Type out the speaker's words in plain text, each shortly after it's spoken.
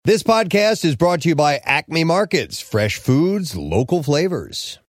This podcast is brought to you by Acme Markets, fresh foods, local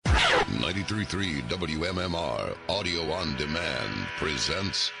flavors. 93.3 WMMR Audio on Demand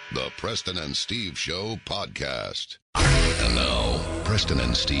presents the Preston and Steve Show podcast. And now, Preston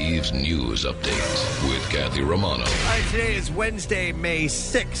and Steve's news update with Kathy Romano. All right, today is Wednesday, May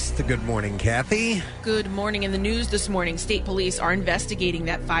 6th. Good morning, Kathy. Good morning. In the news this morning, state police are investigating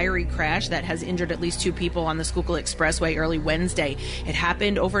that fiery crash that has injured at least 2 people on the Schuylkill Expressway early Wednesday. It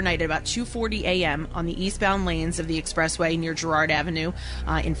happened overnight at about 2:40 a.m. on the eastbound lanes of the expressway near Girard Avenue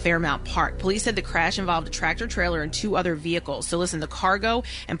in Fairmount Park. Police said the crash involved a tractor trailer and 2 other vehicles. So listen, the cargo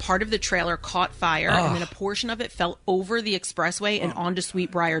and part of the trailer caught fire, and then a portion of it fell over the expressway and onto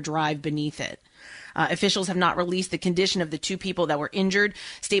Sweetbriar Drive beneath it. Officials have not released the condition of the 2 people that were injured.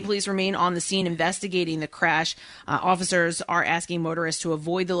 State police remain on the scene investigating the crash. Officers are asking motorists to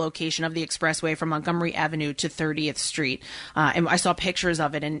avoid the location of the expressway from Montgomery Avenue to 30th Street. And I saw pictures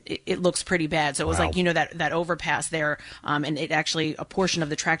of it, and it looks pretty bad. So it was like, you know, that overpass there, and it actually, a portion of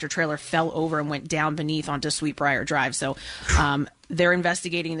the tractor trailer fell over and went down beneath onto Sweetbriar Drive. So they're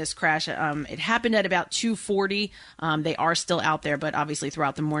investigating this crash. It happened at about 2:40. They are still out there, but obviously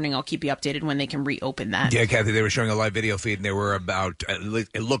throughout the morning, I'll keep you updated when they can reopen that. Yeah, Kathy, they were showing a live video feed, and there were about,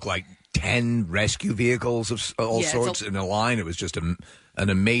 it looked like 10 rescue vehicles of all sorts in a line. It was just an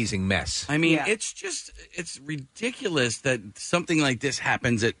amazing mess. I mean, it's ridiculous that something like this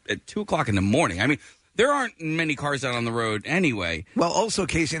happens at 2 o'clock in the morning. I mean, there aren't many cars out on the road anyway. Well, also,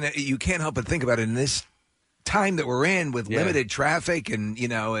 Casey, you can't help but think about it in this time that we're in with limited traffic, and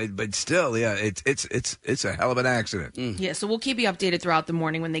but still, it's a hell of an accident. Yeah, so we'll keep you updated throughout the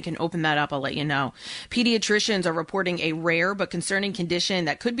morning. When they can open that up, I'll let you know. Pediatricians are reporting a rare but concerning condition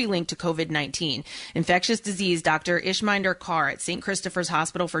that could be linked to COVID-19. Infectious disease Dr. Ishminder Kaur at St. Christopher's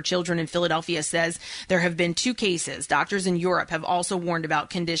Hospital for Children in Philadelphia says there have been 2 cases. Doctors in Europe have also warned about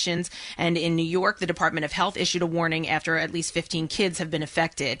conditions, and in New York, the Department of Health issued a warning after at least 15 kids have been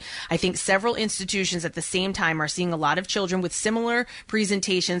affected. I think several institutions at the same time are seeing a lot of children with similar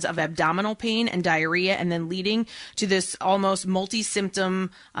presentations of abdominal pain and diarrhea, and then leading to this almost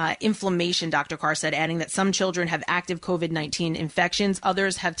multi-symptom inflammation, Dr. Carr said, adding that some children have active COVID-19 infections.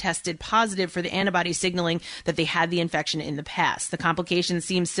 Others have tested positive for the antibody signaling that they had the infection in the past. The complications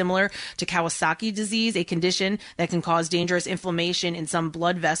seem similar to Kawasaki disease, a condition that can cause dangerous inflammation in some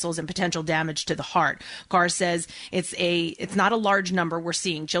blood vessels and potential damage to the heart. Carr says it's not a large number we're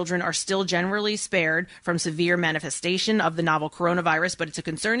seeing. Children are still generally spared from severe manifestation of the novel coronavirus, but it's a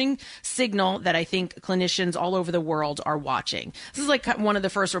concerning signal that I think clinicians all over the world are watching. This is like one of the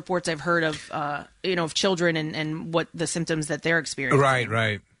first reports I've heard of, of children and what the symptoms that they're experiencing.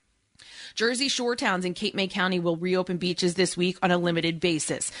 Right. Jersey shore towns in Cape May County will reopen beaches this week on a limited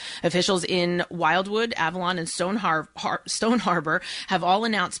basis. Officials in Wildwood, Avalon, and Stone Harbor have all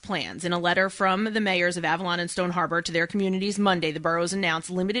announced plans. In a letter from the mayors of Avalon and Stone Harbor to their communities Monday, the boroughs announced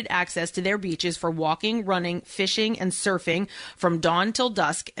limited access to their beaches for walking, running, fishing, and surfing from dawn till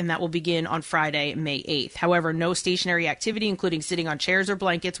dusk, and that will begin on Friday, May 8th. However, no stationary activity, including sitting on chairs or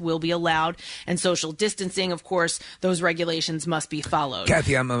blankets, will be allowed, and social distancing, of course, those regulations must be followed.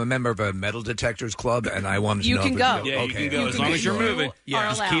 Kathy, I'm a member of a metal detectors club, and I wanted to know. You can go. Yeah, you can go as long as you're moving. Yeah,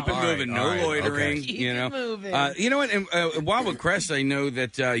 just keep it moving. No loitering. Okay. Keep it moving. You know what? And Wildwood Crest, I know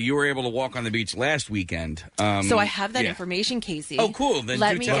that you were able to walk on the beach last weekend. So I have that information, Casey. Oh, cool. Then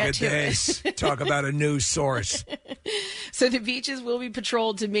let me get to it. Talk about a news source. So the beaches will be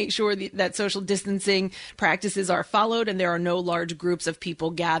patrolled to make sure that social distancing practices are followed and there are no large groups of people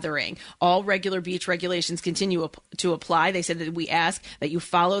gathering. All regular beach regulations continue to apply. They said that we ask that you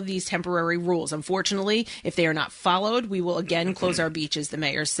follow these temporary rules. Unfortunately, if they are not followed, we will again close our beaches, the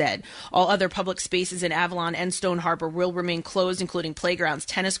mayor said. All other public spaces in Avalon and Stone Harbor will remain closed, including playgrounds,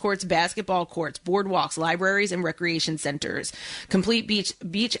 tennis courts, basketball courts, boardwalks, libraries, and recreation centers. Complete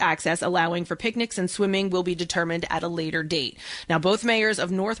beach access, allowing for picnics and swimming, will be determined at a later date. Now, both mayors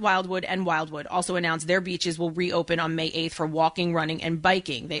of North Wildwood and Wildwood also announced their beaches will reopen on May 8th for walking, running, and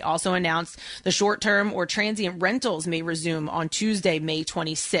biking. They also announced the short-term or transient rentals may resume on Tuesday, May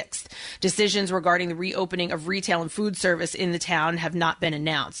 26th. Decisions regarding the reopening of retail and food service in the town have not been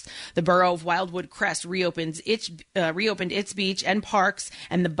announced. The borough of Wildwood Crest reopened its beach and parks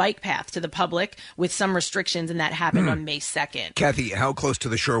and the bike path to the public with some restrictions, and that happened on May 2nd. Kathy, how close to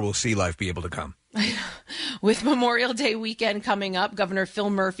the shore will sea life be able to come? With Memorial Day weekend coming up, Governor Phil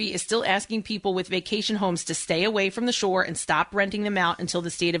Murphy is still asking people with vacation homes to stay away from the shore and stop renting them out until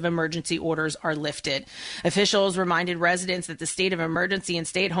the state of emergency orders are lifted. Officials reminded residents that the state of emergency and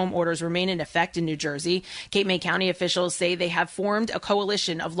stay-at-home orders remain in effect in New Jersey. Cape May County officials say they have formed a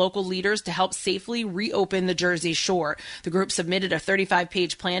coalition of local leaders to help safely reopen the Jersey shore. The group submitted a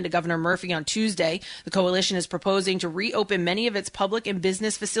 35-page plan to Governor Murphy on Tuesday. The coalition is proposing to reopen many of its public and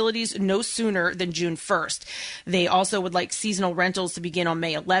business facilities no sooner than June 1st. They also would like seasonal rentals to begin on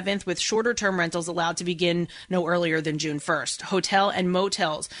May 11th, with shorter-term rentals allowed to begin no earlier than June 1st. Hotel and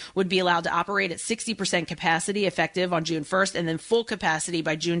motels would be allowed to operate at 60% capacity effective on June 1st and then full capacity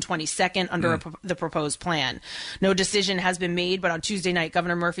by June 22nd under the proposed plan. No decision has been made, but on Tuesday night,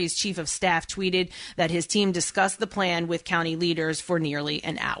 Governor Murphy's chief of staff tweeted that his team discussed the plan with county leaders for nearly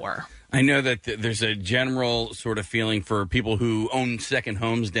an hour. I know that there's a general sort of feeling for people who own second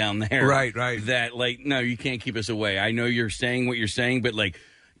homes down there. Right. That, like, no, you can't keep us away. I know you're saying what you're saying, but, like,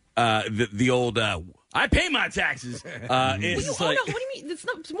 the old, I pay my taxes. What do you mean?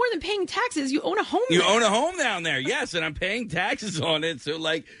 It's more than paying taxes. You own a home You there. own a home down there, yes, and I'm paying taxes on it, so,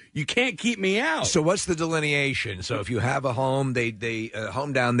 like, you can't keep me out. So what's the delineation? So if you have a home,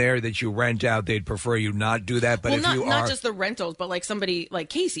 home down there that you rent out, they'd prefer you not do that. But not just the rentals, but like somebody like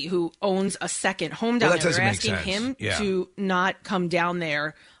Casey who owns a second home down there, they're asking him to not come down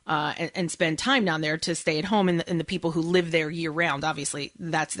there and spend time down there, to stay at home, and the people who live there year round, obviously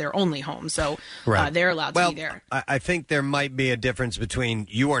that's their only home, so they're allowed to be there. I think there might be a difference between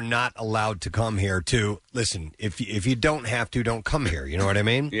you are not allowed to come here to, listen, if you don't have to, don't come here. You know what I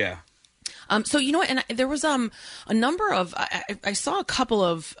mean? Yeah. So, you know what, and there was a number of, I saw a couple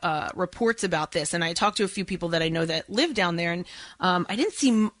of reports about this, and I talked to a few people that I know that live down there, and I didn't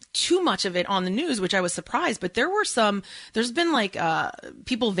see too much of it on the news, which I was surprised, but there's been like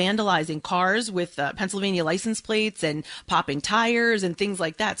people vandalizing cars with Pennsylvania license plates and popping tires and things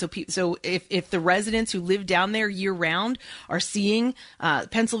like that. So if the residents who live down there year round are seeing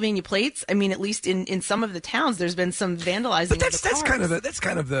Pennsylvania plates, I mean, at least in some of the towns, there's been some vandalizing. But that's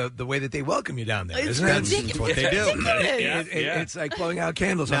kind of the way that they welcome you down there, isn't it? That's what they do. It's like blowing out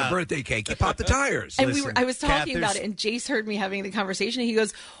candles on a birthday cake. You pop the tires. And I was talking about it, and Jace heard me having the conversation. And he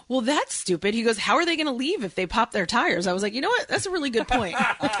goes, "Well, that's stupid." He goes, "How are they going to leave if they pop their tires?" I was like, you know what? That's a really good point.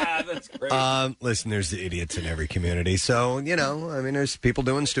 That's great. Listen, there's idiots in every community, so I mean, there's people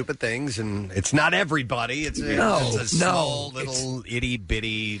doing stupid things, and it's not everybody. It's a small little itty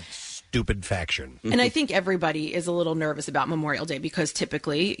bitty stupid faction. And I think everybody is a little nervous about Memorial Day because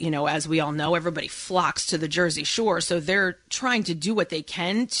typically, as we all know, everybody flocks to the Jersey Shore. So they're trying to do what they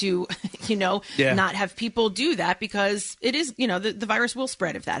can to, not have people do that, because it is, the virus will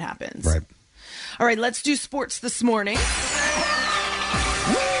spread if that happens. Right. All right, let's do sports this morning.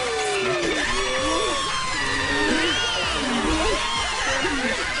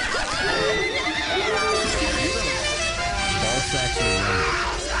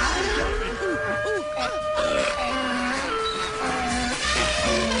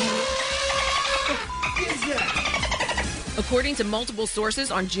 According to multiple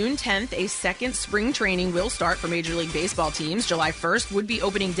sources, on June 10th, a second spring training will start for Major League Baseball teams. July 1st would be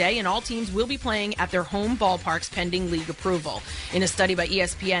opening day, and all teams will be playing at their home ballparks pending league approval. In a study by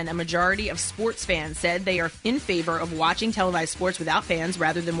ESPN, a majority of sports fans said they are in favor of watching televised sports without fans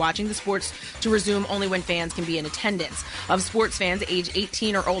rather than watching the sports to resume only when fans can be in attendance. Of sports fans age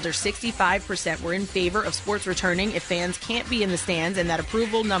 18 or older, 65% were in favor of sports returning if fans can't be in the stands, and that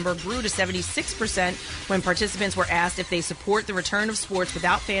approval number grew to 76% when participants were asked if they support the return of sports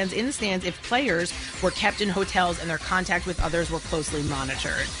without fans in the stands if players were kept in hotels and their contact with others were closely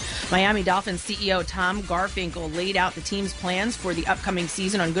monitored. Miami Dolphins CEO Tom Garfinkel laid out the team's plans for the upcoming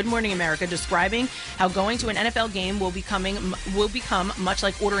season on Good Morning America, describing how going to an NFL game will become much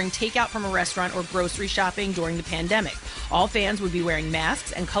like ordering takeout from a restaurant or grocery shopping during the pandemic. All fans would be wearing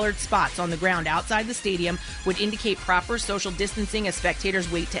masks, and colored spots on the ground outside the stadium would indicate proper social distancing as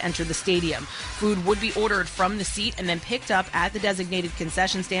spectators wait to enter the stadium. Food would be ordered from the seat and then picked up at the designated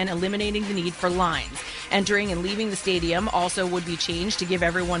concession stand, eliminating the need for lines. Entering and leaving the stadium also would be changed to give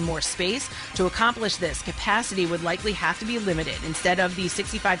everyone more space. To accomplish this, capacity would likely have to be limited. Instead of the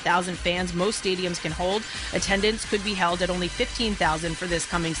 65,000 fans most stadiums can hold, attendance could be held at only 15,000 for this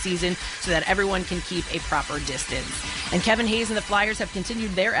coming season so that everyone can keep a proper distance. And Kevin Hayes and the Flyers have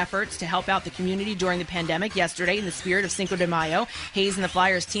continued their efforts to help out the community during the pandemic. Yesterday, in the spirit of Cinco de Mayo, Hayes and the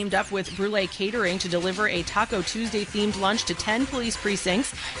Flyers teamed up with Brule Catering to deliver a Taco Tuesday-themed lunch to 10 police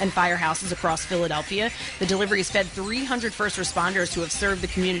precincts and firehouses across Philadelphia. The deliveries fed 300 first responders who have served the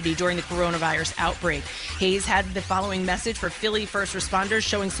community during the coronavirus outbreak. Hayes had the following message for Philly first responders: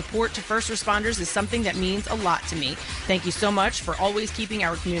 showing support to first responders is something that means a lot to me. Thank you so much for always keeping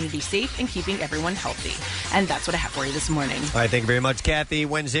our community safe and keeping everyone healthy. And that's what I have for you this morning. All right, thank you very much, Kathy.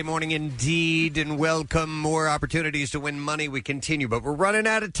 Wednesday morning indeed, and welcome. More opportunities to win money. We continue, but we're running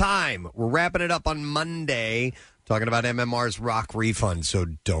out of time. We're wrapping it up on Monday, talking about MMR's Rock Refund, so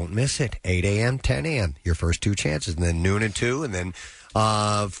don't miss it. 8 a.m., 10 a.m., your first two chances, and then noon and 2, and then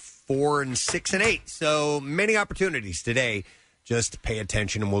 4 and 6 and 8. So many opportunities today. Just pay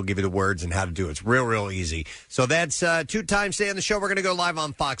attention, and we'll give you the words and how to do it. It's real easy. So that's 2 times today on the show. We're going to go live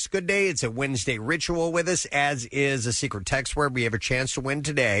on Fox Good Day. It's a Wednesday ritual with us, as is a secret text word. We have a chance to win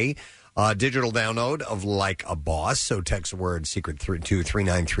today. Digital download of Like a Boss. So text the word secret to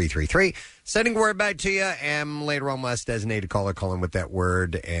 39333. Sending word back to you, and later on, last designated caller calling with that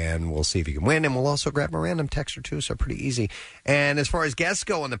word, and we'll see if you can win. And we'll also grab a random text or two, so pretty easy. And as far as guests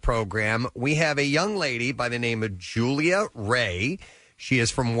go on the program, we have a young lady by the name of Julia Ray. She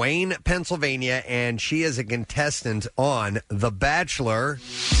is from Wayne, Pennsylvania, and she is a contestant on The Bachelor.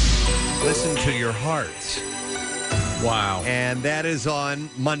 Listen to your hearts. Wow. And that is on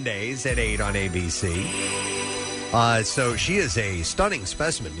Mondays at 8 on ABC. So she is a stunning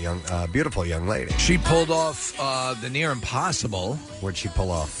specimen, beautiful young lady. She pulled off the near impossible. What'd she pull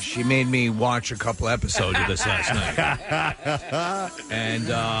off? She made me watch a couple episodes of this last night. And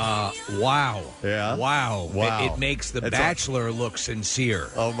wow. Yeah? Wow. Wow. It makes The Bachelor look sincere.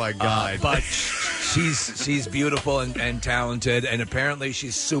 Oh, my God. But she's beautiful and talented, and apparently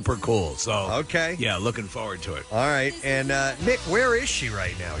she's super cool. So, okay. Yeah, looking forward to it. All right. And Nick, where is she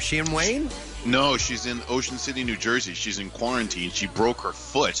right now? Is she in Wayne? No, she's in Ocean City, New Jersey. She's in quarantine. She broke her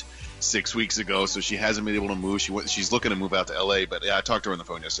foot 6 weeks ago, so she hasn't been able to move. She's looking to move out to L.A., but I talked to her on the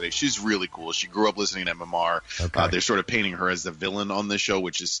phone yesterday. She's really cool. She grew up listening to MMR. Okay. They're sort of painting her as the villain on this show,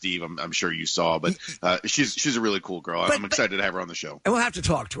 which is Steve. I'm sure you saw, but she's a really cool girl. I'm excited to have her on the show. And we'll have to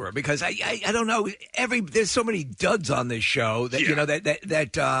talk to her because I don't know. There's so many duds on this show that you know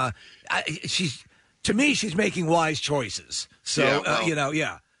that she's making wise choices. So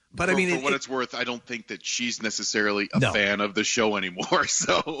But I mean, for what it's worth, I don't think that she's necessarily a fan of the show anymore.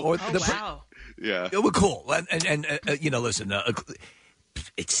 So, wow. Yeah, well, cool. And listen,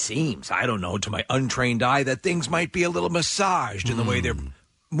 it seems, I don't know, to my untrained eye, that things might be a little massaged in the way they're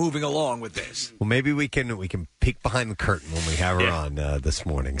moving along with this. Well, maybe we can peek behind the curtain when we have her on this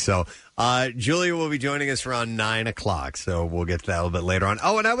morning. So Julia will be joining us around 9 o'clock, so we'll get to that a little bit later on.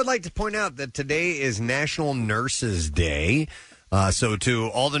 Oh, and I would like to point out that today is National Nurses Day. So to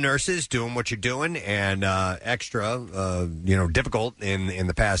all the nurses doing what you're doing and extra, difficult in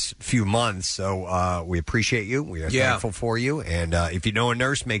the past few months. So we appreciate you. We are thankful for you. And if you know a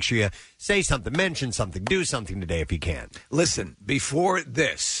nurse, make sure you say something, mention something, do something today if you can. Listen, before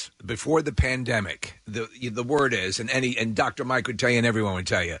the pandemic, the word is, and Dr. Mike would tell you and everyone would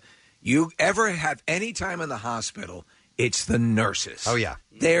tell you, you ever have any time in the hospital, it's the nurses. Oh, yeah.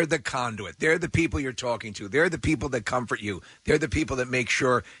 They're the conduit. They're the people you're talking to. They're the people that comfort you. They're the people that make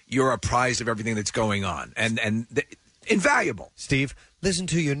sure you're apprised of everything that's going on. And invaluable. Steve, listen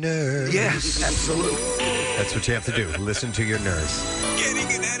to your nurse. Yes, absolutely. That's what you have to do. Listen to your nurse.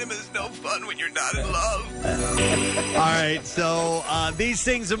 Getting an enema is no fun when you're not in love. All right, so these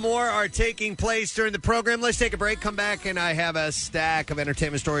things and more are taking place during the program. Let's take a break, come back, and I have a stack of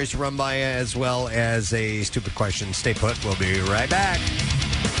entertainment stories to run by you as well as a stupid question. Stay put. We'll be right back.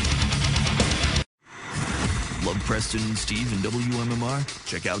 Love Preston and Steve and WMMR?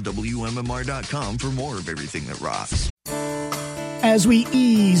 Check out WMMR.com for more of everything that rocks. As we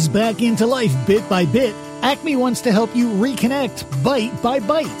ease back into life bit by bit, Acme wants to help you reconnect bite by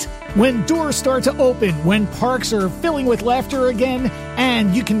bite. When doors start to open, when parks are filling with laughter again,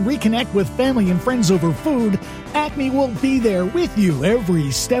 and you can reconnect with family and friends over food, Acme will be there with you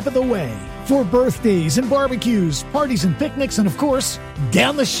every step of the way. For birthdays and barbecues, parties and picnics, and of course,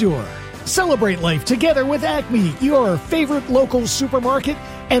 down the shore. Celebrate life together with Acme, your favorite local supermarket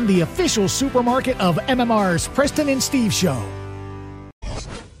and the official supermarket of MMR's Preston and Steve Show.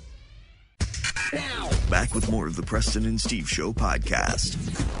 Back with more of the Preston and Steve Show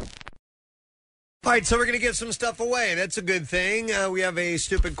podcast. All right, so we're going to give some stuff away. That's a good thing. We have a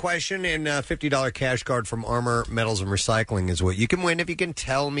stupid question and a $50 cash card from Armor Metals and Recycling is what you can win if you can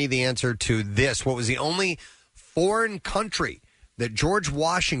tell me the answer to this. What was the only foreign country that George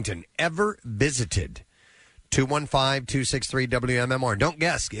Washington ever visited? 215-263-WMMR. Don't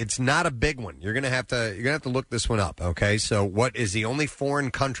guess. It's not a big one. You're going to have to look this one up, okay? So what is the only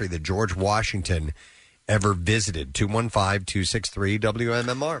foreign country that George Washington ever visited.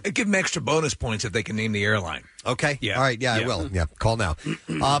 215-263-WMMR. Give them extra bonus points if they can name the airline. Okay. Yeah. All right. Yeah, I will. Yeah. Call now.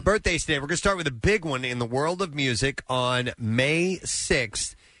 Birthdays today. We're going to start with a big one in the world of music on May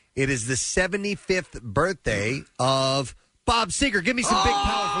 6th. It is the 75th birthday of Bob Seger. Give me some big,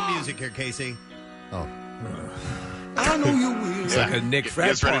 powerful music here, Casey. Oh. I know you will. It's like a Nick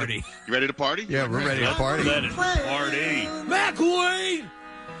Fred party. You ready to party? Yeah, we're ready to party. Let it party. McElwain!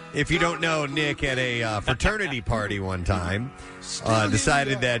 If you don't know, Nick at a fraternity party one time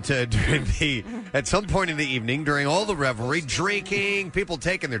decided that at some point in the evening, during all the revelry, drinking, people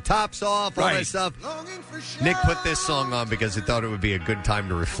taking their tops off, all that stuff, Nick put this song on because he thought it would be a good time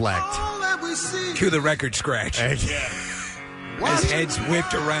to reflect. Cue the record scratch. His head's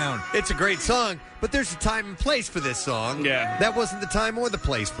whipped around. It's a great song, but there's a time and place for this song. Yeah. That wasn't the time or the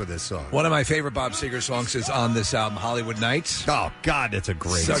place for this song. One of my favorite Bob Seger songs is on this album, Hollywood Nights. Oh, God, it's a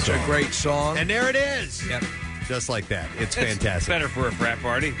great song. Such a great song. And there it is. Yep. Just like that. It's fantastic. It's better for a frat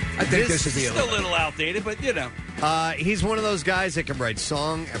party. I think this would be still a little outdated, but you know. He's one of those guys that can write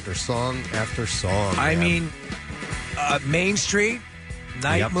song after song after song. I mean, Main Street,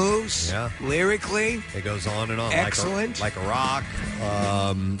 Night Moves, yeah. Lyrically. It goes on and on. Excellent. Like a rock.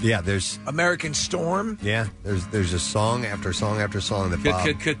 There's American Storm. Yeah, there's just song after song after song that Bob...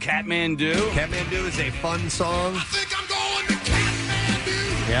 Catmandu? Catmandu is a fun song. I think I'm going to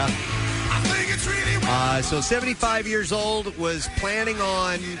Catmandu. Yeah. I think it's really... So 75 years old, was planning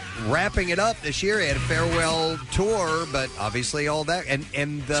on wrapping it up this year. He had a farewell tour, but obviously all that. So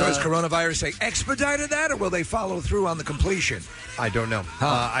has coronavirus say expedited that, or will they follow through on the completion? I don't know.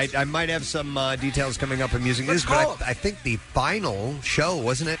 I might have some details coming up in music news, but I think the final show,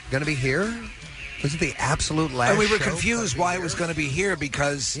 wasn't it going to be here? Was it the absolute last And we were show confused why it was going to be here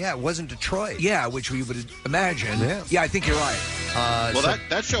because... Yeah, it wasn't Detroit. Yeah, which we would imagine. Yeah, I think you're right.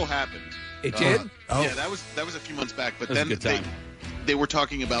 That show happened. It did? Yeah, that was a few months back, but then they were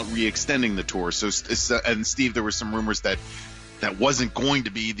talking about re-extending the tour. So, and Steve, there were some rumors that wasn't going to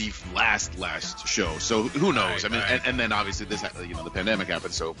be the last show. So who knows? Right. And then obviously the pandemic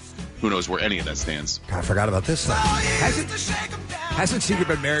happened. So who knows where any of that stands? God, I forgot about this. Hasn't Seger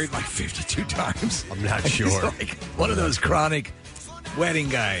been married like 52 times? I'm not He's sure. like one of those chronic wedding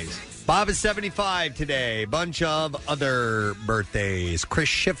guys. Bob is 75 today. Bunch of other birthdays. Chris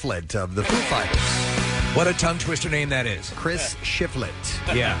Shiflett of the Foo Fighters. What a tongue twister name that is. Chris Shiflett.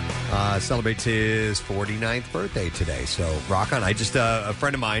 Yeah. Celebrates his 49th birthday today. So rock on. A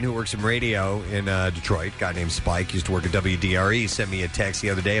friend of mine who works in radio in Detroit, a guy named Spike, used to work at WDRE, sent me a text the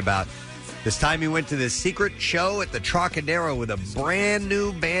other day about this time he went to this secret show at the Trocadero with a brand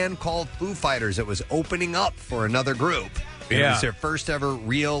new band called Foo Fighters that was opening up for another group. It was their first ever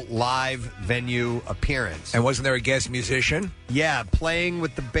real live venue appearance. And wasn't there a guest musician? Yeah, playing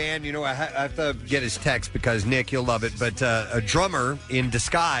with the band. You know, I have to get his text because, Nick, you'll love it. But a drummer in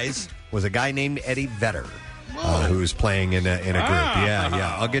disguise was a guy named Eddie Vedder, who was playing in a group.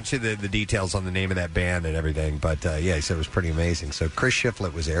 Yeah. I'll get you the details on the name of that band and everything. But, he said it was pretty amazing. So Chris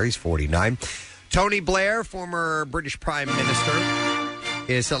Shiflett was there. He's 49. Tony Blair, former British Prime Minister,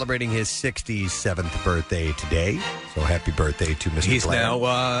 is celebrating his 67th birthday today. So happy birthday to Mr. He's Blair. now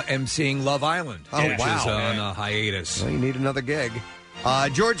emceeing Love Island, which is on a hiatus. Well, you need another gig.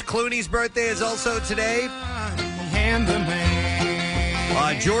 George Clooney's birthday is also today.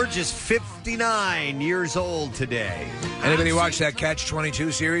 George is 59 years old today. Anybody watch that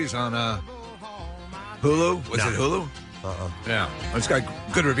Catch-22 series on Hulu? Was it Hulu? Yeah. It's got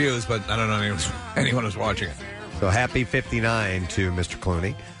good reviews, but I don't know anyone who's watching it. So happy 59 to Mr.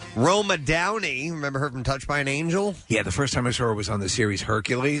 Clooney. Roma Downey, remember her from Touched by an Angel? Yeah, the first time I saw her was on the series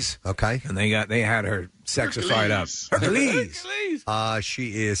Hercules. Okay. And they had her sexified up. Hercules!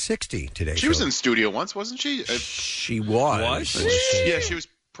 She is 60 today. She was in studio once, wasn't she? She was. Yeah, she was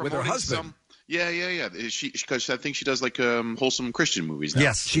with her husband. Yeah. Because I think she does like wholesome Christian movies now.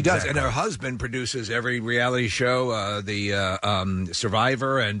 Yes, she does. And her husband produces every reality show, the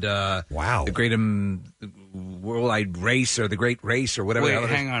Survivor and the Great Worldwide Race or the Great Race or whatever. Wait,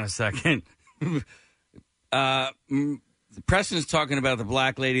 hang on a second. Preston's talking about the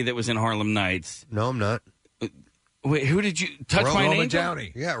black lady that was in Harlem Nights. No, I'm not. Wait, who did you touch by an angel?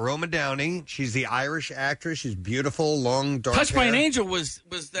 Downey. Yeah, Roma Downey. She's the Irish actress. She's beautiful, long, dark Touched hair. by an Angel was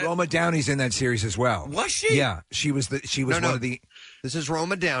that Roma Downey's in that series as well. Was she? Yeah, she was one of the. This is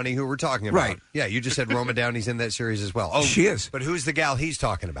Roma Downey, who we're talking about. Right. Yeah, you just said Roma Downey's in that series as well. Oh, she is. But who's the gal he's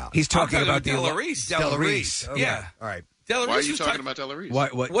talking about? He's talking about Della Reese. Della Reese. Okay. Yeah. All right. Della Why are Reese you was talking about Della Reese?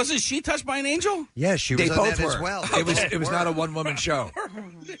 What? Wasn't she touched by an angel? Yeah, she was They on both that were. as well. It was not a one-woman show.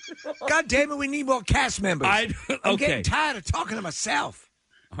 God damn it, we need more cast members. I'm getting tired of talking to myself.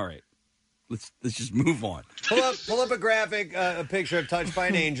 All right. let's just move on. Pull up a graphic, a picture of Touched by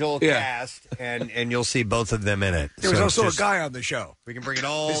an Angel cast, and you'll see both of them in it. There was also a guy on the show. We can bring it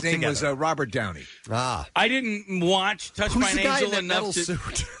all His name together. was Robert Downey. Ah. I didn't watch Touched Who's by an the guy Angel in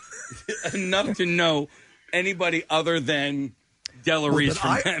that enough enough to know anybody other than Della Reese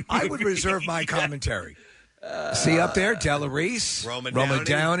from that I movie. would reserve my commentary. See up there, Della Reese, Roma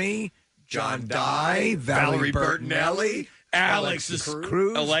Downey, John Dye, Valerie Bertinelli, Alexis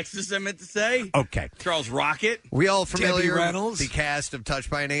Cruz. Alexis, I meant to say. Okay. Charles Rocket. We all familiar Debbie Reynolds. with the cast of Touched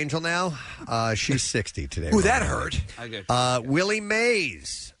by an Angel now? She's 60 today. Ooh, that hurt. Willie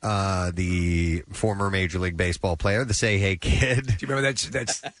Mays, the former Major League Baseball player, the Say Hey Kid. Do you remember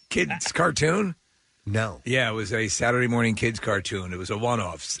that kid's cartoon? No. Yeah, it was a Saturday morning kids cartoon. It was a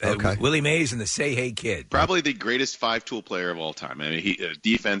one-off. Okay. Willie Mays and the Say Hey Kid. Probably the greatest five-tool player of all time. I mean, he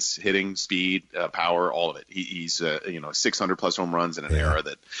defense, hitting, speed, power, all of it. He's 600-plus home runs in an era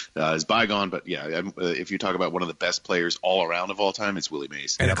that is bygone. But, if you talk about one of the best players all around of all time, it's Willie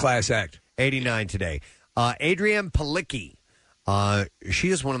Mays. And a class act. 89 today. Adrienne Palicki. She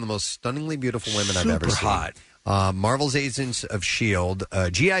is one of the most stunningly beautiful women I've ever seen. Super hot. Marvel's Agents of S.H.I.E.L.D.,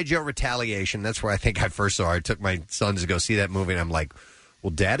 G.I. Joe Retaliation. That's where I think I first saw her. I took my sons to go see that movie, and I'm like, well,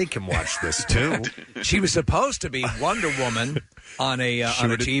 Daddy can watch this, too. She was supposed to be Wonder Woman on a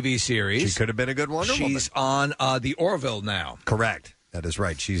TV series. She could have been a good Wonder Woman. She's on the Orville now. Correct. That is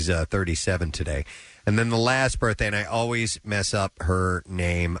right. She's 37 today. And then the last birthday, and I always mess up her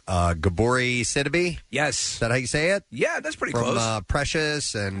name, Gabori Sidibe. Yes. Is that how you say it? Yeah, that's pretty From, close.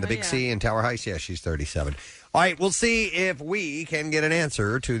 Precious and The Big C and Tower Heights. Yeah, she's 37. All right, we'll see if we can get an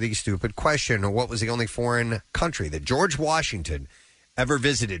answer to the stupid question. What was the only foreign country that George Washington ever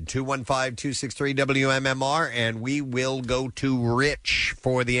visited? 215-263-WMMR, and we will go to Rich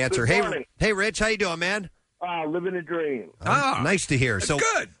for the answer. Good morning. Hey, Rich, how you doing, man? Living a dream. Nice to hear. So,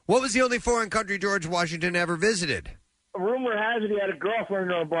 good. What was the only foreign country George Washington ever visited? Rumor has it he had a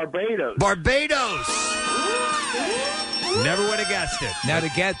girlfriend on Barbados. Barbados! Never would have guessed it. Now, to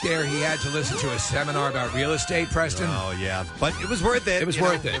get there, he had to listen to a seminar about real estate, Preston. Oh, yeah. But it was worth it. It was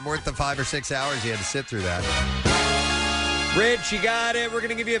worth it. Worth the 5 or 6 hours he had to sit through that. Rich, you got it. We're going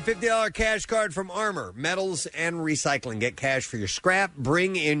to give you a $50 cash card from Armor, Metals and Recycling. Get cash for your scrap.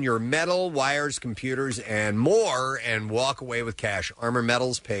 Bring in your metal, wires, computers, and more, and walk away with cash. Armor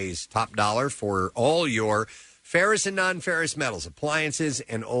Metals pays top dollar for all your ferrous and non-ferrous metals, appliances,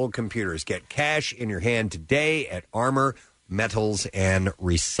 and old computers. Get cash in your hand today at Armor, Metals, and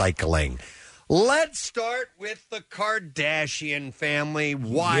Recycling. Let's start with the Kardashian family.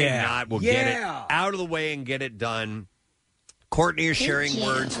 Why not? We'll get it out of the way and get it done. Courtney is sharing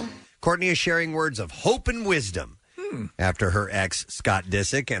words of hope and wisdom after her ex, Scott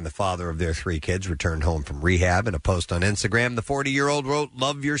Disick, and the father of their 3 kids returned home from rehab. In a post on Instagram, the 40-year-old wrote,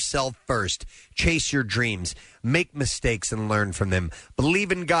 "Love yourself first. Chase your dreams. Make mistakes and learn from them.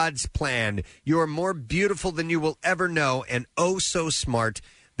 Believe in God's plan. You are more beautiful than you will ever know and oh so smart.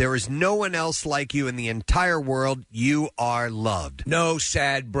 There is no one else like you in the entire world. You are loved." No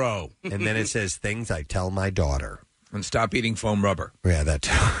sad bro. And then it says, "Things I tell my daughter." And stop eating foam rubber. Yeah, that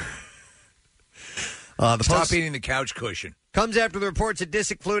too. Stop eating the couch cushion. Comes after the reports that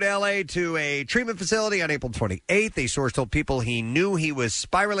Disick flew to L.A. to a treatment facility on April 28th. A source told People he knew he was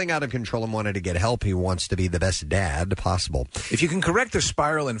spiraling out of control and wanted to get help. He wants to be the best dad possible. If you can correct the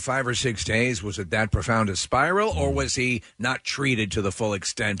spiral in 5 or 6 days, was it that profound a spiral, or was he not treated to the full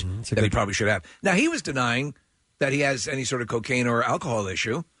extent that he probably should have? Now, he was denying that he has any sort of cocaine or alcohol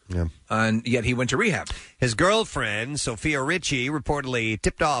issue. Yeah. And yet he went to rehab. His girlfriend, Sophia Richie, reportedly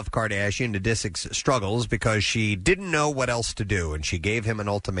tipped off Kardashian to Disick's struggles because she didn't know what else to do, and she gave him an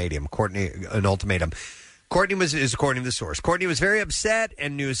ultimatum. Courtney is according to the source. Courtney was very upset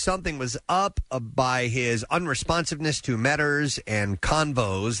and knew something was up by his unresponsiveness to matters and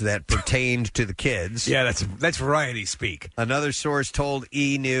convos that pertained to the kids. Yeah, that's variety speak. Another source told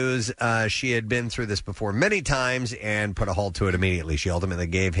E! News she had been through this before many times and put a halt to it immediately. She ultimately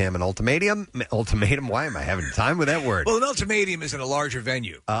gave him an ultimatum. Ultimatum? Why am I having time with that word? Well, an ultimatum is in a larger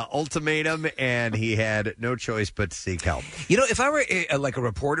venue. Ultimatum, and he had no choice but to seek help. You know, if I were like a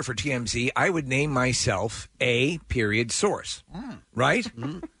reporter for TMZ, I would name myself a period source, right?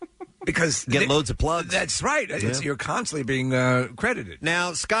 Because get loads of plugs. That's right. You're constantly being credited.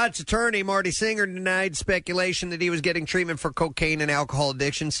 Now, Scott's attorney, Marty Singer, denied speculation that he was getting treatment for cocaine and alcohol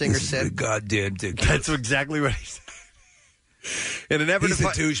addiction. Singer said, "Goddamn dick." That's exactly what he said. In an effort He's a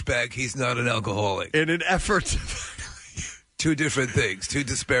douchebag. He's not an alcoholic. In an effort two different things, two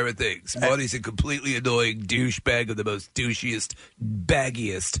disparate things. Marty's a completely annoying douchebag of the most douchiest,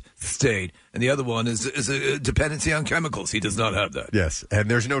 baggiest state, and the other one is a dependency on chemicals. He does not have that. Yes, and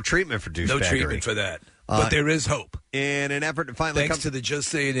there's no treatment for douchebaggery. No treatment for that. But there is hope. In an effort to finally Thanks to the Just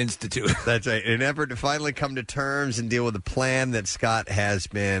Say It Institute. That's right. In an effort to finally come to terms and deal with a plan that Scott has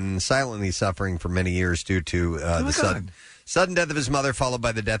been silently suffering for many years due to the sudden death of his mother, followed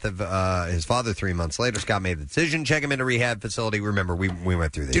by the death of his father 3 months later. Scott made the decision, check him into a rehab facility. Remember, we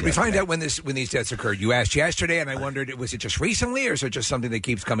went through this. Did we find out when these deaths occurred? You asked yesterday, and I wondered, was it just recently, or is it just something that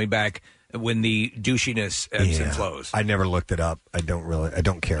keeps coming back when the douchiness ebbs and flows? I never looked it up. I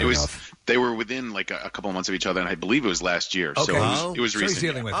don't care enough. They were within like a couple of months of each other, and I believe it was last year. Okay. So it was So recent. he's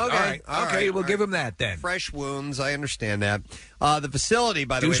dealing with it. Okay. All right. We'll give him that then. Fresh wounds. I understand that. The facility,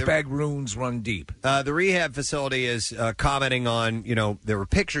 by the way, douchebag wounds run deep. The rehab facility is commenting on, there were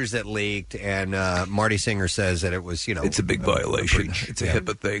pictures that leaked, and Marty Singer says that it was, it's a big violation. It's a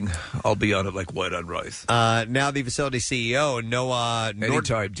HIPAA thing. I'll be on it like white on rice. Now the facility CEO, Noah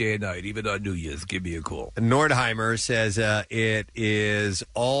anytime, day and night, even on New Year's, give me a call. Nordheimer says it is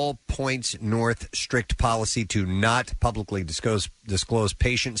all points north strict policy to not publicly disclose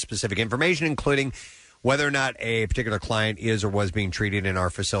patient-specific information, including whether or not a particular client is or was being treated in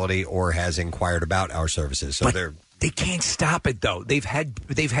our facility or has inquired about our services. So they can't stop it, though. They've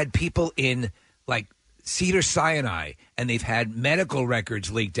had people in like Cedars-Sinai, and they've had medical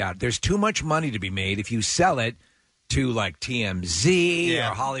records leaked out. There's too much money to be made if you sell it to like TMZ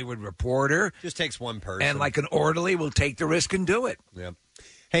or Hollywood Reporter. Just takes one person. And like an orderly will take the risk and do it. Yep.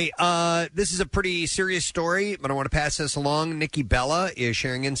 Hey, this is a pretty serious story, but I want to pass this along. Nikki Bella is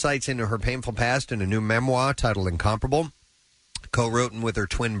sharing insights into her painful past in a new memoir titled Incomparable, co-written with her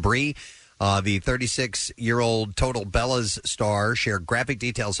twin Bree. The 36-year-old Total Bellas star shared graphic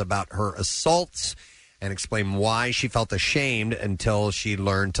details about her assaults and explained why she felt ashamed until she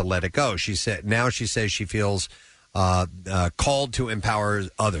learned to let it go. She says she feels called to empower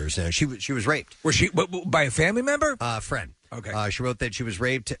others. She was raped. Was she by a family member? Friend. Okay. She wrote that she was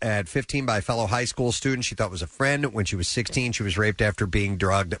raped at 15 by a fellow high school student she thought was a friend. When she was 16, she was raped after being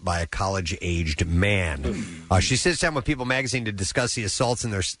drugged by a college-aged man. She sits down with People magazine to discuss the assaults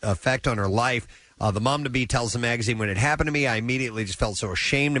and their effect on her life. The mom-to-be tells the magazine, when it happened to me, I immediately just felt so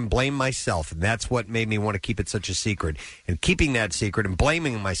ashamed and blamed myself, and that's what made me want to keep it such a secret. And keeping that secret and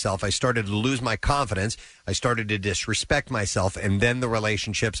blaming myself, I started to lose my confidence. I started to disrespect myself, and then the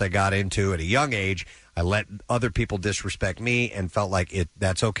relationships I got into at a young age, I let other people disrespect me and felt like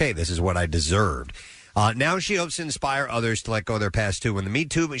that's okay. This is what I deserved. Now she hopes to inspire others to let go of their past, too.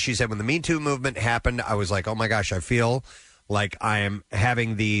 She said, when the Me Too movement happened, I was like, oh, my gosh, I feel like I am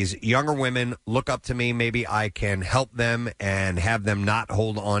having these younger women look up to me. Maybe I can help them and have them not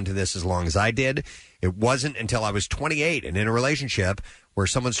hold on to this as long as I did. It wasn't until I was 28 and in a relationship where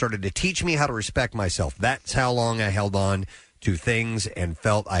someone started to teach me how to respect myself. That's how long I held on to things and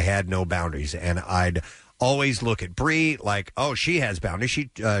felt I had no boundaries. And I'd always look at Bree like, oh, she has boundaries. She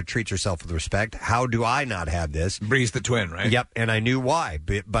treats herself with respect. How do I not have this? Bree's the twin, right? Yep, and I knew why,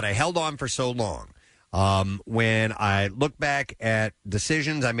 but I held on for so long. When I look back at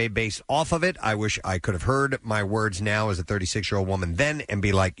decisions I made based off of it, I wish I could have heard my words now as a 36-year-old woman then and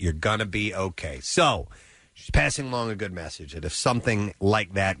be like, you're going to be okay. So she's passing along a good message that if something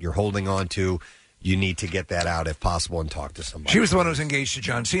like that you're holding on to, you need to get that out if possible and talk to somebody. She was the one who was engaged to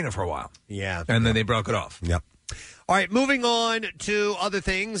John Cena for a while. Yeah. And then they broke it off. Yep. All right, moving on to other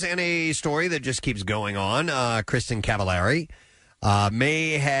things and a story that just keeps going on. Kristen Cavallari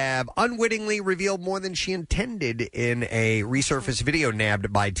may have unwittingly revealed more than she intended in a resurfaced video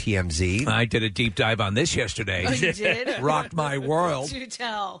nabbed by TMZ. I did a deep dive on this yesterday. Oh, you did? Rocked my world. Do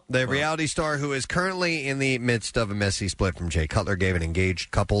tell. The reality star, who is currently in the midst of a messy split from Jay Cutler, gave an engaged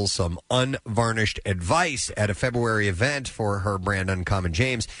couple some unvarnished advice at a February event for her brand Uncommon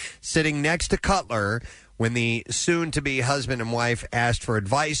James. Sitting next to Cutler, when the soon-to-be husband and wife asked for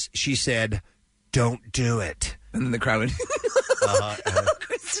advice, she said, "Don't do it." And then the crowd went...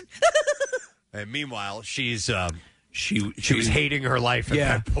 And meanwhile, she was hating her life at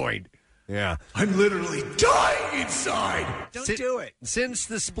that point. Yeah. I'm literally dying inside. Don't do it. Since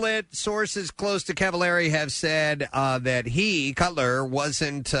the split, sources close to Cavallari have said that Cutler,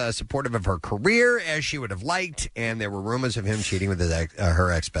 wasn't supportive of her career as she would have liked, and there were rumors of him cheating with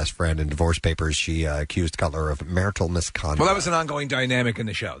her ex-best friend. In divorce papers, she accused Cutler of marital misconduct. Well, that was an ongoing dynamic in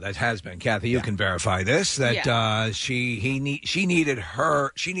the show. That has been. Kathy, you can verify this. That she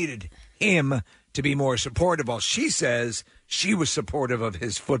needed him to be more supportive. While she says she was supportive of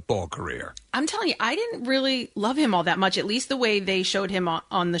his football career. I'm telling you, I didn't really love him all that much, at least the way they showed him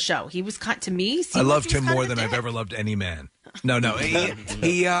on the show. He was, to me, I loved him more than I've ever loved any man. No.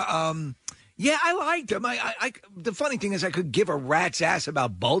 Yeah, I liked him. The funny thing is, I could give a rat's ass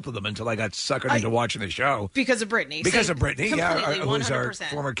about both of them until I got suckered into watching the show. Because of Brittany. Because of Brittany, who's our 100%.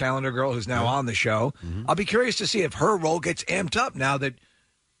 former calendar girl who's now on the show. I'll be curious to see if her role gets amped up now that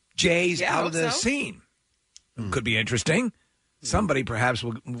Jay's out of the scene. Could be interesting. Somebody perhaps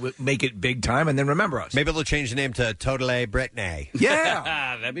will make it big time and then remember us. Maybe they'll change the name to Totally Brittany.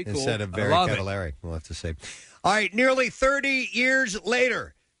 Yeah. That'd be cool. Instead of Very Cavallari. We'll have to see. All right, nearly 30 years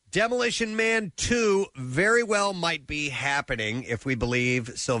later, Demolition Man 2 very well might be happening if we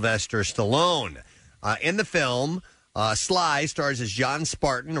believe Sylvester Stallone. In the film, Sly stars as John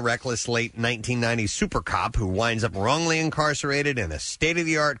Spartan, a reckless late 1990s super cop who winds up wrongly incarcerated in a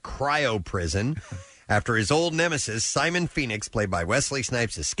state-of-the-art cryo prison. After his old nemesis, Simon Phoenix, played by Wesley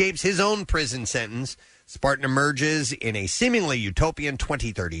Snipes, escapes his own prison sentence, Spartan emerges in a seemingly utopian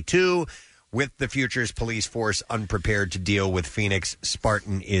 2032. With the future's police force unprepared to deal with Phoenix,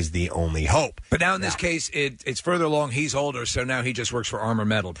 Spartan is the only hope. But now in this case, it's further along. He's older, so now he just works for Armor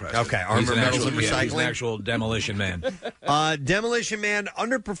Metal, Preston. Okay, Armor Metal and Recycling. He's an actual Demolition Man. Demolition Man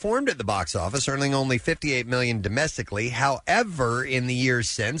underperformed at the box office, earning only $58 million domestically. However, in the years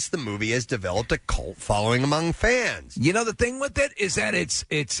since, the movie has developed a cult following among fans. You know, the thing with it is that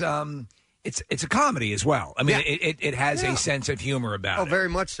it's a comedy as well. I mean, it has a sense of humor about it. Oh, very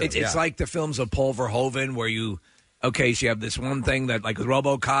much so. It's like the films of Paul Verhoeven where so you have this one thing that, like with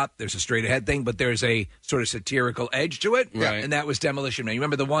RoboCop, there's a straight-ahead thing, but there's a sort of satirical edge to it. Right. And that was Demolition Man. You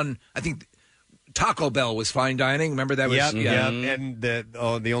remember the one, I think Taco Bell was fine dining. Remember that was? And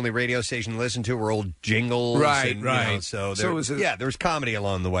the only radio station to listen to were old jingles. Right. So there was comedy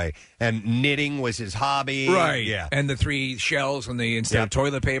along the way. And knitting was his hobby. Right. Yeah. And the 3 shells instead of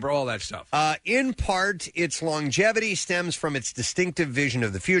toilet paper, all that stuff. In part, its longevity stems from its distinctive vision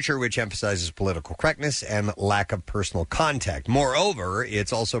of the future, which emphasizes political correctness and lack of personal contact. Moreover,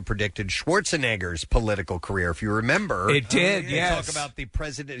 it's also predicted Schwarzenegger's political career. If you remember, it did. They talk about the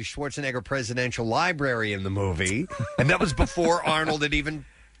Schwarzenegger presidential library in the movie, and that was before Arnold had even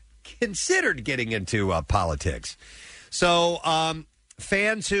considered getting into politics. So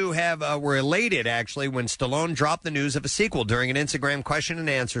fans who were elated, actually, when Stallone dropped the news of a sequel during an Instagram question and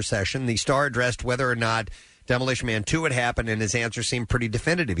answer session. The star addressed whether or not Demolition Man 2 would happen, and his answer seemed pretty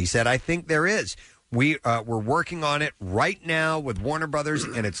definitive. He said, "I think there is. We're working on it right now with Warner Brothers,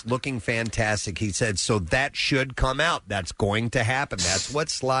 and it's looking fantastic." He said, so that should come out. That's going to happen. That's what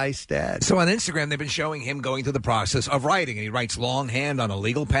Sly said. So on Instagram, they've been showing him going through the process of writing, and he writes longhand on a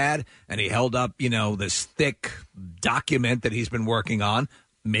legal pad, and he held up, this thick document that he's been working on.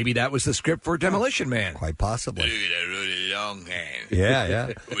 Maybe that was the script for Demolition Man. Quite possibly. Look, I wrote it longhand. Yeah.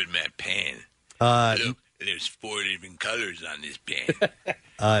 With my pen. Look, there's 4 different colors on this pen.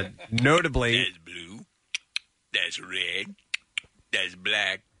 Notably, that's blue, that's red, that's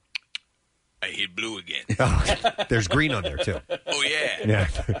black. I hit blue again. There's green on there, too. Oh, yeah.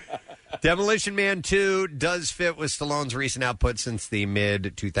 Demolition Man 2 does fit with Stallone's recent output since the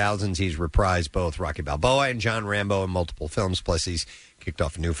mid-2000s. He's reprised both Rocky Balboa and John Rambo in multiple films, plus he's kicked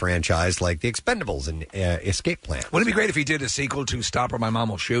off a new franchise like The Expendables and Escape Plan. Wouldn't it be great if he did a sequel to Stop or My Mom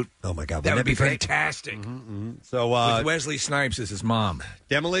Will Shoot? Oh, my God. That would be great? fantastic. Mm-hmm. So, with Wesley Snipes as his mom.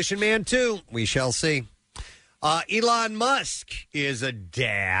 Demolition Man 2, we shall see. Elon Musk is a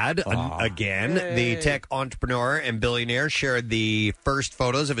dad again. Hey. The tech entrepreneur and billionaire shared the first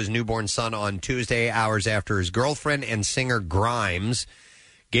photos of his newborn son on Tuesday, hours after his girlfriend and singer Grimes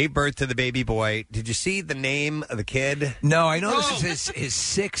gave birth to the baby boy. Did you see the name of the kid? No, I know this is his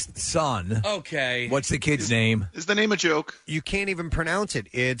 6th son. Okay. What's the kid's name? Is the name a joke? You can't even pronounce it.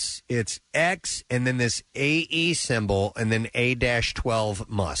 It's X and then this AE symbol and then A-12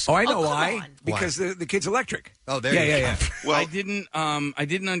 Musk. Oh, I know why. Because the kid's electric. Oh, there you go. Well, I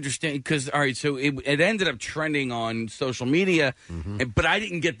didn't understand because all right, so it ended up trending on social media, but I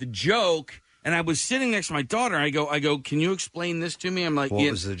didn't get the joke. And I was sitting next to my daughter. I go, can you explain this to me? I'm like, what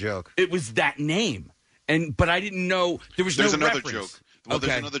was the joke? It was that name, but I didn't know there's no another reference. joke. Well,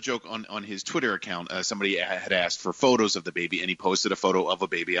 there's another joke on his Twitter account. Somebody had asked for photos of the baby, and he posted a photo of a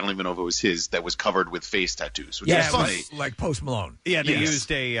baby. I don't even know if it was his that was covered with face tattoos, which is funny. Like Post Malone. Yeah, they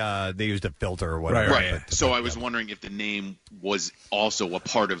used a filter or whatever. Right. So I was wondering if the name was also a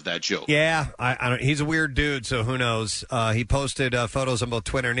part of that joke. Yeah, I don't. He's a weird dude, so who knows? He posted photos on both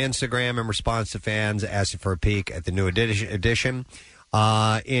Twitter and Instagram in response to fans asking for a peek at the new edition.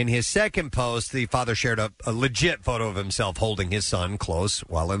 In his second post, the father shared a legit photo of himself holding his son close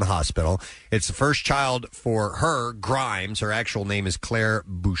while in the hospital. It's the first child for her, Grimes. Her actual name is Claire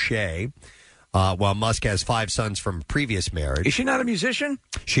Boucher. While Musk has 5 sons from previous marriage. Is she not a musician?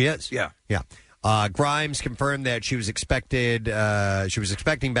 She is. Yeah. Yeah. Grimes confirmed that she was expecting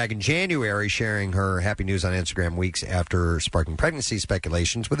back in January, sharing her happy news on Instagram weeks after sparking pregnancy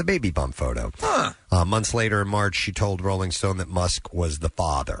speculations with a baby bump photo. Months later in March, she told Rolling Stone that Musk was the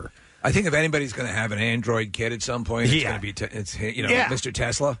father. I think if anybody's going to have an Android kid at some point, it's going to be Mr.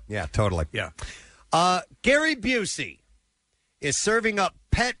 Tesla. Yeah, totally. Yeah. Gary Busey is serving up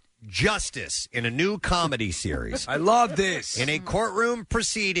pet justice in a new comedy series. I love this. In a courtroom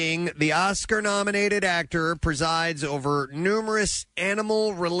proceeding, the Oscar-nominated actor presides over numerous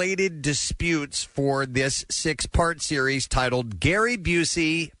animal-related disputes for this 6-part series titled Gary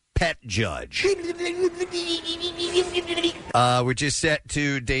Busey, Pet Judge, which is set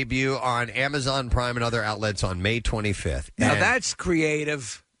to debut on Amazon Prime and other outlets on May 25th. Now, that's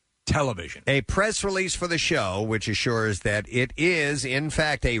creative television. A press release for the show, which assures that it is, in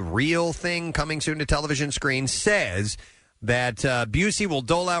fact, a real thing coming soon to television screens, says that Busey will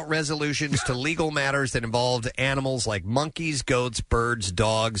dole out resolutions to legal matters that involved animals like monkeys, goats, birds,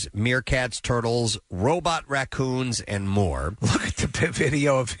 dogs, meerkats, turtles, robot raccoons, and more. Look at the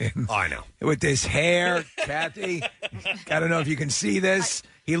video of him. Oh, I know. With this hair, Kathy. I don't know if you can see this.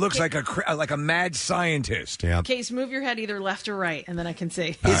 He looks like a mad scientist. Yeah. Case, move your head either left or right, and then I can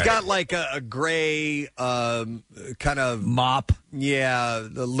see. He's got like a gray kind of mop. Yeah,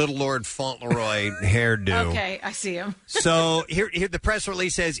 the Little Lord Fauntleroy hairdo. Okay, I see him. So here the press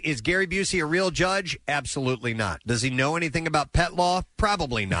release says, is Gary Busey a real judge? Absolutely not. Does he know anything about pet law?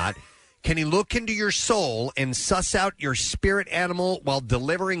 Probably not. Can he look into your soul and suss out your spirit animal while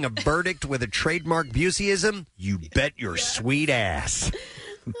delivering a verdict with a trademark Buseyism? You bet your sweet ass.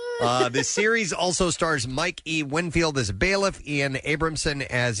 The series also stars Mike E. Winfield as a bailiff, Ian Abramson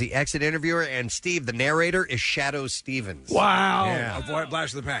as the exit interviewer, and Steve, the narrator, is Shadow Stevens. Wow. Yeah. A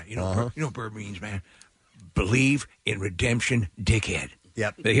blast of the past. You know what bird means, man? Believe in redemption, dickhead.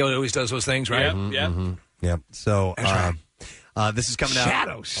 Yep. He always does those things, right? Yep, Mm-hmm. Yep. So this is coming out.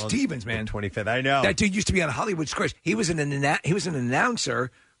 Shadow Stevens, man. 25th. I know. That dude used to be on Hollywood Squares. He was an announcer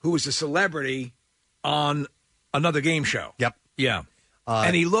who was a celebrity on another game show. Yep. Yeah.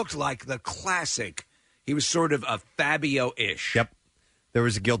 And he looked like the classic. He was sort of a Fabio-ish. Yep. There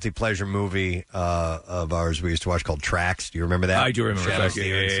was a guilty pleasure movie of ours we used to watch called Tracks. Do you remember that? I do remember Shadow that.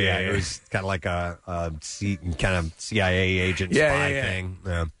 Stevens. Yeah, it was kind of like a kind of CIA agent spy thing.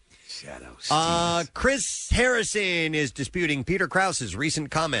 Yeah. Shadow. Chris Harrison is disputing Peter Krause's recent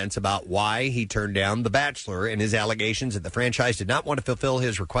comments about why he turned down The Bachelor and his allegations that the franchise did not want to fulfill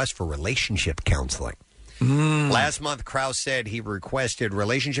his request for relationship counseling. Last month, Krause said he requested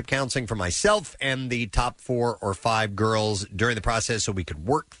relationship counseling for myself and the top 4 or 5 girls during the process so we could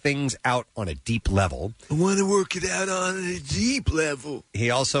work things out on a deep level. I want to work it out on a deep level.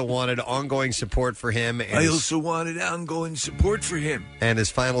 He also wanted ongoing support for him. And I also wanted ongoing support for him. And his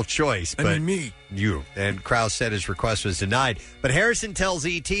final choice. I mean, me. You. And Krause said his request was denied. But Harrison tells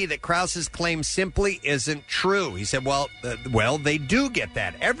E.T. that Krause's claim simply isn't true. He said, well, they do get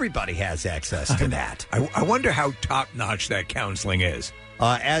that. Everybody has access to that. I wonder how top-notch that counseling is.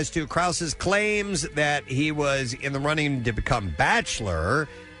 As to Krause's claims that he was in the running to become Bachelor,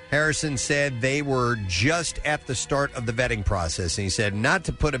 Harrison said they were just at the start of the vetting process. And he said, not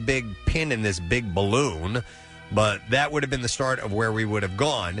to put a big pin in this big balloon, but that would have been the start of where we would have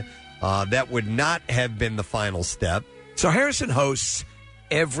gone. That would not have been the final step. So Harrison hosts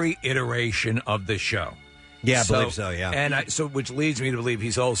every iteration of the show. Yeah, I believe so, yeah. And which leads me to believe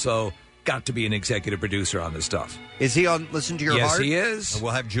he's also got to be an executive producer on this stuff. Is he on Listen to Your Yes, Heart? he is. And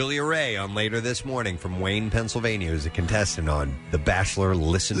we'll have Julia Ray on later this morning from Wayne, Pennsylvania, who's a contestant on The Bachelor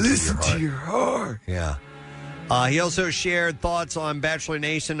Listen to Your Heart. Yeah. He also shared thoughts on Bachelor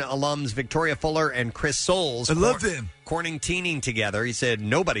Nation alums Victoria Fuller and Chris Soules. I love them. Quarantining together. He said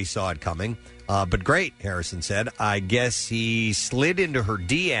nobody saw it coming. But great, Harrison said. I guess he slid into her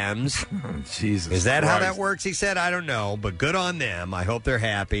DMs. Jesus Is that Christ. how that works? He said, I don't know, but good on them. I hope they're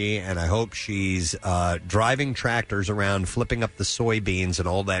happy, and I hope she's driving tractors around, flipping up the soybeans and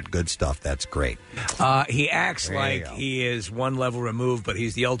all that good stuff. That's great. He acts like he is one level removed, but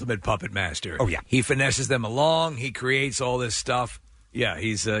he's the ultimate puppet master. Oh, yeah. He finesses them along. He creates all this stuff. Yeah,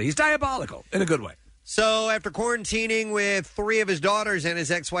 he's diabolical in a good way. So after quarantining with 3 of his daughters and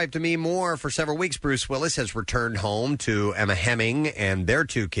his ex-wife Demi Moore for several weeks, Bruce Willis has returned home to Emma Hemming and their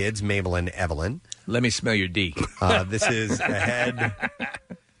 2 kids, Mabel and Evelyn. Let me smell your D. This is ahead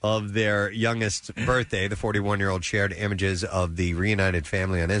of their youngest birthday. The 41-year-old shared images of the reunited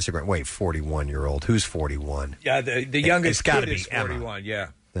family on Instagram. Wait, 41-year-old? Who's 41? Yeah, the youngest It's gotta kid is be Emma. 41, yeah.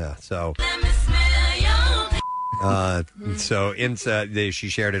 Yeah, so... she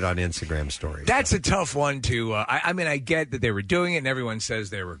shared it on Instagram stories. That's a tough one to. I mean, I get that they were doing it, and everyone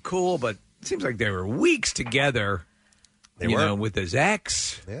says they were cool, but seems like they were weeks together. They you were. know, with his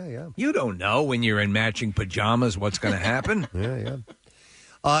ex. Yeah. You don't know when you're in matching pajamas what's going to happen. Yeah.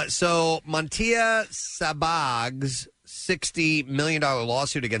 So Montia Sabag's $60 million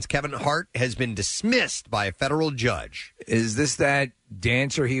lawsuit against Kevin Hart has been dismissed by a federal judge. Is this that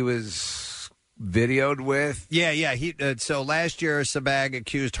dancer he was videoed with? Yeah. So last year, Sabag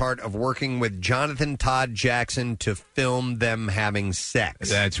accused Hart of working with Jonathan Todd Jackson to film them having sex.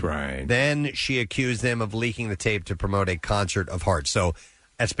 That's right. Then she accused them of leaking the tape to promote a concert of Hart. So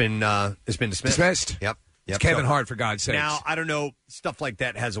it's been dismissed. Dismissed? Yep. It's Kevin Hart, for God's sake. Now, I don't know, stuff like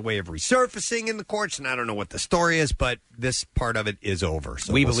that has a way of resurfacing in the courts, and I don't know what the story is, but this part of it is over.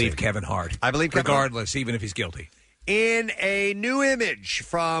 So we we'll believe see. Kevin Hart. I believe Kevin Hart. regardless, even if he's guilty. In a new image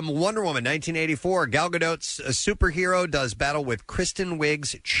from Wonder Woman 1984, Gal Gadot's superhero does battle with Kristen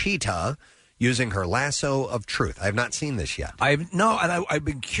Wiig's Cheetah using her lasso of truth. I have not seen this yet. I've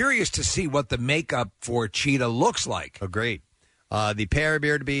been curious to see what the makeup for Cheetah looks like. Oh, great. The pair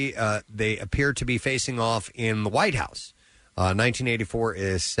appear to be facing off in the White House. 1984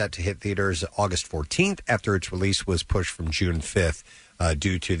 is set to hit theaters August 14th after its release was pushed from June 5th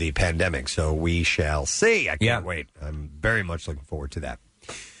due to the pandemic. So we shall see. I can't wait. I'm very much looking forward to that.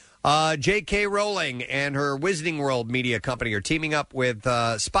 J.K. Rowling and her Wizarding World media company are teaming up with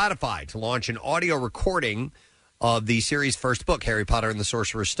Spotify to launch an audio recording of the series' first book, Harry Potter and the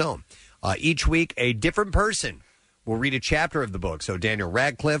Sorcerer's Stone. Each week, a different person will read a chapter of the book. So Daniel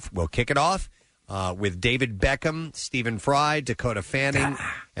Radcliffe will kick it off with David Beckham, Stephen Fry, Dakota Fanning,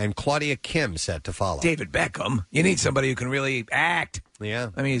 and Claudia Kim set to follow. David Beckham? You need somebody who can really act.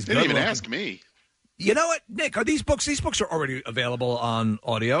 Yeah. I mean, he's They didn't even good-looking. ask me. You know what, Nick? Are these books? These books are already available on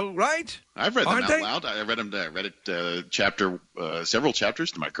audio, right? I've read them Aren't out they? loud. I read them. I read it several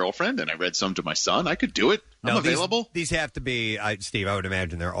chapters to my girlfriend, and I read some to my son. I could do it. I'm available. These have to be, Steve, I would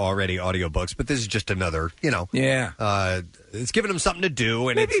imagine they're already audiobooks, but this is just another, Yeah. It's giving them something to do.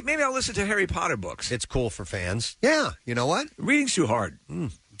 And Maybe I'll listen to Harry Potter books. it's cool for fans. Yeah, you know what? Reading's too hard.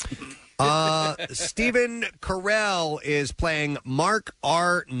 Stephen Carell is playing Mark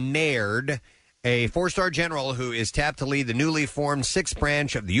R. Naird, a four-star general who is tapped to lead the newly formed sixth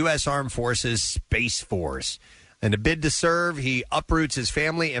branch of the U.S. Armed Forces Space Force. In a bid to serve, he uproots his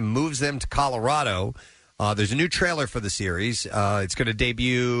family and moves them to Colorado. There's a new trailer for the series. It's going to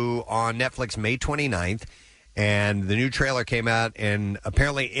debut on Netflix May 29th, and the new trailer came out, and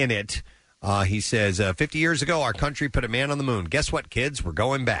apparently in it, he says, 50 years ago, our country put a man on the moon. Guess what, kids? We're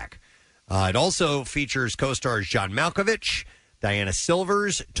going back. It also features co-stars John Malkovich, Diana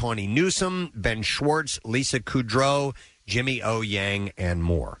Silvers, Tawny Newsome, Ben Schwartz, Lisa Kudrow, Jimmy O. Yang, and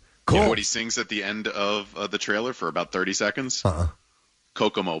more. Cool. You know what he sings at the end of the trailer for about 30 seconds?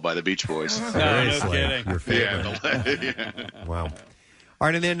 Kokomo by the Beach Boys. Seriously, your favorite. Yeah. Wow. All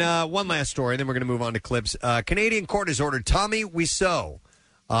right, and then one last story, and then we're going to move on to clips. Canadian court has ordered Tommy Wiseau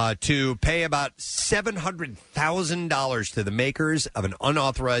to pay about $700,000 to the makers of an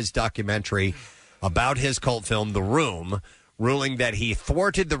unauthorized documentary about his cult film, The Room, ruling that he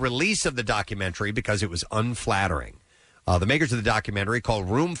thwarted the release of the documentary because it was unflattering. The makers of the documentary, called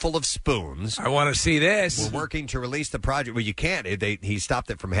Room Full of Spoons, I want to see this. We're working to release the project. Well, you can't. He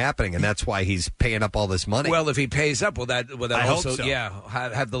stopped it from happening, and that's why he's paying up all this money. Well, if he pays up, will that I also hope so.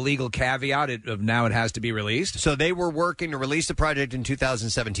 have the legal caveat of now it has to be released? So they were working to release the project in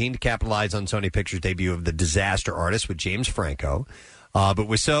 2017 to capitalize on Sony Pictures' debut of The Disaster Artist with James Franco. But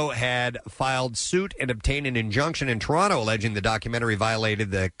Wiseau had filed suit and obtained an injunction in Toronto alleging the documentary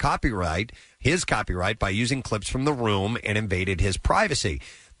violated his copyright, by using clips from The Room and invaded his privacy.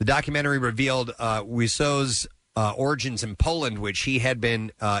 The documentary revealed Wiseau's origins in Poland, which he had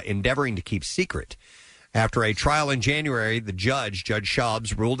been endeavoring to keep secret. After a trial in January, the Judge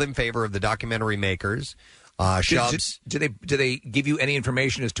Schaubs, ruled in favor of the documentary makers. Schaubs, did they give you any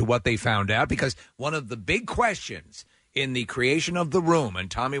information as to what they found out? Because one of the big questions in the creation of The Room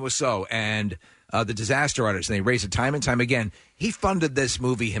and Tommy Wiseau and The Disaster Artist, and they raised it time and time again, he funded this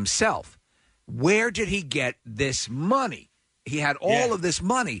movie himself. Where did he get this money? He had all of this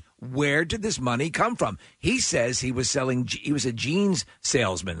money. Where did this money come from? He says he was a jeans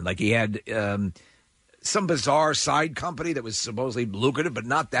salesman. Like he had some bizarre side company that was supposedly lucrative, but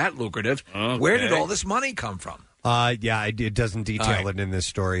not that lucrative. Okay. Where did all this money come from? It doesn't detail it in this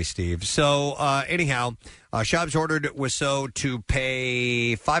story, Steve. So, anyhow, Schaubs ordered Wiseau to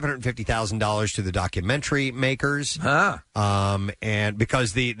pay $550,000 to the documentary makers. And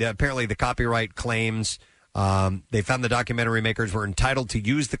because apparently the copyright claims, they found the documentary makers were entitled to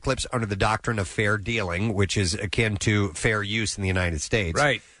use the clips under the doctrine of fair dealing, which is akin to fair use in the United States.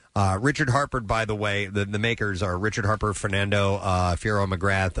 Right. Richard Harper, by the way, the makers are Richard Harper, Fernando Fierro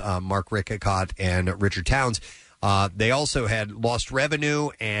McGrath, Mark Rickicott, and Richard Towns. They also had lost revenue,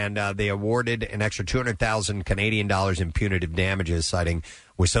 and they awarded an extra $200,000 Canadian dollars in punitive damages, citing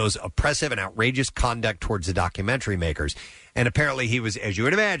Wiseau's oppressive and outrageous conduct towards the documentary makers. And apparently he was, as you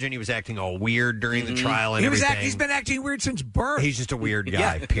would imagine, he was acting all weird during the trial and everything. He's been acting weird since birth. He's just a weird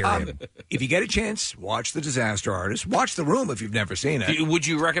guy, period. If you get a chance, watch The Disaster Artist. Watch The Room if you've never seen it. Would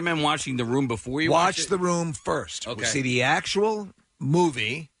you recommend watching The Room before you watch it? Watch The Room first. Okay. We'll see the actual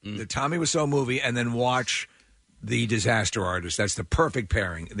movie, the Tommy Wiseau movie, and then watch The Disaster Artist. That's the perfect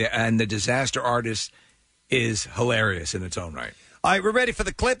pairing. And The Disaster Artist is hilarious in its own right. All right, we're ready for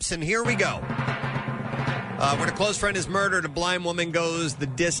the clips, and here we go. When a close friend is murdered, a blind woman goes the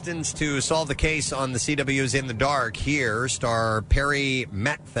distance to solve the case on the CW's In the Dark. Here, star Perry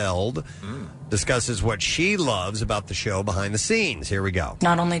Matfeld discusses what she loves about the show behind the scenes. Here we go.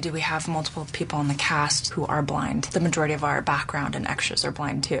 Not only do we have multiple people in the cast who are blind, the majority of our background and extras are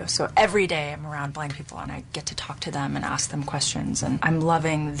blind too. So every day I'm around blind people and I get to talk to them and ask them questions. And I'm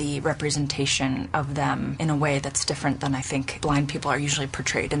loving the representation of them in a way that's different than I think blind people are usually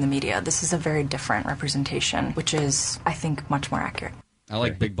portrayed in the media. This is a very different representation, which is, I think, much more accurate. I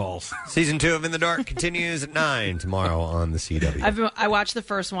like big balls. Season 2 of In the Dark continues at 9 tomorrow on the CW. I watched the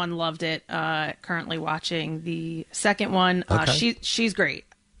first one, loved it. Currently watching the second one. Okay. She's great.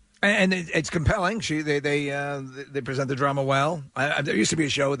 And it's compelling. They present the drama well. There used to be a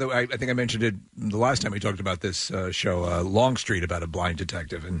show that I think I mentioned it the last time we talked about this show, Longstreet, about a blind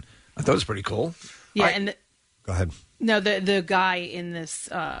detective, and I thought it was pretty cool. Yeah, Go ahead. No, the guy in this,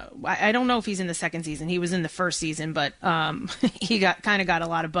 I don't know if he's in the second season. He was in the first season, but he got a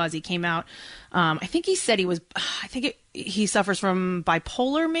lot of buzz. He came out. I think he said he suffers from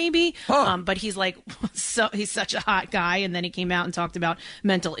bipolar, maybe. But he's he's such a hot guy. And then he came out and talked about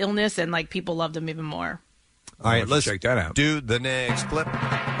mental illness, and people loved him even more. All right, let's check that out. Do the next clip.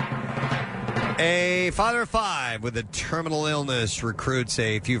 A father of 5 with a terminal illness recruits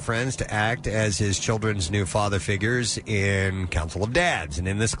a few friends to act as his children's new father figures in Council of Dads. And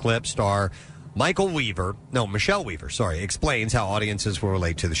in this clip, star Michelle Weaver, explains how audiences will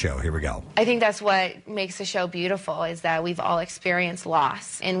relate to the show. Here we go. I think that's what makes the show beautiful, is that we've all experienced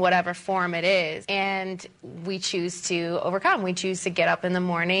loss in whatever form it is, and we choose to overcome. We choose to get up in the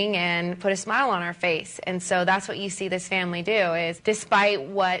morning and put a smile on our face. And so that's what you see this family do, is despite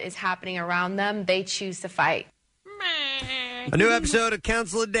what is happening around them, they choose to fight. A new episode of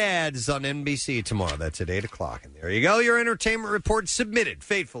Council of Dads on NBC tomorrow. That's at 8 o'clock. And there you go. Your entertainment report submitted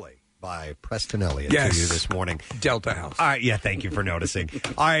faithfully by Preston Elliott to you this morning. Delta House. All right, yeah, thank you for noticing.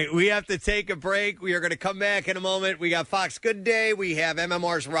 All right, we have to take a break. We are going to come back in a moment. We got Fox Good Day. We have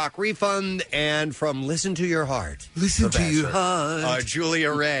MMR's Rock Refund. And from Listen to Your Heart. Listen to your heart.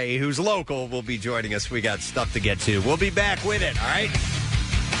 Julia Ray, who's local, will be joining us. We got stuff to get to. We'll be back with it, all right?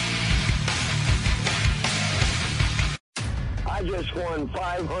 I just won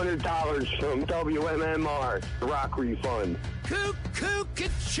 $500 from WMMR Rock Refund.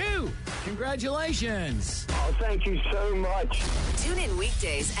 Cuckoo-ca-choo! Congratulations! Oh, thank you so much. Tune in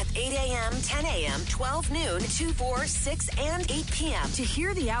weekdays at 8 a.m., 10 a.m., 12 noon, 2, 4, 6, and 8 p.m. to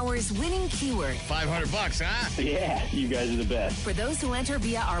hear the hour's winning keyword. $500, huh? Yeah, you guys are the best. For those who enter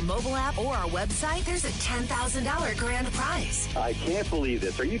via our mobile app or our website, there's a $10,000 grand prize. I can't believe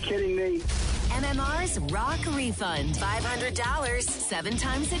this. Are you kidding me? MMR's Rock Refund. $500, 7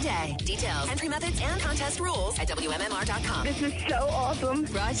 times a day. Details, entry methods, and contest rules at WMMR.com. This is so awesome.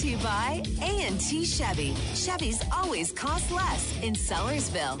 Brought to you by A&T Chevy. Chevys always cost less in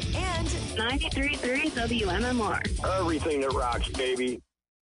Sellersville. And 93.3 WMMR. Everything that rocks, baby.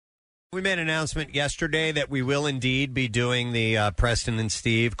 We made an announcement yesterday that we will indeed be doing the Preston and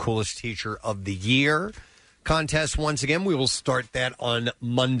Steve Coolest Teacher of the Year contest once again. We will start that on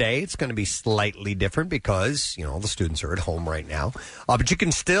Monday. It's going to be slightly different because, the students are at home right now. But you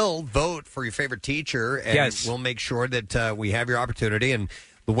can still vote for your favorite teacher, and we'll make sure that we have your opportunity. And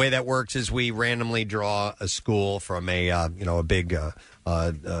the way that works is we randomly draw a school from a big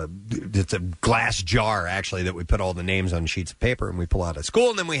it's a glass jar, actually, that we put all the names on sheets of paper, and we pull out a school,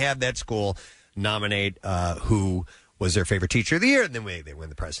 and then we have that school nominate who was their favorite teacher of the year, and then they win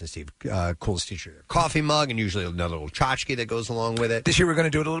the Preston Steve Coolest Teacher coffee mug, and usually another little tchotchke that goes along with it. This year we're going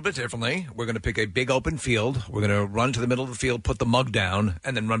to do it a little bit differently. We're going to pick a big open field. We're going to run to the middle of the field, put the mug down,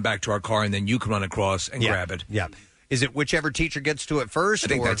 and then run back to our car, and then you can run across and grab it. Yeah. Is it whichever teacher gets to it first? I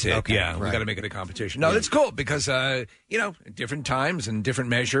think that's it. Okay, yeah, right. We got to make it a competition. No, that's cool because different times and different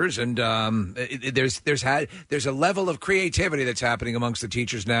measures, and there's a level of creativity that's happening amongst the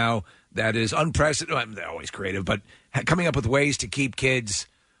teachers now that is unprecedented. Well, they're always creative, but coming up with ways to keep kids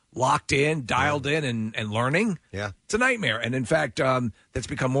locked in, dialed in, and learning. Yeah. It's a nightmare. And in fact, that's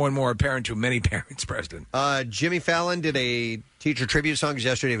become more and more apparent to many parents, Preston. Jimmy Fallon did a teacher tribute song.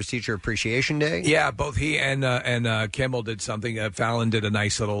 Yesterday was Teacher Appreciation Day. Yeah, both he and Kimmel did something. Fallon did a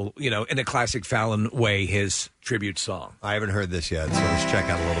nice little, in a classic Fallon way, his tribute song. I haven't heard this yet, so let's check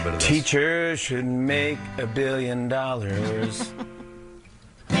out a little bit of this. Teachers should make $1 billion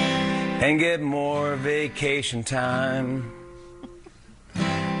and get more vacation time.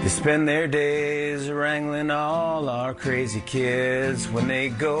 They spend their days wrangling all our crazy kids. When they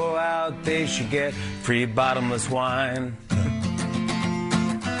go out, they should get free bottomless wine.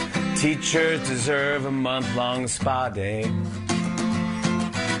 Teachers deserve a month-long spa day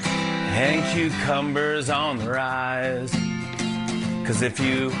and cucumbers on the rise. 'Cause if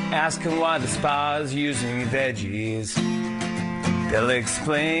you ask them why the spa's using veggies, they'll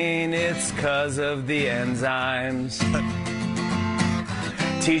explain it's 'cause of the enzymes.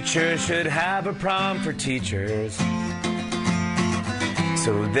 Teachers should have a prom for teachers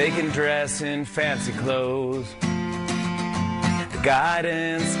so they can dress in fancy clothes. The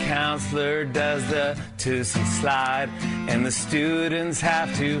guidance counselor does the Tootsie slide, and the students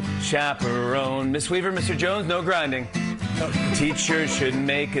have to chaperone. Miss Weaver, Mr. Jones, no grinding. Teachers should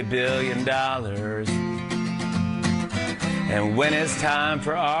make $1 billion. And when it's time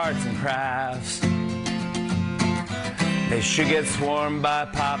for arts and crafts, they should get swarmed by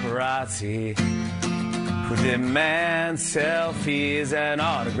paparazzi who demand selfies and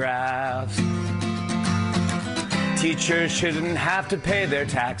autographs. Teachers shouldn't have to pay their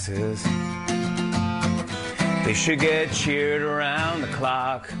taxes. They should get cheered around the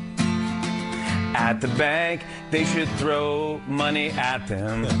clock. At the bank, they should throw money at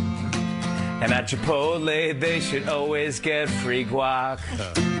them. And at Chipotle, they should always get free guac.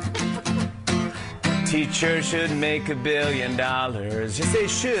 Teachers should make $1 billion. Yes, they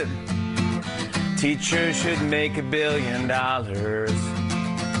should. Teachers should make $1 billion.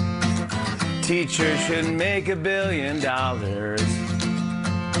 Teachers should make $1 billion.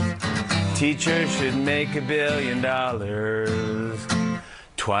 Teachers should make $1 billion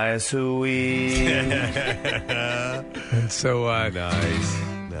twice a week. And so nice.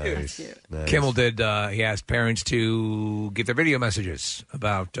 Kimmel did. He asked parents to get their video messages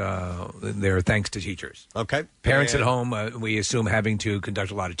about their thanks to teachers. Okay. Parents at home, we assume, having to conduct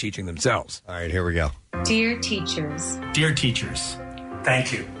a lot of teaching themselves. All right, here we go. Dear teachers. Dear teachers,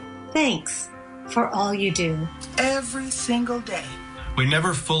 thank you. Thanks for all you do. Every single day. We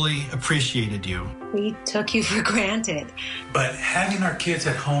never fully appreciated you. We took you for granted. But having our kids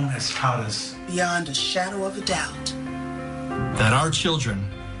at home has taught us, beyond a shadow of a doubt, that our children,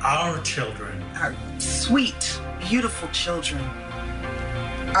 our sweet, beautiful children,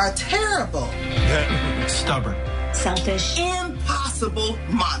 are terrible, stubborn, selfish, impossible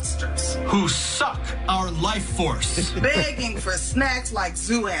monsters who suck our life force, begging for snacks like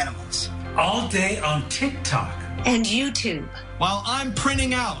zoo animals, all day on TikTok and YouTube, while I'm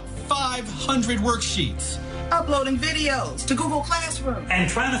printing out 500 worksheets, uploading videos to Google Classroom, and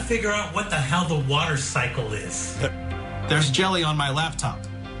trying to figure out what the hell the water cycle is. There's jelly on my laptop.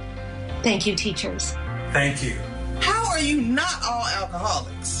 Thank you, teachers. Thank you. How are you not all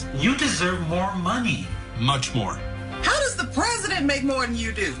alcoholics? You deserve more money. Much more. How does the president make more than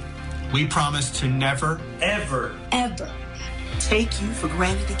you do? We promise to never, ever take you for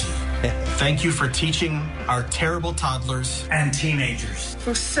granted again. Thank you for teaching our terrible toddlers and teenagers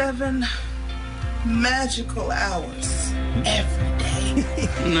for 7 magical hours every day.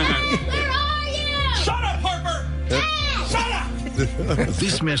 Where are you? Shut up, Harper! Shut up!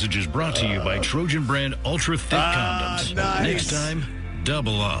 This message is brought to you by Trojan Brand Ultra Thick Condoms. Nice. Next time,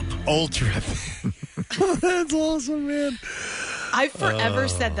 double up. Ultra. That's awesome, man. I've forever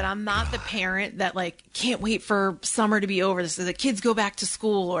said that I'm not the parent that can't wait for summer to be over so the kids go back to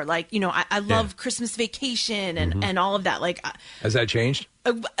school, or I love Christmas vacation and all of that. Has that changed?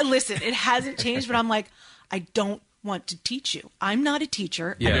 Listen, it hasn't changed, but I'm I don't want to teach you. I'm not a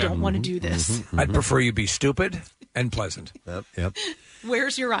teacher. I don't want to do this. I'd prefer you be stupid and pleasant. Yep.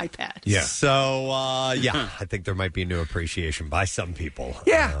 Where's your iPad? Yeah. So, I think there might be a new appreciation by some people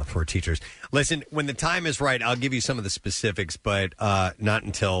for teachers. Listen, when the time is right, I'll give you some of the specifics, but not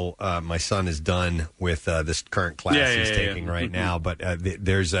until my son is done with this current class he's taking right now. But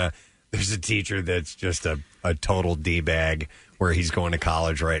there's a teacher that's just a total D-bag where he's going to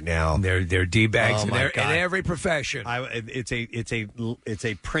college right now. They're D-bags in every profession. It's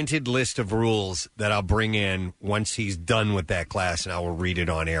a printed list of rules that I'll bring in once he's done with that class, and I will read it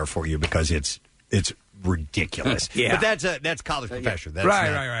on air for you because it's ridiculous. Yeah. But that's college professor. That's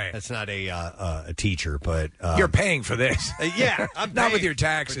right. That's not a teacher, but You're paying for this. Yeah, I'm not with paying your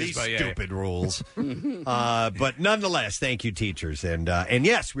taxes. for these but stupid rules. But nonetheless, thank you, teachers, and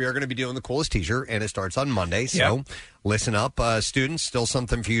yes, we are going to be doing the coolest teacher, and it starts on Monday. So listen up, students. Still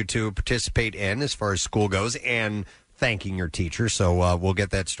something for you to participate in as far as school goes, and thanking your teacher. So we'll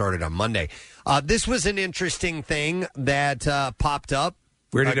get that started on Monday. This was an interesting thing that popped up.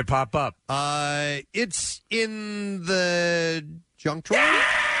 Where did it pop up? It's in the junk drawer.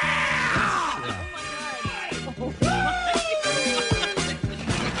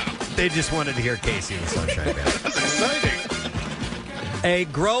 They just wanted to hear Casey and the Sunshine Band. That's exciting. A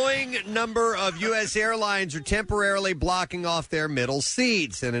growing number of U.S. airlines are temporarily blocking off their middle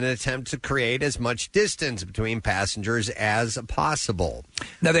seats in an attempt to create as much distance between passengers as possible.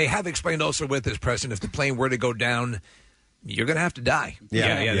 Now, they have explained also with this, Preston, if the plane were to go down, you're going to have to die.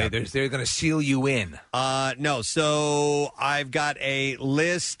 Yeah. They're going to seal you in. No, so I've got a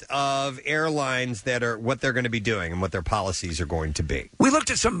list of airlines that are what they're going to be doing and what their policies are going to be. We looked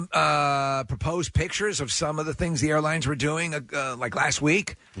at some proposed pictures of some of the things the airlines were doing, like last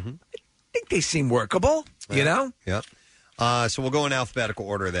week. I think they seem workable, you know? Yep. So we'll go in alphabetical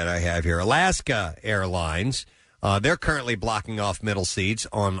order that I have here. Alaska Airlines. They're currently blocking off middle seats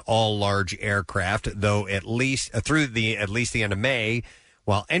on all large aircraft, though at least through the end of May,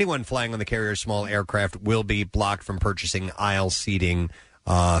 while anyone flying on the carrier's small aircraft will be blocked from purchasing aisle seating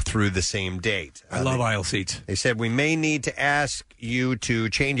through the same date. I love aisle seats. They said we may need to ask you to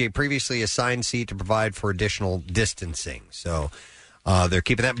change a previously assigned seat to provide for additional distancing. So they're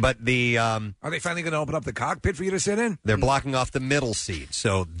keeping that. But are they finally going to open up the cockpit for you to sit in? They're blocking off the middle seat.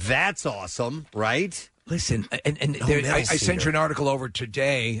 So that's awesome, right? Listen, I sent you an article over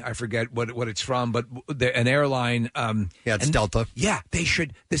today. I forget what it's from, but an airline. It's Delta. Yeah, they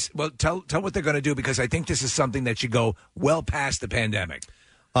should. Tell what they're going to do, because I think this is something that should go well past the pandemic.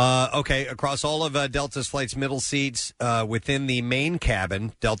 Okay, across all of Delta's flights, middle seats within the main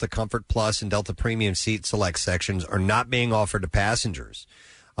cabin, Delta Comfort Plus and Delta Premium Seat Select sections are not being offered to passengers.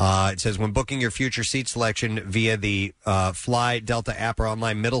 It says when booking your future seat selection via the Fly Delta app or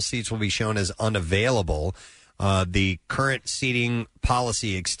online, middle seats will be shown as unavailable. The current seating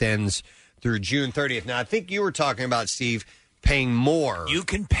policy extends through June 30th. Now, I think you were talking about, Steve, paying more. You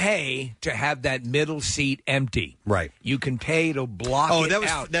can pay to have that middle seat empty. Right. You can pay to block it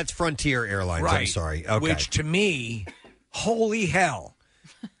out. That's Frontier Airlines. Right. I'm sorry. Okay. Which, to me, holy hell,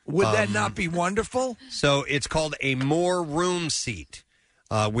 would that not be wonderful? So it's called a more room seat.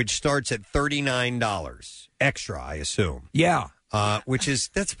 Which starts at $39 extra, I assume. Yeah.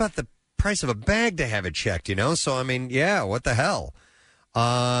 That's about the price of a bag to have it checked, you know? So, I mean, yeah, what the hell?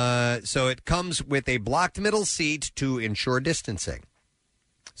 So it comes with a blocked middle seat to ensure distancing.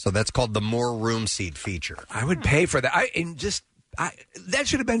 So that's called the more room seat feature. I would pay for that. That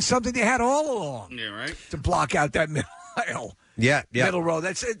should have been something they had all along. Yeah, right. To block out that middle aisle. Yeah. Middle row.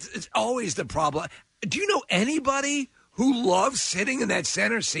 It's always the problem. Do you know anybody who loves sitting in that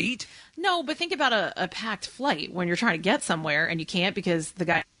center seat? No, but think about a packed flight when you're trying to get somewhere and you can't because the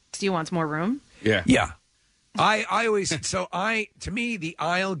guy next to you wants more room. Yeah. I always to me the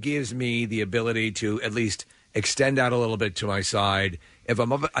aisle gives me the ability to at least extend out a little bit to my side. If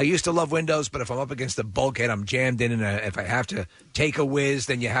I'm up, I used to love windows, but if I'm up against the bulkhead, I'm jammed in, and if I have to take a whiz,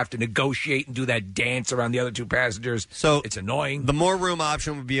 then you have to negotiate and do that dance around the other two passengers. So it's annoying. The more room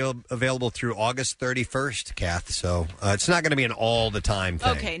option will be available through August 31st, Kath. So it's not going to be an all the time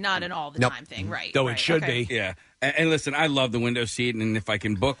thing. Okay, not an all the time thing, right? Though right, it should okay. be. Yeah. And listen, I love the window seat, and if I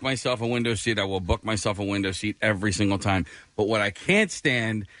can book myself a window seat, I will book myself a window seat every single time. But what I can't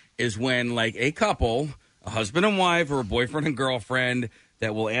stand is when, like, a couple, a husband and wife or a boyfriend and girlfriend,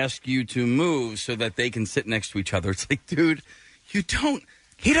 that will ask you to move so that they can sit next to each other. It's like, dude, you don't...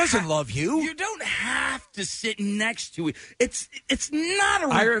 He doesn't love you. You don't have to sit next to it. It's not a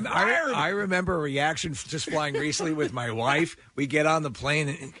requirement. I remember a reaction just flying recently with my wife. We get on the plane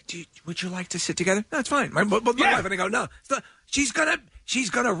and, would you like to sit together? No, it's fine. My wife and I go, no, it's not. She's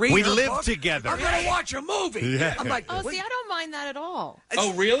gonna read. We her live book. together. I'm gonna watch a movie. Yeah. I'm like, see, I don't mind that at all.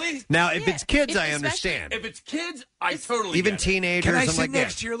 Oh, really? Now, if it's kids, I understand. If it's kids, I totally Even get it. teenagers, can I I'm sit like,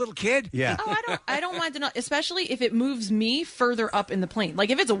 next to your little kid? Yeah. Oh, I don't mind it, especially if it moves me further up in the plane. Like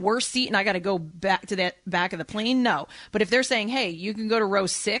if it's a worse seat and I got to go back to that back of the plane, no. But if they're saying, hey, you can go to row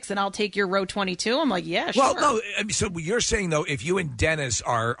 6 and I'll take your row 22, I'm like, yeah, sure. Well, no. I mean, so you're saying though, if you and Dennis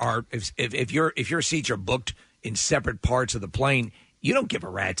are if your seats are booked in separate parts of the plane, you don't give a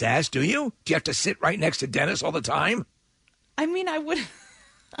rat's ass, do you? Do you have to sit right next to Dennis all the time? I mean, I would.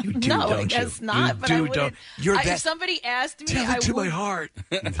 You do, No, I don't guess you? not. You But do, I wouldn't. don't. If somebody asked me, Tell I it to would, my heart.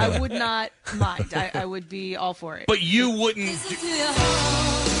 I would not mind. I would be all for it. But you wouldn't.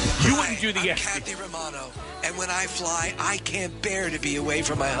 You wouldn't do the I'm Kathy Romano, and when I fly, I can't bear to be away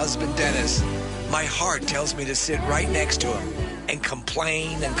from my husband, Dennis. My heart tells me to sit right next to him and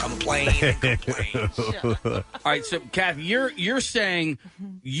complain and complain and complain. All right, so Kathy, you're saying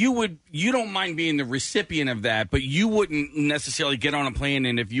you don't mind being the recipient of that, but you wouldn't necessarily get on a plane,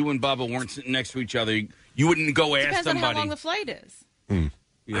 and if you and Bubba weren't sitting next to each other, you wouldn't go ask Depends somebody. on how long the flight is. I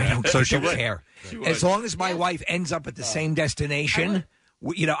don't, So she don't would. care. She would. As long as my wife ends up at the same destination,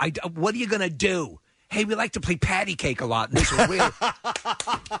 what are you going to do? Hey, we like to play patty cake a lot. And this is real.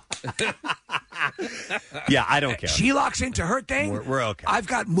 Yeah, I don't care. She locks into her thing. We're okay. I've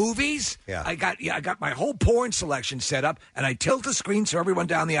got movies. Yeah. I got my whole porn selection set up, and I tilt the screen so everyone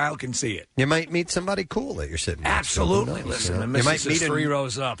down the aisle can see it. You might meet somebody cool that you're sitting next to. Absolutely. Who knows, Listen, you know? the You might missus meet is 3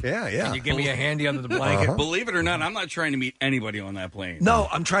 rows up. Yeah, yeah. Can you give me a handy under the blanket? Believe it or not, I'm not trying to meet anybody on that plane. No,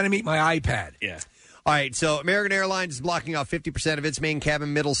 I'm trying to meet my iPad. Yeah. All right, so American Airlines is blocking off 50% of its main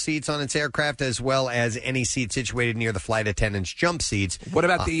cabin middle seats on its aircraft, as well as any seat situated near the flight attendant's jump seats. What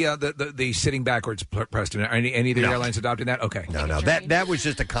about the sitting backwards, Preston? Are any of the airlines adopting that? Okay. No. That was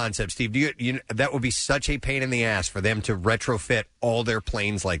just a concept, Steve. That would be such a pain in the ass for them to retrofit all their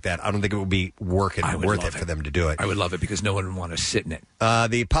planes like that. I don't think it would be worth it for them to do it. I would love it because no one would want to sit in it.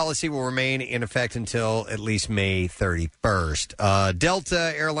 The policy will remain in effect until at least May 31st.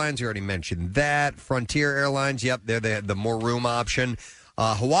 Delta Airlines, you already mentioned that. Frontier Airlines, yep, they're the more room option.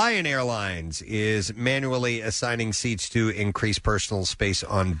 Hawaiian Airlines is manually assigning seats to increase personal space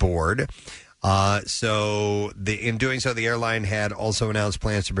on board. In doing so, the airline had also announced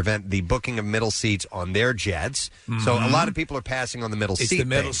plans to prevent the booking of middle seats on their jets. So a lot of people are passing on the middle seat. It's the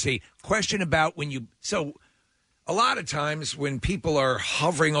middle thing. seat. Question about a lot of times when people are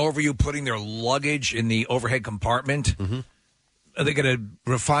hovering over you, putting their luggage in the overhead compartment, are they going to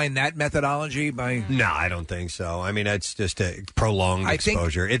refine that methodology by? No, I don't think so. I mean, it's just a prolonged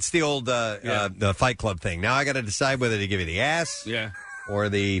exposure. It's the old the Fight Club thing. Now I got to decide whether to give you the ass, or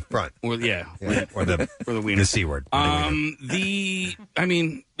the front, or or the wiener, the C word.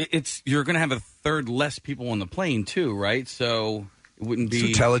 You're going to have a third less people on the plane too, right? So it wouldn't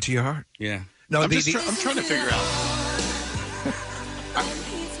be. So tell it to your heart. Yeah. No, I'm trying to figure out.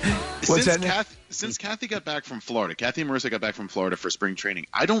 Since Kathy got back from Florida, Kathy and Marissa got back from Florida for spring training,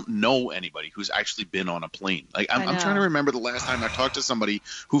 I don't know anybody who's actually been on a plane. Like I'm trying to remember the last time I talked to somebody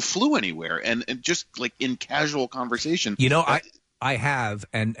who flew anywhere, and just like in casual conversation. I have,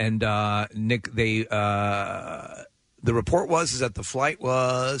 and Nick, the report was that the flight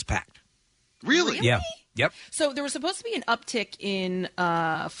was packed. Really? Yeah. Yep. So there was supposed to be an uptick in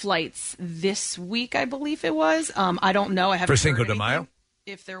flights this week, I believe it was. I don't know. I haven't for Cinco heard de Mayo.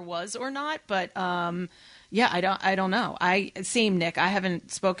 If there was or not, but I don't know. Same Nick. I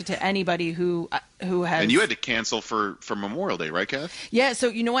haven't spoken to anybody who has. And you had to cancel for Memorial Day, right, Kath? Yeah. So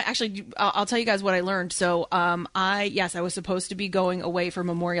you know what? Actually, I'll tell you guys what I learned. So I was supposed to be going away for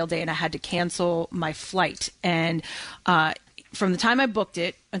Memorial Day, and I had to cancel my flight. And from the time I booked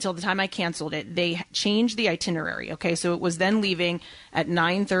it until the time I canceled it, they changed the itinerary. Okay, so it was then leaving at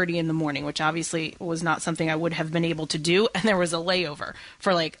 9:30 in the morning, which obviously was not something I would have been able to do. And there was a layover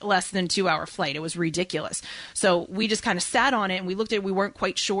for like less than 2-hour flight. It was ridiculous. So we just kind of sat on it and we looked at it. We weren't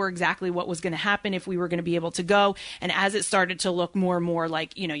quite sure exactly what was going to happen, if we were going to be able to go. And as it started to look more and more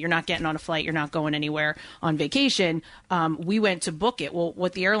like, you're not getting on a flight, you're not going anywhere on vacation, we went to book it. Well,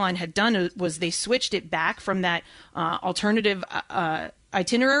 what the airline had done was they switched it back from that alternative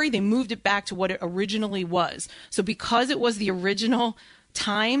itinerary. They moved it back to what it originally was. So because it was the original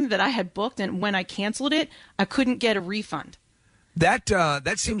time that I had booked, and when I canceled it, I couldn't get a refund.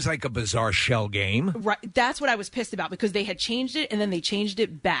 That seems like a bizarre shell game. Right. That's what I was pissed about, because they had changed it and then they changed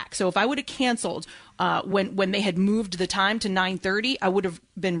it back. So if I would have canceled when they had moved the time to 9:30, I would have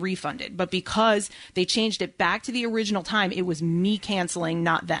been refunded. But because they changed it back to the original time, it was me canceling,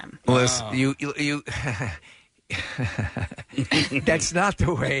 not them. Listen, you that's not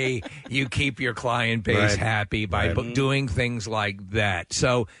the way you keep your client base happy, by doing things like that.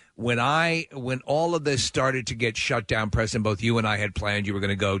 So when all of this started to get shut down, Preston, both you and I had planned you were going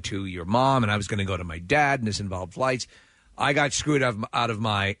to go to your mom and I was going to go to my dad, and this involved flights. I got screwed out of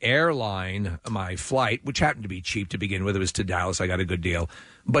my airline, my flight, which happened to be cheap to begin with. It was to Dallas. I got a good deal.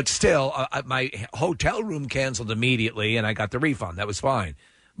 But still, my hotel room canceled immediately, and I got the refund. That was fine.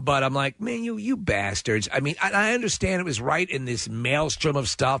 But I'm like, man, you bastards. I mean, I understand it was right in this maelstrom of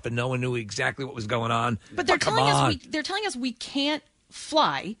stuff, and no one knew exactly what was going on. But they're telling us we can't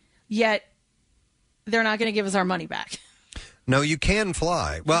fly, yet they're not going to give us our money back. No, you can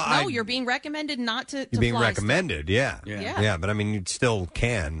fly. Well, No, you're being recommended not to you're being fly recommended. Yeah. Yeah. But I mean, you still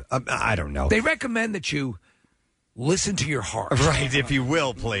can. I don't know. They recommend that you listen to your heart. Right, if you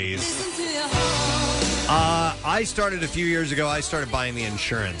will, please. I started a few years ago. I started buying the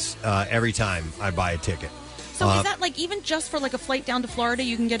insurance every time I buy a ticket. So is that like even just for like a flight down to Florida,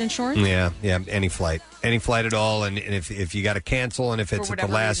 you can get insurance? Yeah, any flight at all, and if you got to cancel, and if it's at the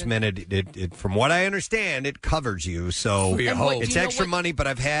last minute, it from what I understand, it covers you. So it's extra money. But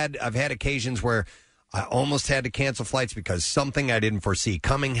I've had occasions where I almost had to cancel flights because something I didn't foresee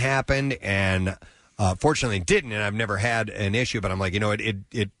coming happened, and fortunately it didn't, and I've never had an issue. But I'm like,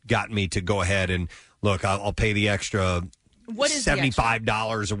 it got me to go ahead and look. I'll pay the extra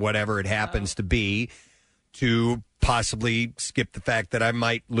 $75 or whatever it happens to be, to possibly skip the fact that I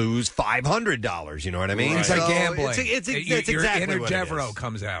might lose $500. You know what I mean? Right. It's like gambling. It's Your exactly inner what it Devereaux is.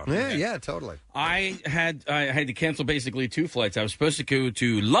 comes out. Yeah, totally. I had to cancel basically 2 flights. I was supposed to go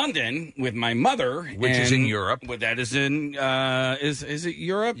to London with my mother, which is in Europe. Well, that is in is it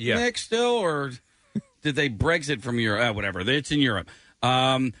Europe, Nick? Still, or did they Brexit from Europe? Whatever. It's in Europe.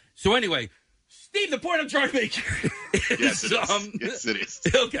 So anyway, Steve, the point I'm trying to make here is, yes, it is.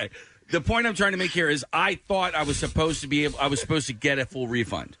 Okay. The point I'm trying to make here is I thought I was supposed to get a full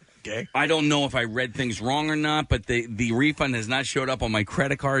refund. Okay. I don't know if I read things wrong or not, but the refund has not showed up on my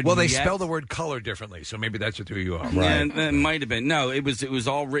credit card. Well, they yet. spell the word color differently, so maybe that's what threw you off. Right. Yeah, it might have been. No, it was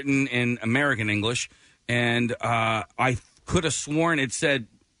all written in American English, and I could have sworn it said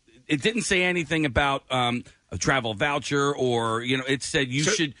it didn't say anything about a travel voucher or it said you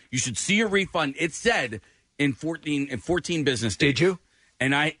should see your refund. It said in 14 business days. Did you?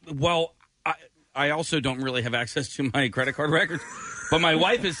 And I also don't really have access to my credit card records, but my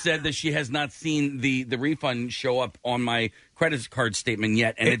wife has said that she has not seen the refund show up on my credit card statement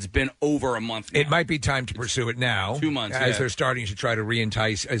yet, and it's been over a month now. It might be time to pursue it now. 2 months, as they're starting to try to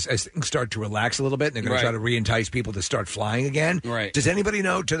re-entice, as things start to relax a little bit, and they're going to try to re-entice people to start flying again. Right. Does anybody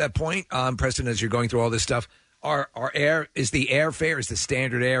know, to that point, Preston, as you're going through all this stuff, is the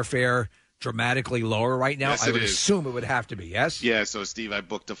standard airfare dramatically lower right now? Yes, I would it is. assume it would have to be, yes? Yeah, so Steve, I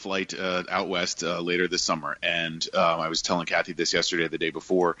booked a flight out west later this summer, and I was telling Kathy this yesterday, the day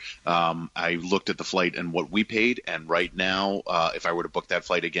before. I looked at the flight and what we paid, and right now, if I were to book that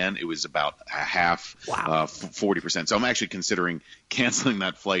flight again, it was about a half, 40%. So I'm actually considering canceling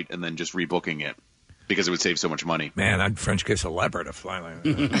that flight and then just rebooking it, because it would save so much money. Man, I'd French kiss a leopard to fly like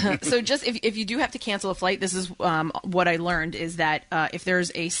that. So just if you do have to cancel a flight, this is what I learned is that if there's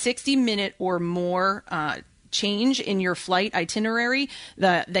a 60-minute or more change in your flight itinerary,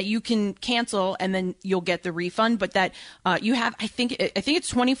 that you can cancel and then you'll get the refund, but that you have I think it's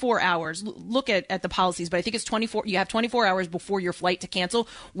 24 hours. Look at the policies, but I think it's 24. You have 24 hours before your flight to cancel.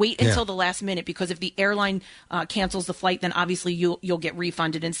 Wait until the last minute, because if the airline cancels the flight, then obviously you'll get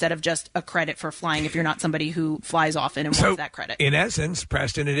refunded instead of just a credit for flying if you're not somebody who flies often and wants that credit. In essence,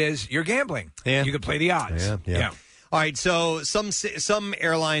 Preston, it is you're gambling. Yeah. You could play the odds. Yeah. All right, so some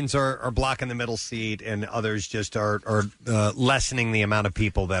airlines are blocking the middle seat, and others just are lessening the amount of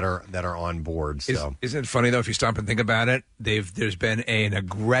people that are on board. So Isn't it funny though, if you stop and think about it? There's been an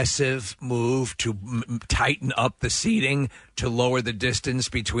aggressive move to tighten up the seating to lower the distance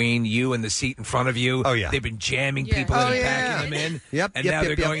between you and the seat in front of you. Oh, yeah. They've been jamming people in and packing them in. Yep. And now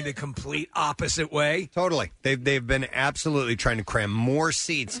they're going the complete opposite way. Totally. They've been absolutely trying to cram more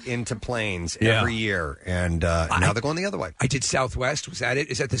seats into planes every year, and now they're going the other way. I did Southwest. Was that it?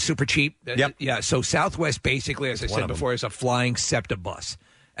 Is that the super cheap? Yep. Yeah. So Southwest, basically, as I One said of them. before, is a flying SEPTA bus.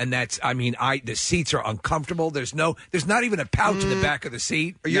 And that's, the seats are uncomfortable. There's not even a pouch in the back of the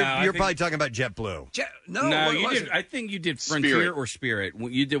seat. You're probably talking about JetBlue. No, what you was did. it? I think you did Frontier or Spirit.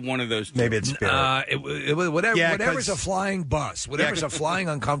 You did one of those two. Maybe it's Spirit. It was whatever's a flying bus. Whatever's a flying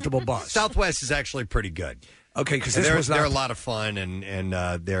uncomfortable bus. Southwest is actually pretty good. Okay, because they're a lot of fun, and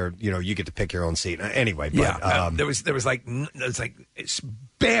they're you get to pick your own seat anyway. But, there was it's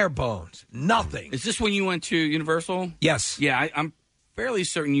bare bones, nothing. Is this when you went to Universal? Yes. Yeah, I'm fairly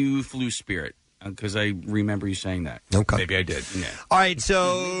certain you flew Spirit because I remember you saying that. Okay, maybe I did. Yeah. All right,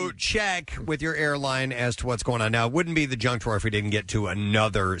 so check with your airline as to what's going on. Now, it wouldn't be the junk drawer if we didn't get to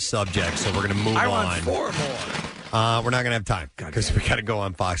another subject, so we're going to move on. I want 4 more. We're not going to have time because we got to go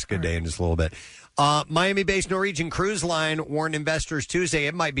on Fox Good Day in just a little bit. Miami-based Norwegian Cruise Line warned investors Tuesday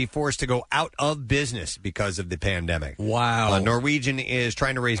it might be forced to go out of business because of the pandemic. Wow. Norwegian is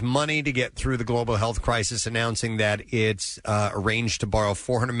trying to raise money to get through the global health crisis, announcing that it's arranged to borrow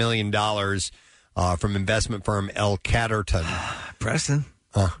 $400 million from investment firm L. Catterton. Preston,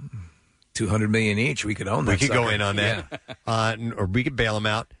 $200 million each. We could own that. We could go sucker. in on that. Or we could bail them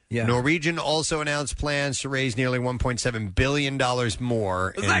out. Yeah. Norwegian also announced plans to raise nearly $1.7 billion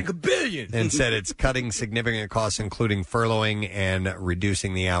more. It's like $1 billion. And said it's cutting significant costs, including furloughing and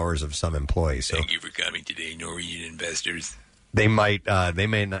reducing the hours of some employees. So Thank you for coming today, Norwegian investors. they may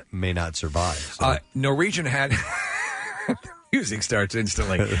not survive. So. Norwegian had music starts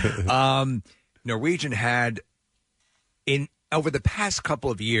instantly. Norwegian had over the past couple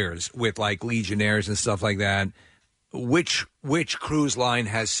of years with like Legionnaires and stuff like that. Which cruise line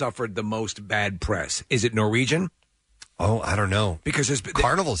has suffered the most bad press? Is it Norwegian? Oh, I don't know. Because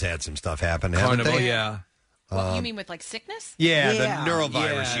Carnival's had some stuff happen. Carnival, haven't they? yeah. You mean with like sickness? Yeah, the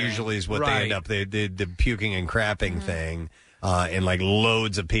neurovirus usually is what they Right. end up. The puking and crapping thing, and like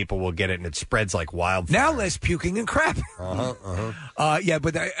loads of people will get it, and it spreads like wildfire. Now less puking and crap. Yeah,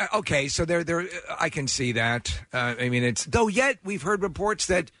 but okay, so there. I can see that. I mean, it's though. Yet we've heard reports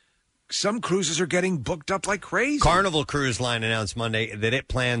that some cruises are getting booked up like crazy. Carnival Cruise Line announced Monday that it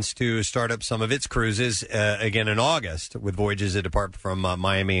plans to start up some of its cruises again in August with voyages that depart from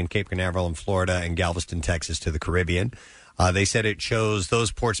Miami and Cape Canaveral in Florida and Galveston, Texas to the Caribbean. They said it chose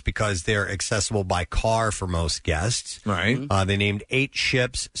those ports because they're accessible by car for most guests. Right. They named 8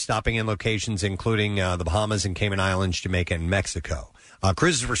 ships stopping in locations including the Bahamas and Cayman Islands, Jamaica, and Mexico.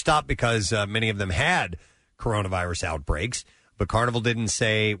 Cruises were stopped because many of them had coronavirus outbreaks. But Carnival didn't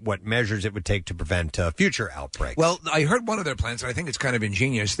say what measures it would take to prevent future outbreaks. Well, I heard one of their plans, and I think it's kind of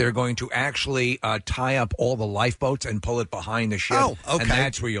ingenious. They're going to actually tie up all the lifeboats and pull it behind the ship. Oh, okay. And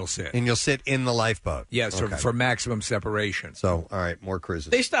that's where you'll sit. And you'll sit in the lifeboat. Yes, Okay. for maximum separation. So, all right, more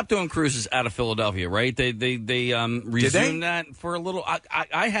cruises. They stopped doing cruises out of Philadelphia, right? They resumed that for a little.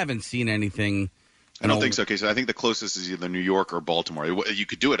 I haven't seen anything. I don't think so, Casey. I think the closest is either New York or Baltimore. You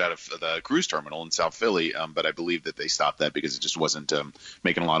could do it out of the cruise terminal in South Philly, but I believe that they stopped that because it just wasn't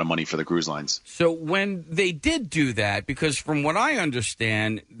making a lot of money for the cruise lines. So when they did do that, because from what I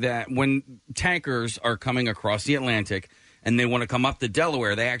understand, that when tankers are coming across the Atlantic and they want to come up to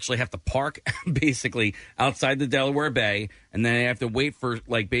Delaware, they actually have to park basically outside the Delaware Bay, and then they have to wait for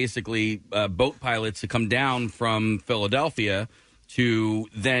boat pilots to come down from Philadelphia to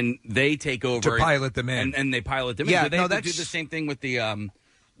then they take over To pilot them in. and they pilot them Yeah, in. So they no, have to that's- do the same thing with the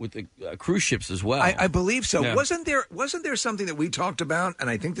cruise ships as well. I believe so. Yeah. Wasn't there something that we talked about, and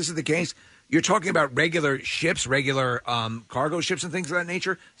I think this is the case? You're talking about regular ships, regular cargo ships and things of that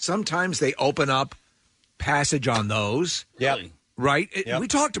nature. Sometimes they open up passage on those. Yeah. Right? Yep. We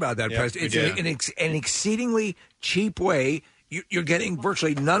talked about that, Yep, Preston. we It's did. an exceedingly cheap way. You're getting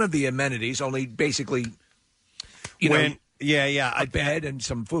virtually none of the amenities, only basically, a bed and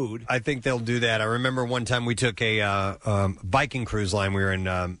some food. I think they'll do that. I remember one time we took a Viking cruise line. We were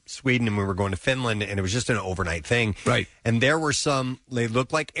in Sweden and we were going to Finland, and it was just an overnight thing. Right. And there were they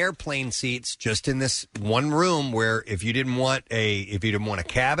looked like airplane seats just in this one room where if you didn't want a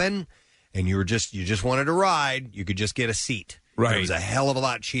cabin and you just wanted to ride, you could just get a seat. Right. It was a hell of a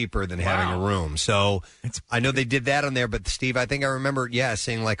lot cheaper than having a room. So I know they did that on there, but Steve, I think I remember,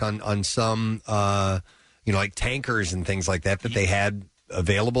 seeing like on some, like tankers and things like that they had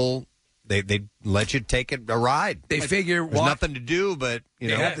available. They let you take a ride. They figure there's nothing to do, but they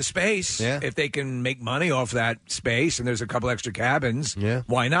have the space. Yeah. If they can make money off that space, and there's a couple extra cabins,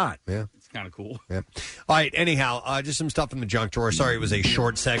 why not? Yeah. It's kind of cool. Yeah. All right. Anyhow, just some stuff in the junk drawer. Sorry, it was a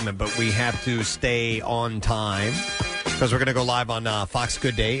short segment, but we have to stay on time because we're going to go live on Fox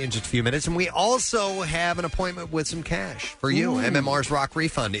Good Day in just a few minutes, and we also have an appointment with some cash for you. MMR's Rock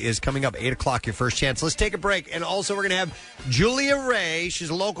Refund is coming up 8:00. Your first chance. Let's take a break, and also we're going to have Julia Ray. She's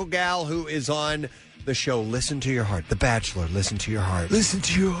a local gal who is on the show Listen to Your Heart, The Bachelor. Listen to Your Heart. Listen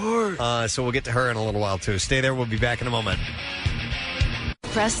to your heart. So we'll get to her in a little while too. Stay there. We'll be back in a moment.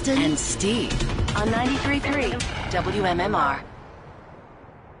 Preston and Steve on 93.3 WMMR.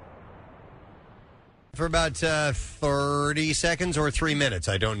 For about 30 seconds or 3 minutes,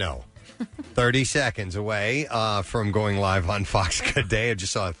 I don't know. 30 seconds away from going live on Fox Good Day. I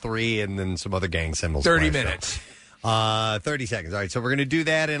just saw a 3 and then some other gang symbols. 30 flash up. minutes. 30 seconds. All right, so we're going to do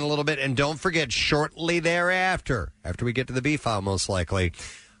that in a little bit. And don't forget, shortly thereafter, after we get to the B file, most likely,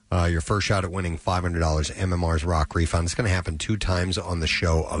 your first shot at winning $500 MMR's Rock Refund. It's going to happen 2 times on the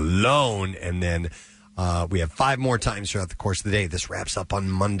show alone. And then we have 5 more times throughout the course of the day. This wraps up on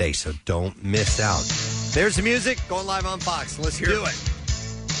Monday, so don't miss out. There's the music going live on Fox. Let's do it.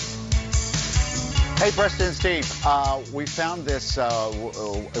 Hey, Preston and Steve. We found this. It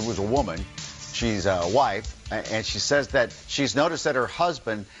was a woman. She's a wife, and she says that she's noticed that her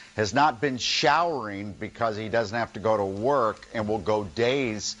husband has not been showering because he doesn't have to go to work and will go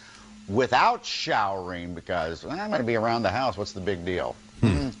days without showering because I'm going to be around the house. What's the big deal?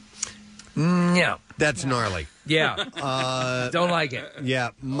 No. That's gnarly. Yeah. Don't like it. Yeah.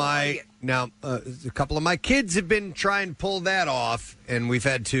 A couple of my kids have been trying to pull that off, and we've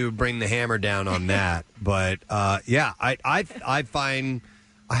had to bring the hammer down on that. But, I find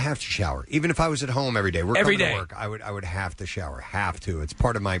I have to shower. Even if I was at home every day. We're Every coming day. to work. I would have to shower. Have to. It's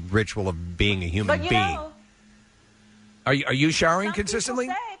part of my ritual of being a human being. Are you showering consistently?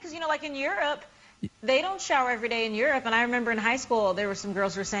 Because, like in Europe, they don't shower every day in Europe. And I remember in high school, there were some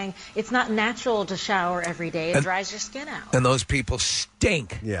girls who were saying it's not natural to shower every day. It dries your skin out. And those people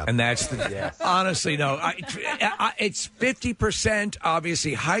stink. Yeah. And that's the... Honestly, no. It's 50%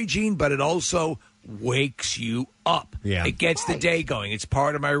 obviously hygiene, but it also wakes you up. Yeah. It gets the day going. It's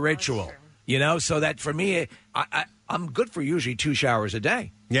part of my ritual. So that for me, I'm good for usually 2 showers a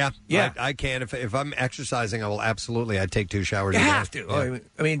day. Yeah. Yeah. I can. If I'm exercising, I will absolutely. I'd take 2 showers You a day. have to. Yeah.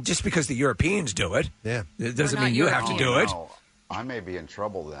 I mean, just because the Europeans do it, it doesn't mean you have to do it. No, I may be in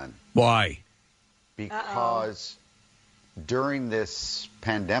trouble then. Why? Because during this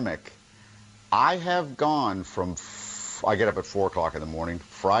pandemic, I have gone from... I get up at 4 o'clock in the morning.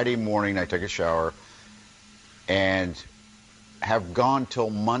 Friday morning, I take a shower and have gone till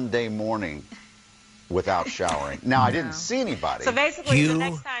Monday morning without showering. Now, I didn't see anybody. So basically, the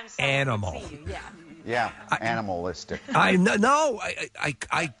next time someone would see you, Yeah, animalistic. I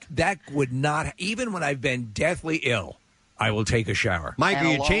that would not, even when I've been deathly ill, I will take a shower. Mike, are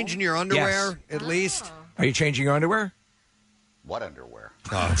you changing your underwear at least? Are you changing your underwear? What underwear?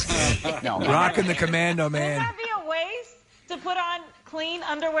 No, rocking the commando, man. Would that be a waste to put on clean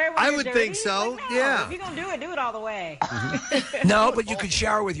underwear when I you're would dirty? think so, Like, no. yeah. If you're going to do it all the way. No, but you could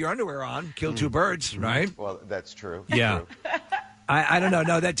shower with your underwear on, kill 2 birds, right? Well, that's true. Yeah. True. I don't know.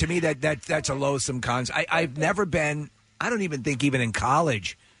 No, that to me that's a loathsome concept. I've never been. I don't even think even in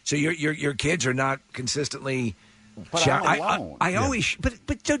college. So your kids are not consistently. But I'm alone. I always.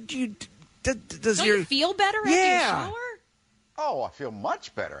 But don't you? Does Don't your you feel better after you Yeah. shower? Oh, I feel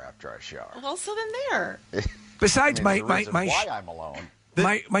much better after I shower. Well, so then there. Besides, I mean, my it's the reason why I'm alone.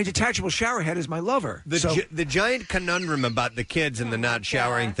 my detachable shower head is my lover. The giant conundrum about the kids and the not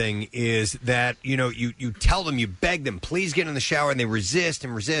showering thing is that, you tell them, you beg them, please get in the shower, and they resist,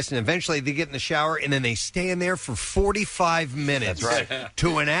 and eventually they get in the shower, and then they stay in there for 45 minutes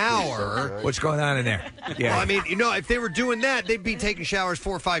to an hour. What's going on in there? Yeah. Well, I mean, if they were doing that, they'd be taking showers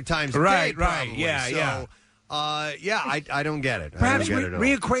 4 or 5 times a day. Right. Probably. Yeah, so, yeah. I don't get it. Perhaps I don't get it at all.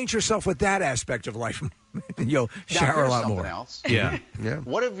 reacquaint yourself with that aspect of life. You'll Now, shower a here's lot something more. Else. Yeah.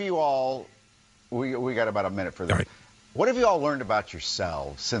 What have you all? We got about a minute for this. Right. What have you all learned about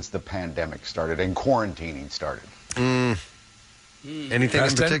yourselves since the pandemic started and quarantining started? Anything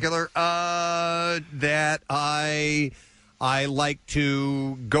Preston? in particular? That I like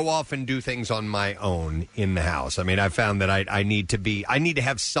to go off and do things on my own in the house. I mean, I found that I need to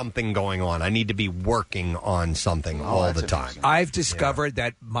have something going on. I need to be working on something all the time. I've discovered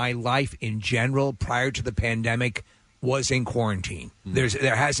that my life in general prior to the pandemic was in quarantine.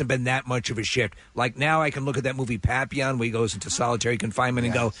 There hasn't been that much of a shift. Like now I can look at that movie Papillon where he goes into solitary confinement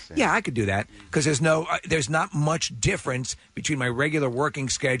and go, yeah, I could do that. Because there's not much difference between my regular working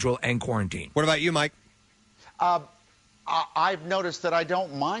schedule and quarantine. What about you, Mike? I've noticed that I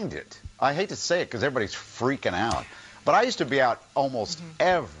don't mind it. I hate to say it because everybody's freaking out. But I used to be out almost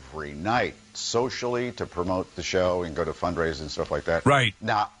every night socially to promote the show and go to fundraisers and stuff like that. Right.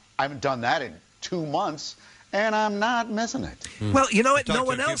 Now, I haven't done that in 2 months, and I'm not missing it. Well, you know what? No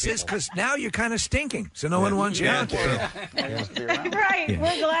one else is because now you're kind of stinking. So no one wants you out there. Right. Yeah.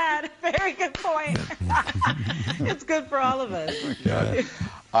 We're glad. Very good point. It's good for all of us.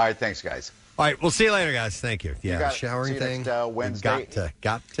 All right, thanks, guys. All right, we'll see you later, guys. Thank you. Yeah, got it. showering See you thing. next, Wednesday.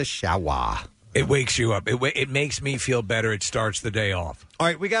 Got to shower. It wakes you up. It makes me feel better. It starts the day off. All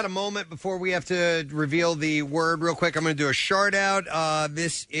right, we got a moment before we have to reveal the word real quick. I'm going to do a shout out.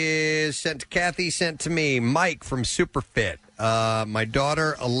 This is sent to Kathy, sent to me. Mike from Superfit. My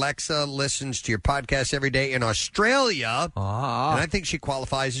daughter, Alexa, listens to your podcast every day in Australia. And I think she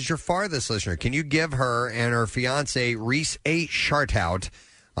qualifies as your farthest listener. Can you give her and her fiance, Reese A. Shartout,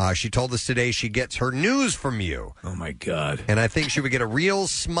 she told us today she gets her news from you. Oh, my God. And I think she would get a real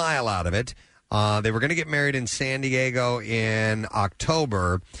smile out of it. They were going to get married in San Diego in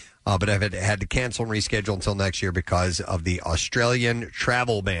October, but I've had to cancel and reschedule until next year because of the Australian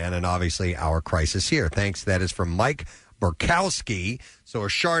travel ban and obviously our crisis here. Thanks. That is from Mike Burkowski. So a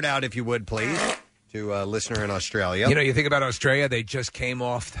shout out, if you would, please, to a listener in Australia. You know, you think about Australia, they just came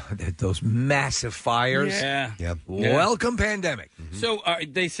off those massive fires. Yeah. Yep. Welcome, pandemic. So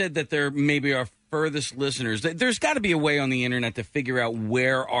they said that they're maybe our furthest listeners. There's got to be a way on the internet to figure out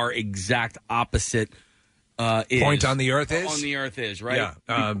where our exact opposite Point on the Earth is? On the Earth is, right?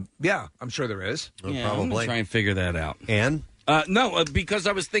 Yeah, I'm sure there is. Yeah, I'm gonna try and figure that out. And? No, because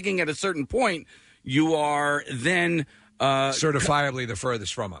I was thinking at a certain point, you are then... certifiably the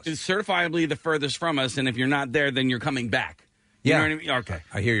furthest from us. Certifiably the furthest from us, and if you're not there, then you're coming back. You know what I mean? Okay.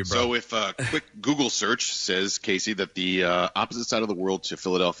 I hear you, bro. So if a quick Google search says, Casey, that the opposite side of the world to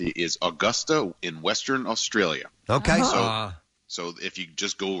Philadelphia is Augusta in Western Australia. Okay. So if you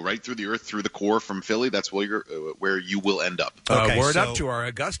just go right through the Earth, through the core from Philly, that's where you will end up. Word up to our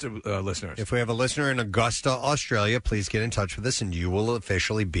Augusta listeners. If we have a listener in Augusta, Australia, please get in touch with us, and you will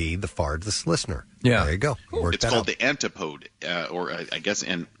officially be the farthest listener. Yeah. There you go. It's called the Antipode, or I guess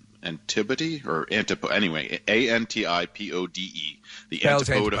Antipode or Antipode. Anyway, Antipode. The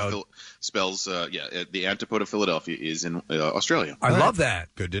Antipode of spells the Antipode of Philadelphia is in Australia. I love that.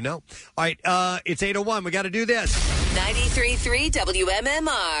 Good to know. All right, it's 8:01. We got to do this. 93.3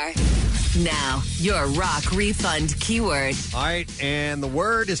 WMMR. Now, your rock refund keyword. All right, and the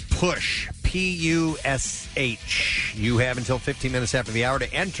word is push. Push. You have until 15 minutes after the hour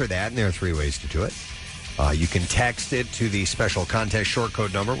to enter that, and there are 3 ways to do it. You can text it to the special contest short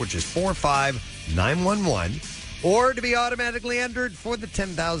code number, which is 45911, or to be automatically entered for the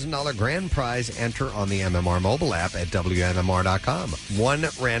 $10,000 grand prize, enter on the MMR mobile app at WMMR.com. One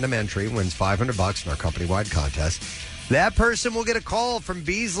random entry wins $500 in our company-wide contest. That person will get a call from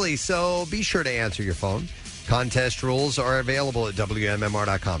Beasley, so be sure to answer your phone. Contest rules are available at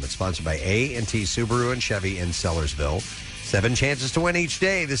WMMR.com. It's sponsored by A&T Subaru and Chevy in Sellersville. 7 chances to win each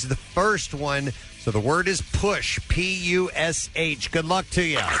day. This is the first one. So the word is push, P-U-S-H. Good luck to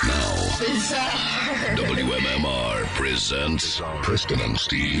you. WMMR presents Preston and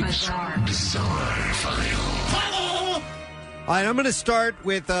Steve's Bizarre File. All right, I'm going to start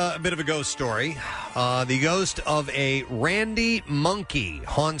with a bit of a ghost story. The ghost of a randy monkey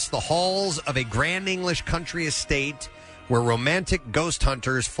haunts the halls of a grand English country estate where romantic ghost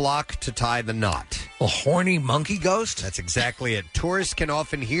hunters flock to tie the knot. A horny monkey ghost? That's exactly it. Tourists can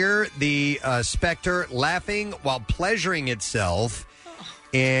often hear the specter laughing while pleasuring itself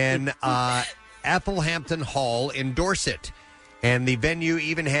in Athelhampton Hall in Dorset. And the venue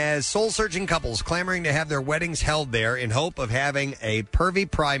even has soul-searching couples clamoring to have their weddings held there in hope of having a pervy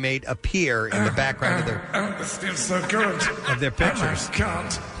primate appear in the background of their this feels so good. Of their pictures. Oh, my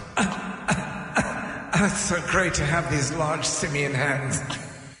God. It's so great to have these large simian hands.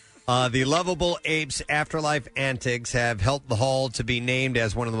 The lovable ape's afterlife antics have helped the hall to be named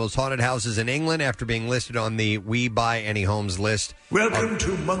as one of the most haunted houses in England after being listed on the We Buy Any Homes list. Welcome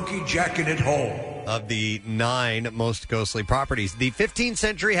to Monkey Jacketed Hall. Of the 9 most ghostly properties. The 15th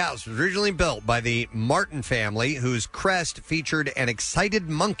century house was originally built by the Martin family, whose crest featured an excited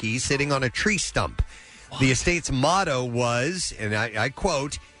monkey sitting on a tree stump. What? The estate's motto was, and I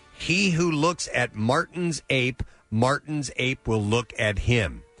quote, "He who looks at Martin's ape will look at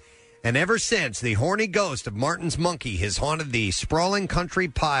him." And ever since, the horny ghost of Martin's monkey has haunted the sprawling country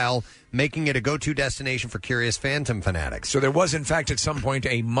pile, making it a go-to destination for curious phantom fanatics. So there was, in fact, at some point,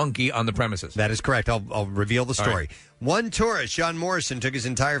 a monkey on the premises. That is correct. I'll reveal the story. Right. One tourist, John Morrison, took his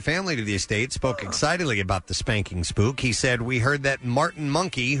entire family to the estate, spoke excitedly about the spanking spook. He said, "We heard that Martin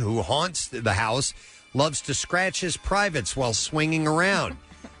monkey, who haunts the house, loves to scratch his privates while swinging around.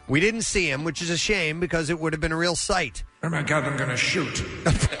 We didn't see him, which is a shame because it would have been a real sight." Oh, my God, I'm going to shoot.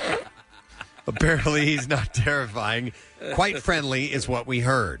 Apparently, he's not terrifying. Quite friendly is what we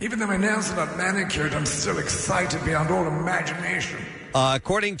heard. Even though my nails are not manicured, I'm still excited beyond all imagination.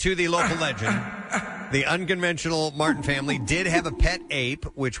 According to the local legend, the unconventional Martin family did have a pet ape,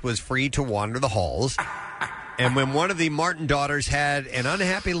 which was free to wander the halls. And when one of the Martin daughters had an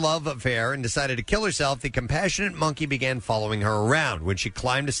unhappy love affair and decided to kill herself, the compassionate monkey began following her around. When she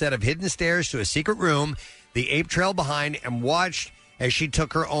climbed a set of hidden stairs to a secret room, the ape trailed behind and watched as she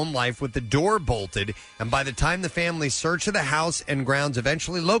took her own life with the door bolted. And by the time the family's search of the house and grounds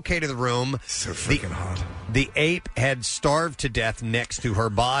eventually located the room, so freaking hot. The ape had starved to death next to her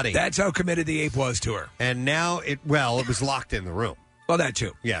body. That's how committed the ape was to her. And now it was locked in the room. Well, that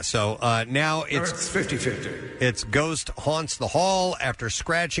too. Yeah, so now it's 50-50. Its ghost haunts the hall after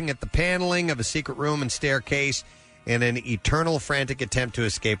scratching at the paneling of a secret room and staircase in an eternal frantic attempt to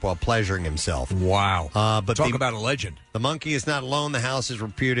escape while pleasuring himself. Wow. But talk about a legend. The monkey is not alone. The house is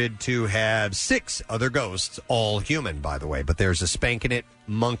reputed to have 6 other ghosts, all human, by the way. But there's a spanking it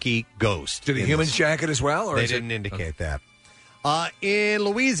monkey ghost. Do the humans jack it as well? Or they didn't indicate that. In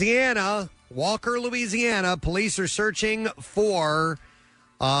Louisiana, Walker, Louisiana, police are searching for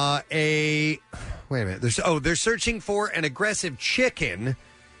wait a minute. They're searching for an aggressive chicken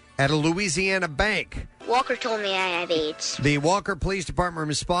at a Louisiana bank. Walker told me I have AIDS. The Walker Police Department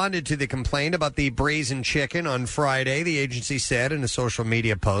responded to the complaint about the brazen chicken on Friday, the agency said in a social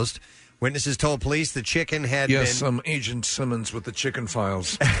media post. Witnesses told police the chicken had been... Agent Simmons with the chicken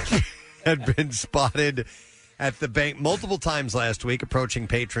files. had been spotted at the bank multiple times last week, approaching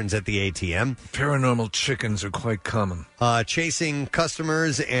patrons at the ATM. Paranormal chickens are quite common. Chasing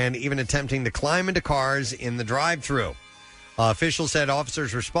customers and even attempting to climb into cars in the drive-thru. Officials said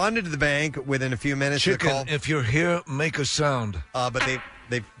officers responded to the bank within a few minutes. Chicken, of the call. if you're here, make a sound. But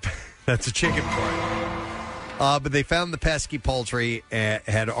they that's a chicken part. But they found the pesky poultry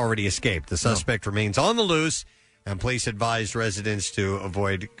had already escaped. The suspect remains on the loose, and police advised residents to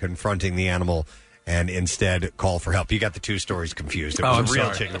avoid confronting the animal and instead call for help. You got the two stories confused. It was a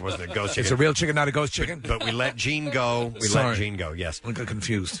real chicken. It wasn't a ghost chicken. It's a real chicken, not a ghost chicken? But we let Gene go. Let Gene go, yes. I got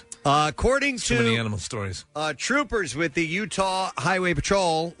confused. According to... Too many animal stories. Troopers with the Utah Highway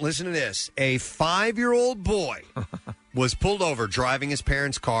Patrol, listen to this. A 5-year-old boy was pulled over driving his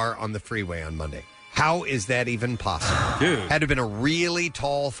parents' car on the freeway on Monday. How is that even possible? Dude. Had to have been a really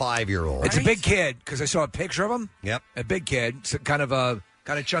tall 5-year-old. It's a big kid, because I saw a picture of him. Yep. A big kid, kind of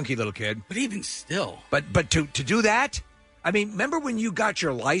chunky little kid. But even still. But to do that, I mean, remember when you got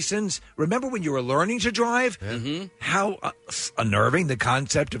your license? Remember when you were learning to drive? Mm-hmm. How unnerving the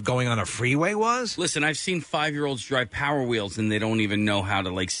concept of going on a freeway was? Listen, I've seen 5-year-olds drive Power Wheels, and they don't even know how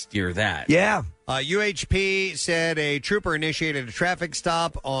to, steer that. Yeah. UHP said a trooper initiated a traffic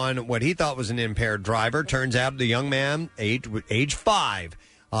stop on what he thought was an impaired driver. Turns out the young man, age 5,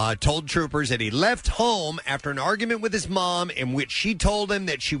 told troopers that he left home after an argument with his mom in which she told him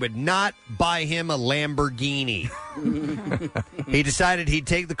that she would not buy him a Lamborghini. He decided he'd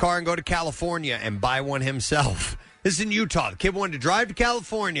take the car and go to California and buy one himself. This is in Utah. The kid wanted to drive to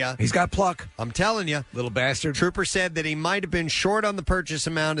California. He's got pluck. I'm telling you. Little bastard. Trooper said that he might have been short on the purchase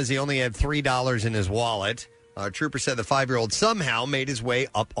amount as he only had $3 in his wallet. Trooper said the 5-year-old somehow made his way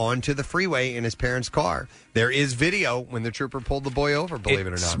up onto the freeway in his parents' car. There is video when the trooper pulled the boy over, believe it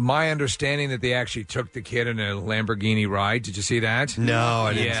or not. It's my understanding that they actually took the kid in a Lamborghini ride. Did you see that? No,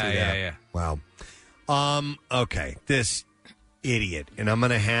 I didn't see that. Yeah. Wow. Okay, this idiot, and I'm going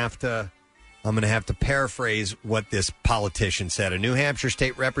to have to paraphrase what this politician said. A New Hampshire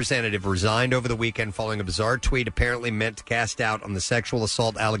state representative resigned over the weekend following a bizarre tweet apparently meant to cast doubt on the sexual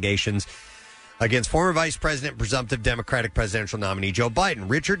assault allegations against former Vice President and presumptive Democratic presidential nominee Joe Biden.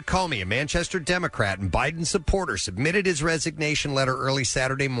 Richard Comey, a Manchester Democrat and Biden supporter, submitted his resignation letter early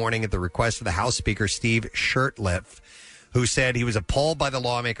Saturday morning at the request of the House Speaker Steve Shurtleff, who said he was appalled by the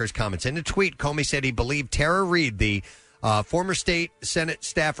lawmaker's comments. In a tweet, Comey said he believed Tara Reid, the former state Senate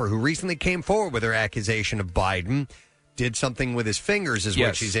staffer who recently came forward with her accusation of Biden, did something with his fingers, is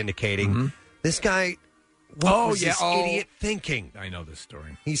what she's indicating. Mm-hmm. This guy... What was this idiot thinking? I know this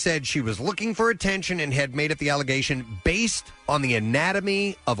story. He said she was looking for attention and had made up the allegation based on the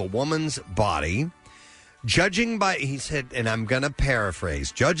anatomy of a woman's body. Judging by, he said, and I'm going to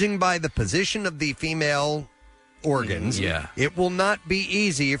paraphrase, judging by the position of the female organs, it will not be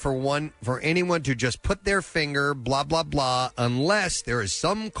easy for anyone to just put their finger, blah, blah, blah, unless there is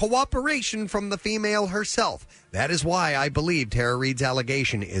some cooperation from the female herself. That is why I believe Tara Reid's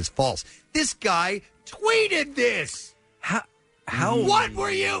allegation is false. This guy tweeted this. How? What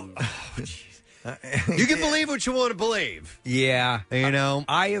were you? You can believe what you want to believe. Yeah. You know?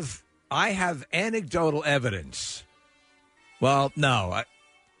 I have anecdotal evidence. Well, no.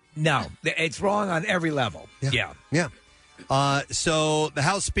 No. It's wrong on every level. Yeah. So the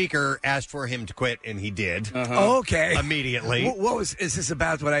House Speaker asked for him to quit, and he did. Okay. Immediately. Is this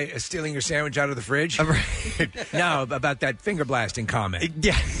about stealing your sandwich out of the fridge? No, about that finger blasting comment.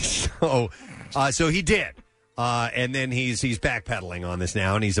 Yeah. So he did. And then he's backpedaling on this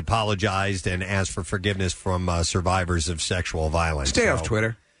now, and he's apologized and asked for forgiveness from survivors of sexual violence. Stay off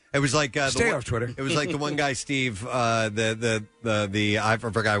Twitter. It was like stay off Twitter. It was like the one guy, Steve, the I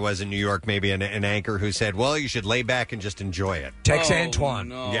forgot who was in New York, maybe an anchor who said, "Well, you should lay back and just enjoy it." Tex Antoine,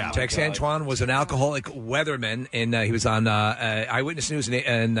 yeah, Tex Antoine was an alcoholic weatherman, and he was on Eyewitness News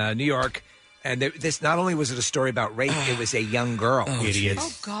in New York. And this not only was it a story about rape, it was a young girl.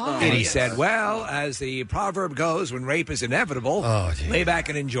 Idiots. Oh, God. And he said, well, as the proverb goes, when rape is inevitable, lay back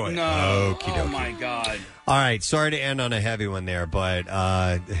and enjoy it. No. Okey-dokey. Oh, my God. All right. Sorry to end on a heavy one there, but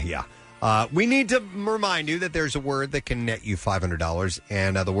yeah. We need to remind you that there's a word that can net you $500,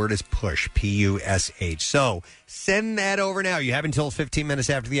 and the word is PUSH, P-U-S-H. So send that over now. You have until 15 minutes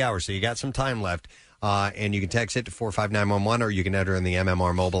after the hour, so you got some time left. And you can text it to 45911, or you can enter in the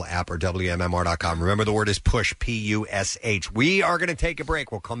MMR mobile app or WMMR.com. Remember, the word is push, P-U-S-H. We are going to take a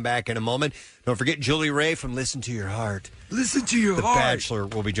break. We'll come back in a moment. Don't forget Julie Ray from Listen to Your Heart. Listen to your The heart. Bachelor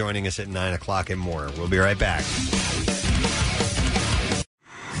will be joining us at 9 o'clock and more. We'll be right back.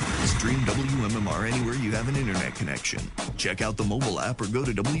 Stream WMMR anywhere you have an internet connection. Check out the mobile app or go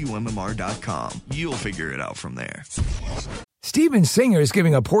to WMMR.com. You'll figure it out from there. Steven Singer is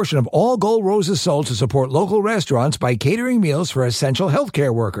giving a portion of all Gold Roses sold to support local restaurants by catering meals for essential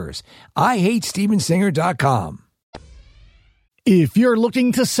healthcare workers. IHateStevenSinger.com. If you're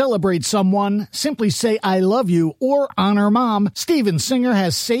looking to celebrate someone, simply say I love you or honor mom. Steven Singer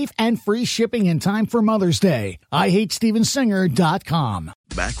has safe and free shipping in time for Mother's Day. IHateStevenSinger.com.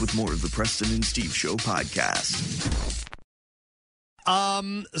 Back with more of the Preston and Steve Show podcast.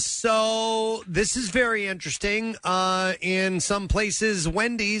 So this is very interesting. In some places,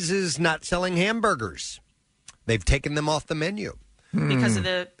 Wendy's is not selling hamburgers. They've taken them off the menu. Because of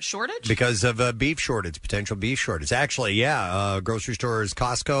the shortage? Because of a beef shortage, potential beef shortage. Actually, grocery stores,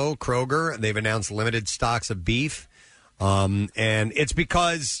 Costco, Kroger, they've announced limited stocks of beef. And it's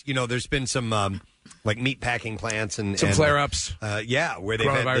because, there's been some like meat packing plants and some flare-ups. Where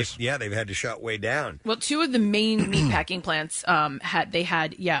they've had to shut way down. Well, two of the main meat packing plants I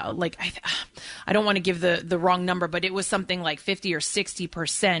don't want to give the wrong number, but it was something like 50 or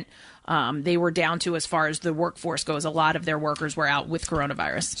 60%. They were down to as far as the workforce goes. A lot of their workers were out with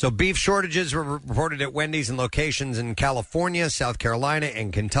coronavirus. So beef shortages were reported at Wendy's in locations in California, South Carolina,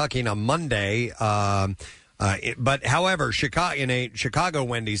 and Kentucky on Monday. But however, Chicago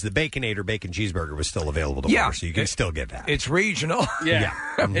Wendy's, the Baconator bacon cheeseburger was still available to order, so you can still get that. It's regional, Yeah.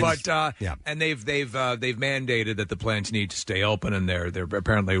 but and they've mandated that the plants need to stay open, and they're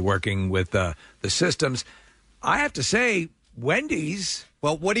apparently working with the systems. I have to say, Wendy's.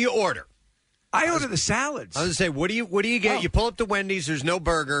 Well, what do you order? I order the salads. I was going to say, what do you get? Oh. You pull up to Wendy's. There's no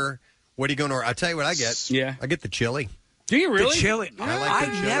burger. What are you going to order? I'll tell you what I get. Yeah, I get the chili. Do you really? The chili. I like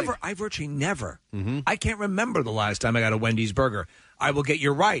the chili. I virtually never. I can't remember the last time I got a Wendy's burger. I will get.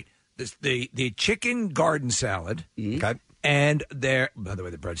 You're right. The chicken garden salad. Okay. And by the way,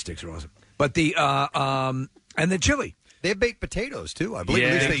 the breadsticks are awesome. But the and the chili. They have baked potatoes, too. I believe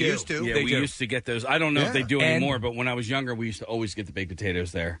at least they used to. Yeah, we used to get those. I don't know if they do anymore, but when I was younger, we used to always get the baked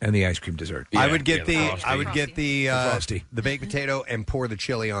potatoes there. And the ice cream dessert. I would get the Frosty. the baked potato and pour the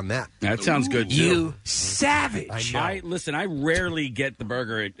chili on that. That sounds good, too. You savage. I rarely get the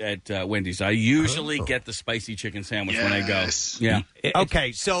burger at Wendy's. I usually get the spicy chicken sandwich when I go. Yeah.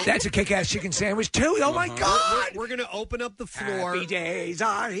 Okay, so that's a kick-ass chicken sandwich, too. Oh, my God. We're going to open up the floor. Happy days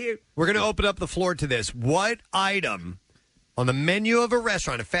are here. We're going to open up the floor to this. What item on the menu of a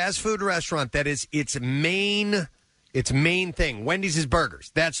restaurant, a fast food restaurant, that is its main thing? Wendy's is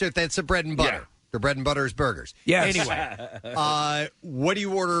burgers. That's it. That's the bread and butter. Yeah. The bread and butter is burgers. Yes. Anyway, what do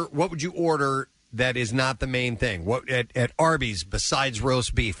you order? What would you order that is not the main thing? What at Arby's besides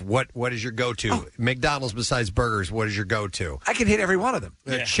roast beef? What is your go-to? Oh. McDonald's besides burgers? What is your go-to? I can hit every one of them.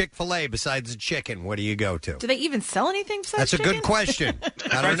 Chick-fil-A besides the chicken? What do you go to? Do they even sell anything besides That's a chicken? good question.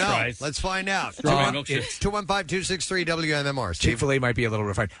 I don't know. Fries. Let's find out. Milkshakes. 215-263 WMMR. Steve? Chick-fil-A might be a little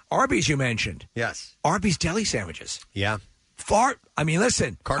refined. Arby's, you mentioned. Yes. Arby's deli sandwiches. Yeah.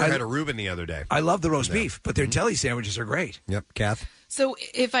 Listen. Carter had a Reuben the other day. I love the roast beef, but their deli sandwiches are great. Yep. Kath? So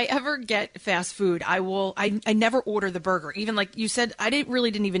if I ever get fast food, I never order the burger. Even like you said, I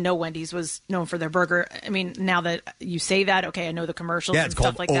didn't even know Wendy's was known for their burger. I mean, now that you say that, okay, I know the commercials and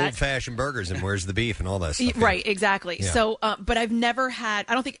stuff like that. Yeah, it's called old-fashioned burgers, and where's the beef and all that stuff. Right, exactly. Yeah. So, but I've never had,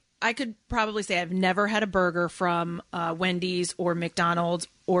 I don't think, I could probably say I've never had a burger from Wendy's or McDonald's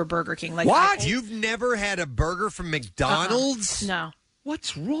or Burger King. Like what? You've never had a burger from McDonald's? No.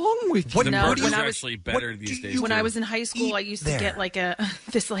 What's wrong with The you? burgers are actually better these days. When I was in high school, I used to get like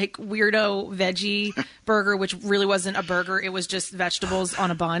this like weirdo veggie burger, which really wasn't a burger. It was just vegetables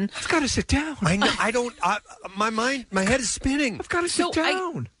on a bun. I've got to sit down. I know. I don't. My head is spinning. I've got to sit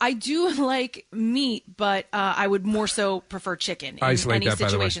down. I do like meat, but I would more so prefer chicken in any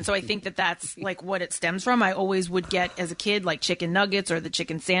situation. So I think that's like what it stems from. I always would get as a kid like chicken nuggets or the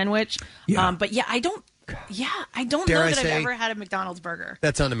chicken sandwich. Yeah. But I don't. Yeah, I don't Dare know I that I've say- ever had a McDonald's burger.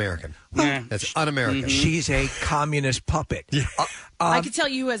 That's un-American. Yeah. That's un-American. She's a communist puppet. I could tell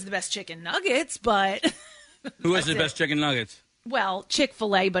you who has the best chicken nuggets, but Who has the best chicken nuggets? well,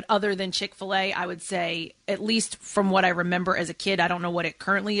 Chick-fil-A. But other than Chick-fil-A, I would say at least from what I remember as a kid. I don't know what it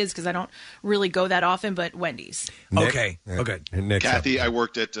currently is because I don't really go that often, but Wendy's. Okay. Kathy, I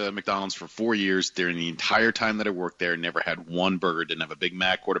worked at McDonald's for 4 years. During the entire time that I worked there, never had one burger. Didn't have a Big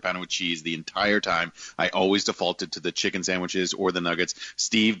Mac, quarter pounder with cheese the entire time. I always defaulted to the chicken sandwiches or the nuggets.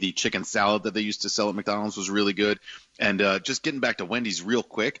 Steve, the chicken salad that they used to sell at McDonald's was really good. And just getting back to Wendy's real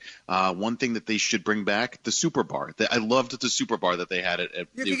quick, one thing that they should bring back, the Super Bar. I loved the Super Bar that they had at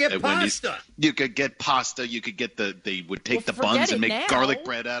you could get Wendy's. pasta. You could get pasta. You could get they would take the buns and make garlic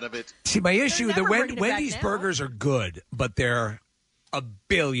bread out of it. See, my issue, the Wendy's burgers are good, but they're a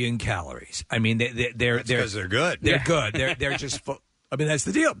billion calories. I mean, they're because they're good. They're good. They're just full. I mean, that's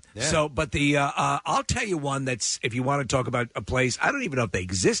the deal. Yeah. So, but I'll tell you one that's, if you want to talk about a place, I don't even know if they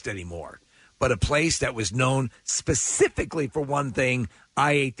exist anymore, but a place that was known specifically for one thing.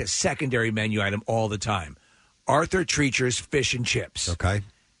 I ate the secondary menu item all the time. Arthur Treacher's Fish and Chips. Okay.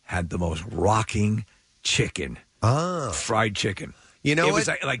 Had the most rocking chicken. Fried chicken. You know it was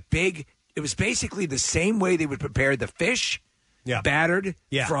what? like big. It was basically the same way they would prepare the fish, battered,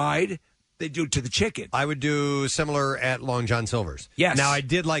 fried. They do it to the chicken. I would do similar at Long John Silver's. Yes. Now, I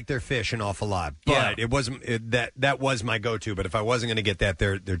did like their fish an awful lot, but it wasn't that was my go-to. But if I wasn't going to get that,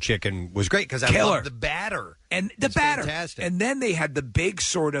 their chicken was great because I love the batter. And the batter. Fantastic. And then they had the big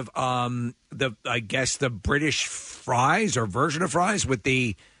sort of, the British fries or version of fries with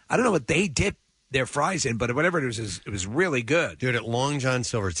I don't know what they dip their fries in, but whatever it was really good. Dude, at Long John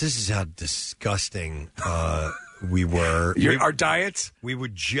Silver's, this is how disgusting we were. Our diets? We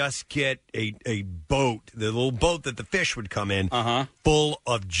would just get a boat, the little boat that the fish would come in, full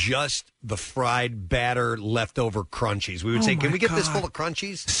of just the fried batter leftover crunchies. We would say, can we get this full of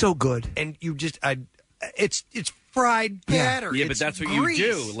crunchies? So good. And you just, it's fried batter. Yeah, but It's that's what grease.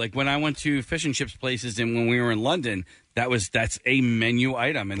 you do. Like when I went to fish and chips places and when we were in London, that's a menu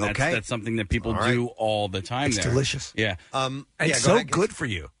item, and that's something that people do all the time. It's there. delicious. Yeah, it's so good for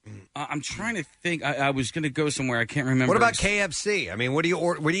you. I'm trying to think. I was going to go somewhere. I can't remember. What about KFC? I mean, what do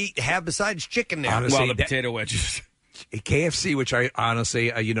you have besides chicken there? Honestly, the potato wedges. KFC, which I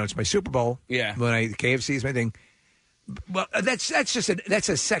honestly, it's my Super Bowl. Yeah, KFC is my thing. Well, that's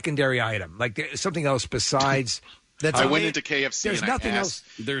a secondary item. Like there's something else besides. I went into KFC There's and nothing I else.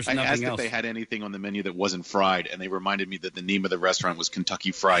 There's I nothing asked else. if they had anything on the menu that wasn't fried, and they reminded me that the name of the restaurant was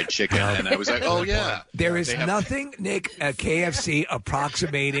Kentucky Fried Chicken, and I was like, oh, yeah. There is nothing, Nick, at KFC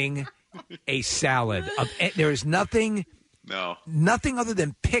approximating a salad. There is nothing other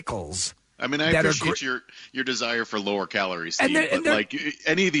than pickles. I mean, I appreciate your desire for lower calories, Steve, but like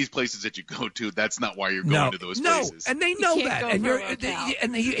any of these places that you go to, that's not why you're going to those places. And they know that.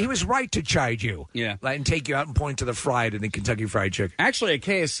 And he was right to chide you. Yeah. And take you out and point to the fried and the Kentucky Fried Chicken. Actually, at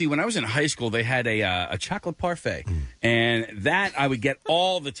KFC, when I was in high school, they had a chocolate parfait. And that I would get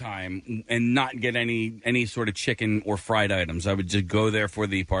all the time and not get any sort of chicken or fried items. I would just go there for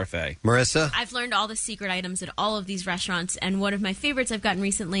the parfait. Marissa? I've learned all the secret items at all of these restaurants, and one of my favorites I've gotten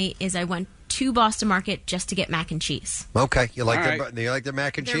recently is I went to Boston Market just to get mac and cheese. Okay, you like their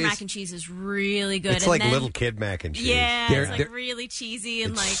mac and Their cheese? mac and cheese is really good. It's like little kid mac and cheese. Yeah, it's really cheesy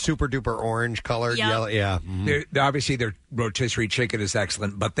and it's super duper orange colored. Yep. Yellow. Yeah. Mm-hmm. Obviously, their rotisserie chicken is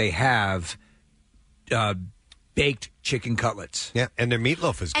excellent, but they have baked chicken cutlets. Yeah, and their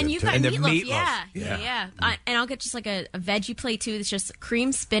meatloaf is good, and you've too. got And their meatloaf, meatloaf. yeah. And I'll get just like a veggie plate, too. It's just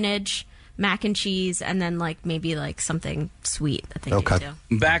cream spinach, mac and cheese, and then maybe something sweet that they do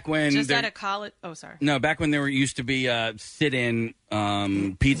too. Back when Just out of college. Oh, sorry. No, back when there used to be sit-in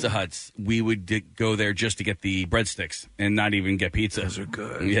Pizza Huts, we would go there just to get the breadsticks and not even get pizza. Those are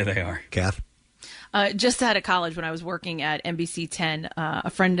good. Yeah, they are. Kath? Just out of college, when I was working at NBC 10, a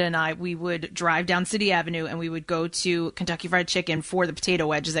friend and I, we would drive down City Avenue and we would go to Kentucky Fried Chicken for the potato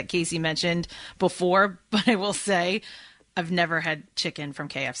wedges that Casey mentioned before. But I will say, I've never had chicken from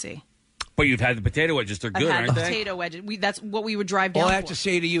KFC. But you've had the potato wedges. They're good, I've had aren't they? potato wedges. That's what we would drive down All I have for. to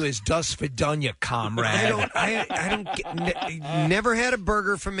say to you is "Dus Vidanya, comrade." I don't never had a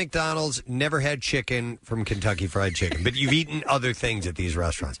burger from McDonald's, never had chicken from Kentucky Fried Chicken, but you've eaten other things at these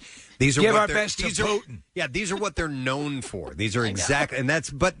restaurants. These are Give what our they're- best to these are- Putin. Yeah, these are what they're known for. These are exactly, and that's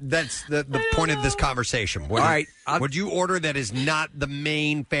the point of this conversation. What All right, would you order that is not the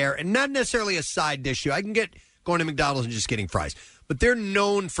main fare and not necessarily a side dish? I can get going to McDonald's and just getting fries. But they're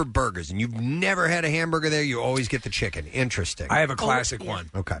known for burgers, and you've never had a hamburger there. You always get the chicken. Interesting. I have a classic one.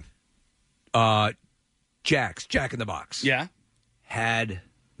 Okay. Jack in the Box. Yeah. Had,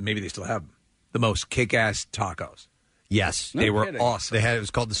 maybe they still have them, the most kick-ass tacos. Yes. They were awesome. It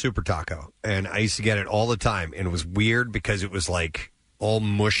was called the Super Taco, and I used to get it all the time, and it was weird because it was like all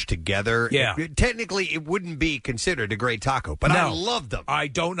mushed together. Yeah. Technically, it wouldn't be considered a great taco, but I loved them. I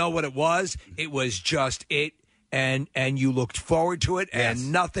don't know what it was. It was just it, and you looked forward to it,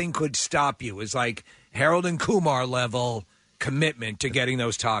 and nothing could stop you. It was like Harold and Kumar level commitment to getting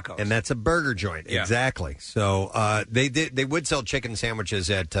those tacos. And that's a burger joint. Yeah. Exactly. So they would sell chicken sandwiches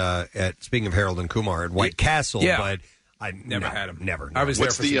at speaking of Harold and Kumar, at White Castle, but I never had them. Never. I was there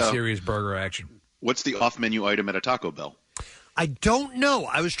What's for the, some serious burger action. What's the off-menu item at a Taco Bell? I don't know.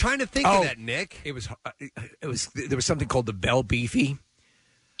 I was trying to think of that, Nick. It was there was something called the Bell Beefy.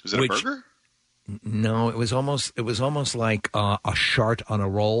 Is it a burger? No, it was almost like a shart on a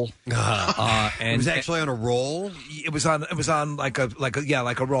roll. And it was actually on a roll. It was on like a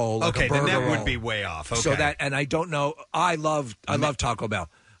roll. Like Okay, a burger then that roll. would be way off. Okay. So that, and I don't know. I love Taco Bell.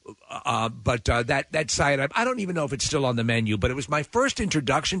 But that side, I don't even know if it's still on the menu, but it was my first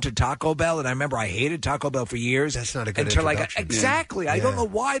introduction to Taco Bell, and I remember I hated Taco Bell for years. That's not a good until introduction. Exactly. I don't know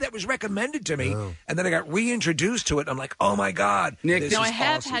why that was recommended to me, and then I got reintroduced to it, and I'm like, oh my God. Nick, this Now, is I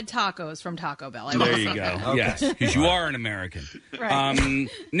have awesome. had tacos from Taco Bell. I There will you say go. that. Yes, because you are an American. Right.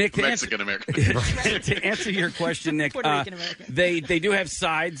 Nick, to Mexican American. to answer your question, Nick, Puerto Rican American. they do have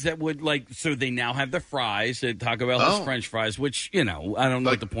sides that would so they now have the fries. Taco Bell has French fries, which I don't know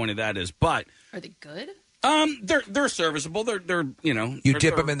what the point of that is, but Are they good? they're serviceable. They're You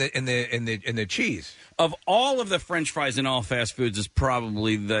dip them in the cheese. Of all of the French fries in all fast foods is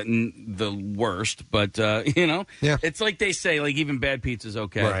probably the worst, but it's like they say, like even bad pizza's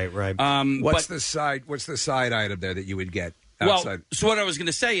okay. Right. What's the side item there that you would get outside? Well, so what I was going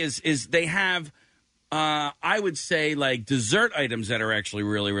to say is they have, I would say, like dessert items that are actually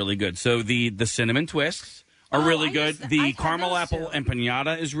really, really good. So the cinnamon twists are really good. The caramel apple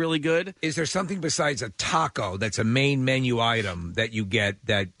empanada is really good. Is there something besides a taco that's a main menu item that you get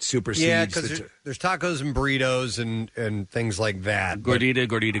that supersedes? Yeah, because there's tacos and burritos and things like that.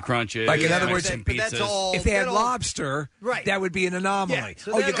 Gordita crunches. Like, in other words, pizzas. if they had lobster, that would be an anomaly. Yeah,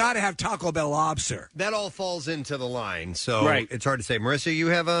 so you got to have Taco Bell lobster. That all falls into the line, so Right. it's hard to say. Marissa, you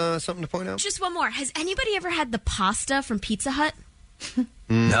have something to point out? Just one more. Has anybody ever had the pasta from Pizza Hut?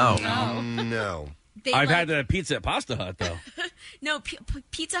 No. No. I've had a pizza at Pasta Hut, though. No,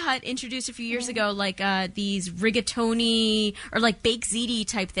 Pizza Hut introduced a few years ago these rigatoni or like baked ziti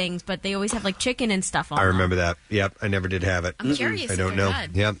type things, but they always have like chicken and stuff on I them. remember that. Yep, I never did have it. I'm curious I if don't they're know.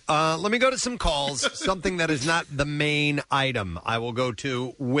 good. Yep. Let me go to some calls. Something that is not the main item. I will go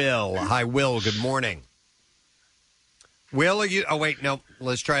to Will. Hi, Will. Good morning. Will, are you? Oh, wait, no.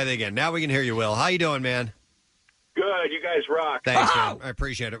 Let's try that again. Now we can hear you, Will. How you doing, man? Good. You guys rock. Thanks, man. I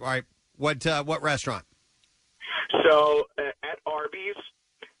appreciate it. All right. What restaurant? So at Arby's,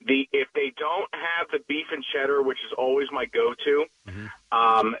 if they don't have the beef and cheddar, which is always my go-to,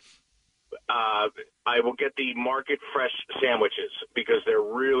 I will get the Market Fresh sandwiches because they're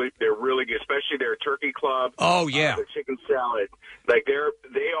really good, especially their turkey club. Oh yeah, the chicken salad. Like they are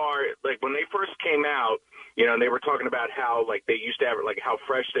like when they first came out. And they were talking about how, like, they used to have, like, how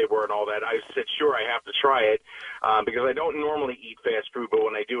fresh they were and all that. I said, sure, I have to try it because I don't normally eat fast food, but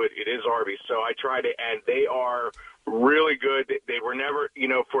when I do it, it is Arby's. So I tried it, and they are really good. They were never,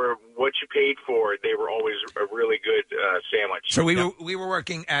 for what you paid for, they were always a really good sandwich. So we were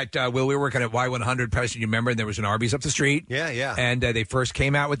working at we were working at Y100, Preston. You remember? And there was an Arby's up the street. Yeah. And they first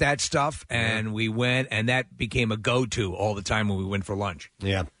came out with that stuff, and we went, and that became a go-to all the time when we went for lunch.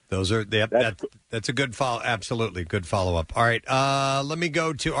 Yeah. Those are that's a good follow. Absolutely good follow up. All right, let me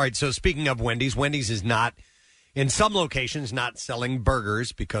go to. All right, so speaking of Wendy's, Wendy's is not in some locations not selling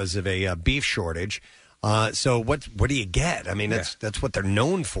burgers because of a beef shortage. So what do you get? I mean, that's what they're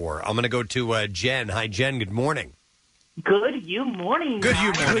known for. I'm going to go to Jen. Hi, Jen. Good morning. Good you morning. Good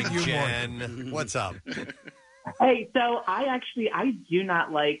you guys. morning, Jen. What's up? Hey, so I do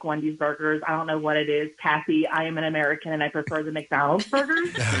not like Wendy's burgers. I don't know what it is. Kathy, I am an American and I prefer the McDonald's burgers.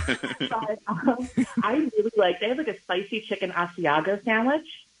 But I really they have like a spicy chicken Asiago sandwich.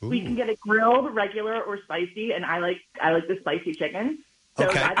 So you can get it grilled, regular, or spicy, and I like the spicy chicken. So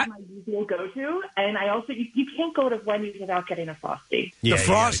that's my usual go-to. And I also, you can't go to Wendy's without getting a Frosty. The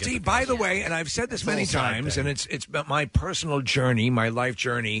Frosty, by the way, and I've said this many times, and it's about my personal journey, my life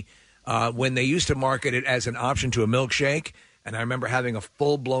journey, when they used to market it as an option to a milkshake, and I remember having a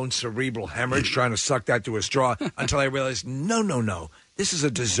full-blown cerebral hemorrhage trying to suck that to a straw until I realized, no. This is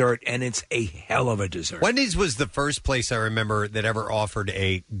a dessert, and it's a hell of a dessert. Wendy's was the first place I remember that ever offered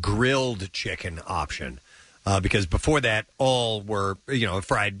a grilled chicken option. Because before that, all were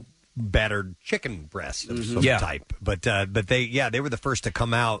fried, battered chicken breasts of some type. But they were the first to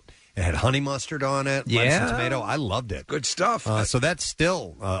come out It had honey mustard on it, lettuce and tomato. I loved it. Good stuff. So that's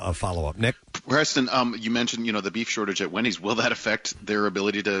still a follow-up. Nick? Preston, you mentioned, the beef shortage at Wendy's. Will that affect their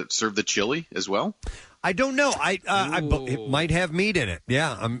ability to serve the chili as well? I don't know. It might have meat in it.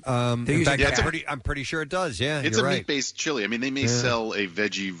 Yeah. In fact, I'm pretty sure it does. Yeah, it's you're a right. meat-based chili. I mean, they may sell a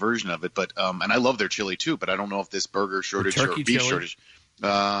veggie version of it, but and I love their chili too. But I don't know if this burger shortage or beef shortage.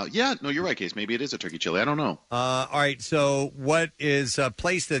 You're right, Case. Maybe it is a turkey chili. I don't know. All right. So, what is a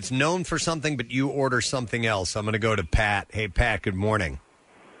place that's known for something, but you order something else? I'm going to go to Pat. Hey, Pat. Good morning.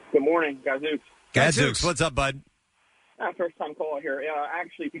 Good morning, Gadzooks. Gadzooks. What's up, bud? First time caller here.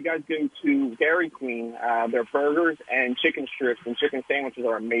 Actually, if you guys go to Dairy Queen, their burgers and chicken strips and chicken sandwiches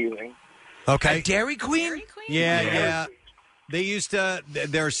are amazing. Okay. At Dairy Queen? Yeah. They used to.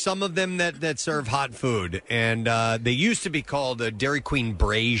 There are some of them that serve hot food, and they used to be called a Dairy Queen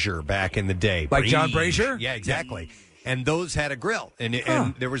Brazier back in the day. Like John Brazier? Yeah, exactly. And those had a grill, and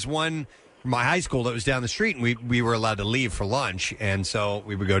there was one from my high school that was down the street, and we were allowed to leave for lunch, and so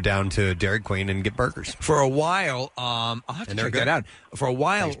we would go down to Dairy Queen and get burgers. For a while, I'll have to check that out. For a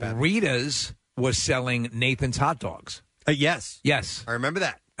while, Rita's was selling Nathan's hot dogs. Yes, I remember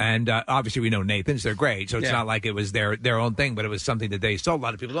that. And obviously, we know Nathan's; they're great. So it's not like it was their own thing, but it was something that they sold. A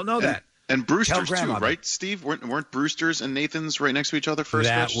lot of people don't know that. And Brewster's Tell too, Grandma. right, Steve? Weren't Brewster's and Nathan's right next to each other first?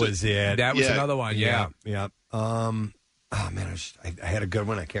 That was it. That was another one. Yeah. Oh man, I had a good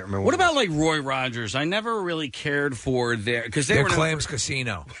one. I can't remember. What about like Roy Rogers? I never really cared for because they Their were Clams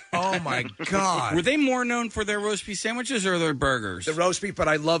Casino. Oh my God! Were they more known for their roast beef sandwiches or their burgers? The roast beef, but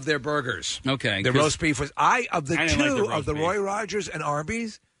I love their burgers. Okay, the roast beef was of the I didn't two like the roast of the beef. Roy Rogers and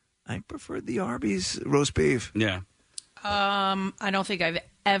Arby's. I preferred the Arby's roast beef. Yeah. I don't think I've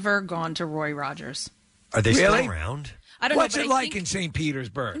ever gone to Roy Rogers. Are they Really? still around? I don't What's know. it but I like think- in St.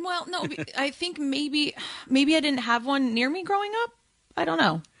 Petersburg? Well, no, I think maybe I didn't have one near me growing up. I don't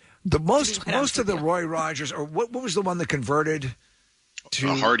know. The most of the Roy Rogers, or what was the one that converted to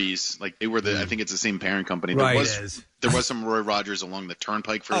Hardee's? Like they were I think it's the same parent company. Right. There was some Roy Rogers along the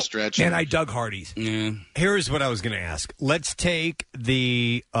Turnpike for a stretch. And I dug Hardee's. Yeah. Here's what I was going to ask. Let's take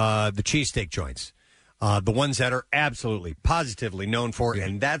the cheesesteak joints, the ones that are absolutely, positively known for,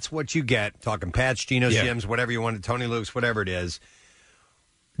 and that's what you get. Talking Pat's, Geno's, Jim's, whatever you want, Tony Luke's, whatever it is.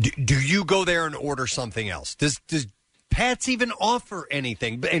 Do you go there and order something else? Does Pat's even offer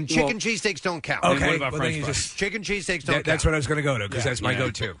anything? And chicken cheesesteaks don't count. Okay, what about well, French then you fries? just Chicken cheesesteaks don't count. That's what I was going to go to because that's my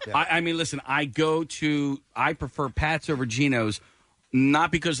go-to. I mean, listen, I prefer Pat's over Geno's,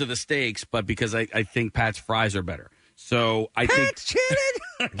 not because of the steaks, but because I think Pat's fries are better. So I think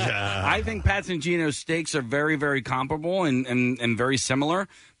Pat's and Geno's steaks are very, very comparable and very similar,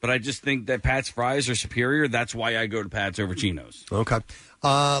 but I just think that Pat's fries are superior. That's why I go to Pat's over Geno's. Okay.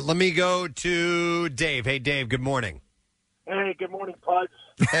 Let me go to Dave. Hey, Dave, good morning. Hey, good morning, Puds.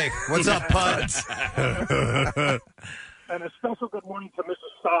 Hey, what's up, Puds? And a special good morning to Mrs.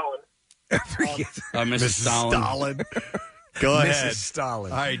 Stalin. Mrs. Stalin. Go Mrs. ahead.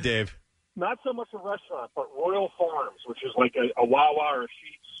 Stalin. All right, Dave. Not so much a restaurant, but Royal Farms, which is like a Wawa or a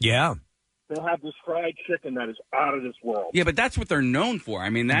Sheetz. Yeah. They'll have this fried chicken that is out of this world. Yeah, but that's what they're known for. I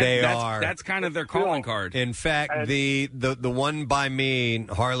mean, that's kind of their calling card. In fact, the one by me,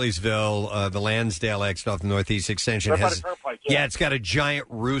 Harleysville, the Lansdale exit off the Northeast Extension, Right by has the Turnpike, it's got a giant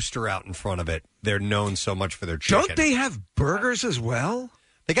rooster out in front of it. They're known so much for their chicken. Don't they have burgers as well?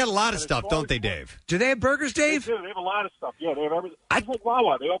 They got a lot of stuff, don't they, Dave? Do they have burgers, Dave? They do. They have a lot of stuff. Yeah, they have everything. It's like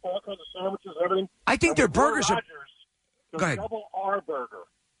Wawa. They offer all kinds of sandwiches, everything. I think their burgers are. The Go ahead. double R burger.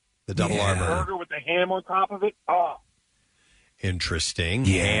 The double R burger. Burger with the ham on top of it. Oh. Interesting.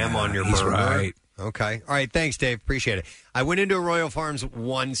 Yeah, Ham on your he's burger. right. Okay. All right. Thanks, Dave. Appreciate it. I went into a Royal Farms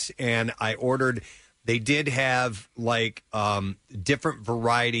once and I ordered. They did have like different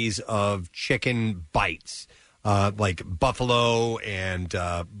varieties of chicken bites, like buffalo and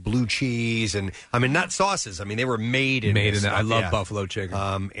blue cheese, and I mean not sauces. I mean they were made in. Made in. Stuff, I love buffalo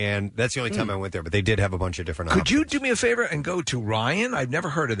chicken. And that's the only time I went there. But they did have a bunch of different. Could options. you do me a favor and go to Ryan? I've never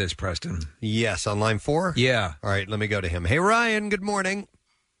heard of this, Preston. Yes, on line 4. Yeah. All right. Let me go to him. Hey, Ryan. Good morning.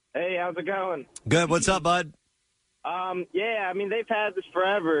 Hey, how's it going? Good. What's up, bud? Yeah, I mean, they've had this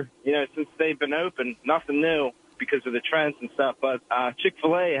forever, since they've been open. Nothing new because of the trends and stuff. But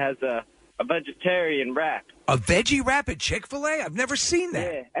Chick-fil-A has a vegetarian wrap. A veggie wrap at Chick-fil-A? I've never seen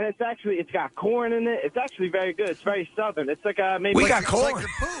that. Yeah, and it's got corn in it. It's actually very good. It's very southern. It's like maybe We like got corn.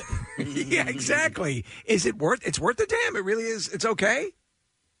 Yeah, exactly. It's worth the damn? It really is. It's okay?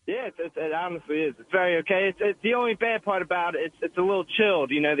 Yeah, it honestly is. It's very okay. It's the only bad part about it. It's a little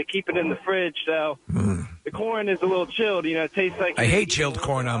chilled. They keep it in the fridge, so the corn is a little chilled. It tastes like I hate chilled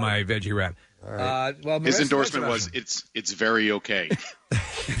corn on my veggie wrap. right. His endorsement was it's very okay.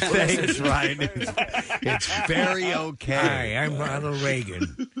 Thanks, Ryan. It's very okay. Hi, I'm Ronald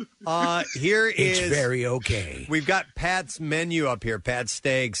Reagan. Here is It's very okay. We've got Pat's menu up here, Pat's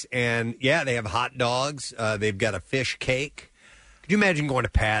Steaks, and they have hot dogs. They've got a fish cake. Could you imagine going to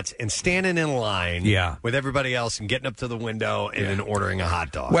Pat's and standing in line with everybody else and getting up to the window and then ordering a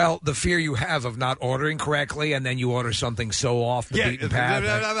hot dog? Well, the fear you have of not ordering correctly, and then you order something so off the beaten path.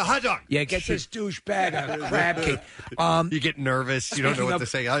 A hot dog. Yeah, get this douchebag a crab cake. You get nervous. You don't know what to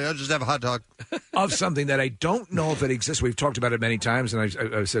say. I'll just have a hot dog. Of something that I don't know if it exists. We've talked about it many times, and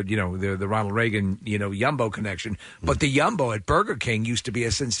I said, the Ronald Reagan, Yumbo connection. But the Yumbo at Burger King used to be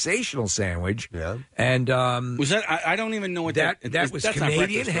a sensational sandwich. Yeah. And was that? I don't even know what that was that's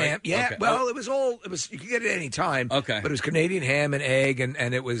Canadian not ham. Right? Yeah. Okay. Well, it was. You could get it any time. Okay. But it was Canadian ham and egg, and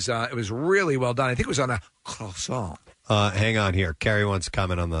it was really well done. I think it was on a croissant. Hang on here. Carrie wants to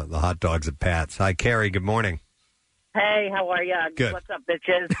comment on the hot dogs at Pat's. Hi, Carrie. Good morning. Hey, how are you? Good. What's up,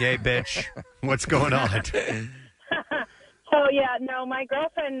 bitches? Yay, bitch. What's going on? So, my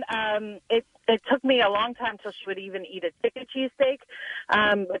girlfriend, it took me a long time till she would even eat a chicken cheesesteak,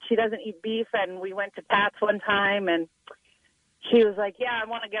 but she doesn't eat beef, and we went to Pat's one time, and she was like, I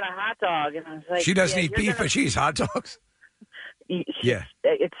want to get a hot dog. And I was like, she doesn't eat beef, but she eats hot dogs? Yeah.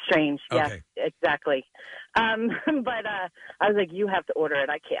 It's strange. Okay. Yes, exactly. But I was like, you have to order it.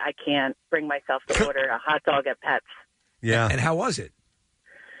 I can't bring myself to order a hot dog at Pat's. Yeah. And how was it?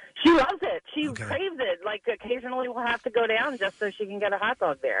 She loves it. She craves it. Like, occasionally we'll have to go down just so she can get a hot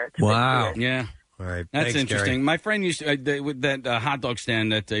dog there. It's wow. Yeah. All right. That's Thanks, interesting. Gary. My friend used to, with that hot dog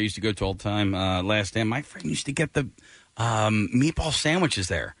stand that I used to go to all the time, Last Stand, my friend used to get the meatball sandwiches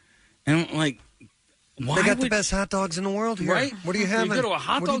there. And I'm like, why They got the best hot dogs in the world here. Right? What are you having? You go to a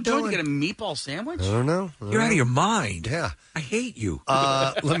hot What are you dog joint doing? to get a meatball sandwich? I don't know. You're out of your mind. Yeah. I hate you.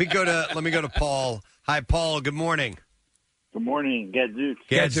 Let me go to Paul. Hi, Paul. Good morning. Good morning, Gadzooks.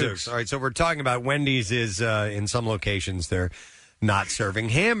 Gadzooks. All right, so we're talking about Wendy's is in some locations they're not serving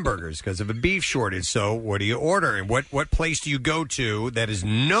hamburgers because of a beef shortage. So what do you order? And what place do you go to that is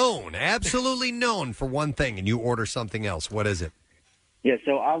known, absolutely known for one thing, and you order something else? What is it? Yeah,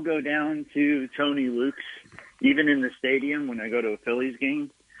 so I'll go down to Tony Luke's, even in the stadium when I go to a Phillies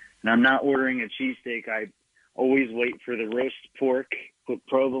game, and I'm not ordering a cheesesteak. I always wait for the roast pork with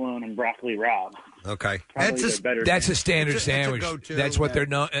provolone and broccoli rabe. Okay. That's a standard sandwich. go-to. That's what they're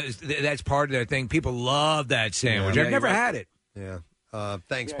known. That's part of their thing. People love that sandwich. Yeah, I've never you're right. had it. Yeah.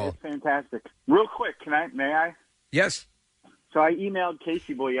 Thanks, Yeah, Paul. it's fantastic. Real quick, may I? Yes. So I emailed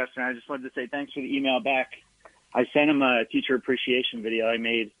Casey Boy yesterday. I just wanted to say thanks for the email back. I sent him a teacher appreciation video I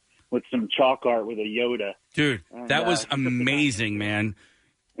made with some chalk art with a Yoda. Dude, that was amazing, man.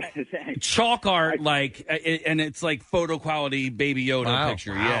 Chalk art, and it's like photo quality Baby Yoda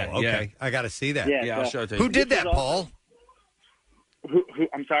picture. Yeah, Wow, okay. yeah. I got to see that. Yeah, I'll so- show it to you. Who did that, Paul? Who?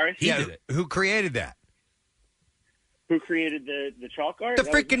 I'm sorry? He did it. Who created that? Who created the chalk art? The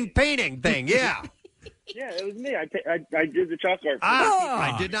That was freaking me. painting thing, yeah. Yeah, it was me. I did the chalk art.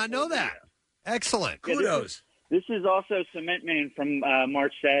 I did not know that. Excellent. Yeah, This is also Cement Man from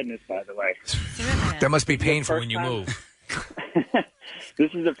March Sadness, by the way. That must be painful First when you time- move. This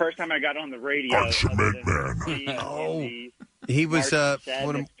is the first time I got on the radio. He was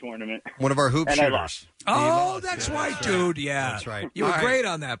tournament. one of our hoop And I shooters. lost. Oh, that's right, dude. Yeah. That's right. You were All right. great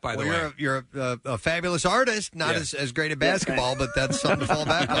on that, by the way. You're a fabulous artist, not as great at basketball, but that's something to fall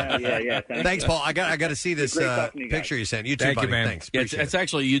back on. Yeah. Thanks, Paul. I got to see this Great talking to you guys. picture you sent. You too, Thank buddy. you, man. Thanks. Yeah, Appreciate it's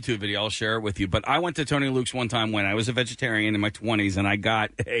actually a YouTube video. I'll share it with you. But I went to Tony Luke's one time when I was a vegetarian in my 20s, and I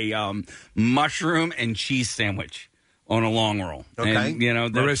got a mushroom and cheese sandwich on a long roll. Okay. And,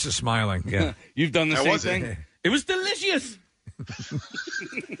 Marissa's smiling. Yeah. You've done the How same was it? thing? It was delicious.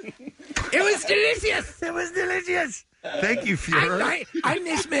 It was delicious. It was delicious. Thank you, Fuhrer. I'm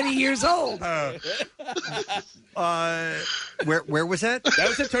this many years old. Where was that? That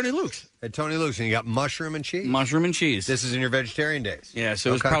was at Tony Luke's. At Tony Luke's, and you got mushroom and cheese. Mushroom and cheese. This is in your vegetarian days. Yeah, so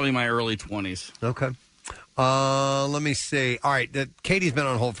it was Okay. probably my early 20s. Okay. Let me see. All right, Katie's been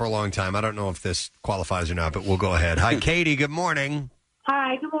on hold for a long time. I don't know if this qualifies or not, but we'll go ahead. Hi, Katie. Good morning.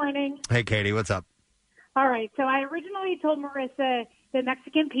 Hi, good morning. Hey, Katie. What's up? All right, so I originally told Marissa the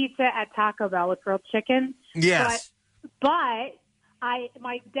Mexican pizza at Taco Bell with grilled chicken. Yes. But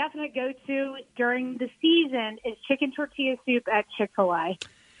my definite go-to during the season is chicken tortilla soup at Chick-fil-A.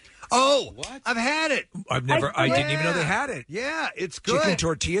 Oh, what? I've had it. I didn't even know they had it. Yeah, it's good. Chicken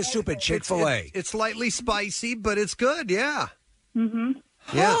tortilla soup at Chick-fil-A. It's slightly spicy, but it's good. Yeah. Mm-hmm.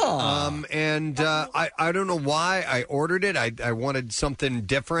 Yeah. I don't know why I ordered it. I wanted something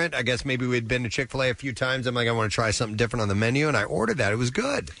different. I guess maybe we'd been to Chick-fil-A a few times. I'm like, I want to try something different on the menu, and I ordered that. It was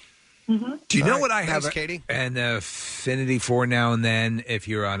good. Do you know what I Thanks, have Katie. an affinity for now and then? If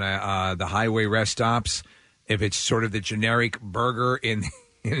you're on the highway rest stops, if it's sort of the generic burger in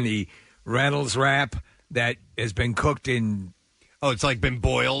the Reynolds wrap that has been cooked in. Oh, it's like been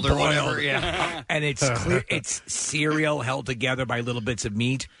boiled or whatever. Yeah, and it's clear it's cereal held together by little bits of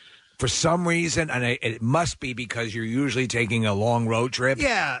meat. For some reason, and it must be because you're usually taking a long road trip.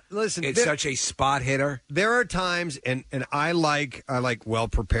 Yeah, listen, it's such a spot hitter. There are times, and I like well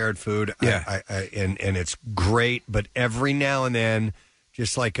prepared food. Yeah, and it's great. But every now and then,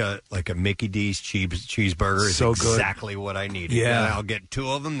 just like a Mickey D's cheeseburger is So good. exactly what I need. Yeah. And I'll get two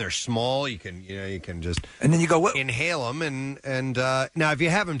of them. They're small. You can just and then you go inhale them. And now if you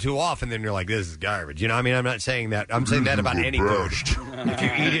have them too often, then you're like, this is garbage. You know, I mean, I'm not saying that. I'm saying that about any food.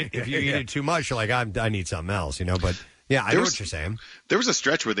 If you eat it too much, you're like, I need something else. You know, but. Yeah, I know what you're saying. There was a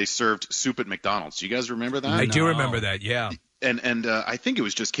stretch where they served soup at McDonald's. Do you guys remember that? I do remember that, yeah. And I think it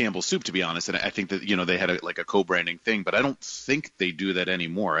was just Campbell's soup, to be honest. And I think that, they had a co-branding thing, but I don't think they do that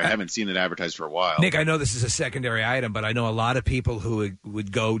anymore. I haven't seen it advertised for a while. Nick, I know this is a secondary item, but I know a lot of people who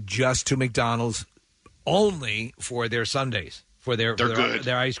would go just to McDonald's only for their sundaes, for their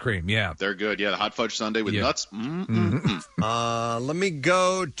ice cream. Yeah, they're good. Yeah, the hot fudge sundae with nuts. Let me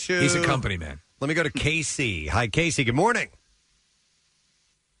go to. He's a company man. Let me go to Casey. Hi, Casey. Good morning.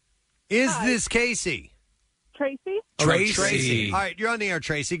 Is this Casey? Tracy? Tracy. All right, you're on the air,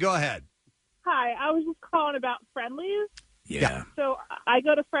 Tracy. Go ahead. Hi, I was just calling about Friendly's. Yeah. So I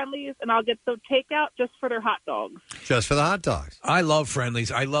go to Friendly's and I'll get some takeout just for their hot dogs. Just for the hot dogs. I love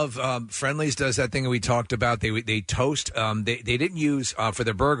Friendly's. I love Friendly's does that thing that we talked about. They toast. They didn't use for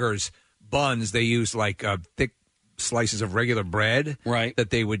their burgers buns. They used like thick slices of regular bread, right?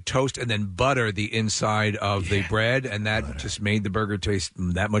 That they would toast and then butter the inside of the bread, and that just made the burger taste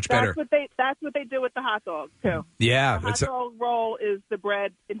that much better. That's what they do with the hot dogs too. Yeah, the hot dog roll is the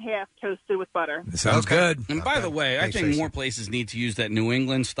bread in half toasted with butter. Sounds good. And by the way, Thanks, I think Tracy. more places need to use that New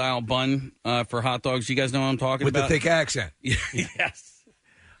England style bun for hot dogs. You guys know what I'm talking With about? the thick accent. Yes.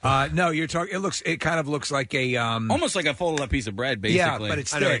 No, you're talking. It kind of looks like a almost like a folded up piece of bread, basically. Yeah, but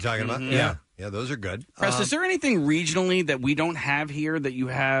it's I know what thick. you're talking about. Mhm. Yeah, those are good. Press, is there anything regionally that we don't have here that you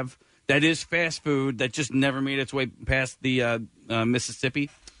have that is fast food that just never made its way past the Mississippi?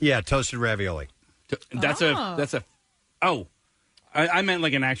 Yeah, toasted ravioli. I meant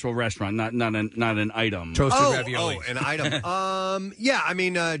like an actual restaurant, not an item. Toasted ravioli. Oh, an item. Yeah, I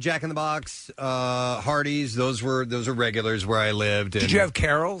mean Jack in the Box, Hardee's. Those are regulars where I lived. Did you have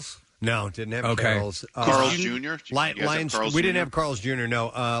Carol's? No, didn't have Okay. Carol's. Carl's Jr.? Did you guys have Lions. Carl's We didn't Jr.? have Carl's Jr.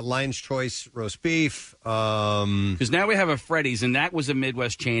 No, Lion's Choice roast beef. Because now we have a Freddy's, and that was a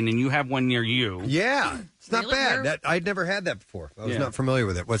Midwest chain, and you have one near you. Yeah, it's not Really? bad. That I'd never had that before. I was Yeah. not familiar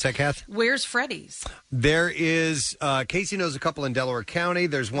with it. What's that, Kath? Where's Freddy's? There is Casey knows a couple in Delaware County.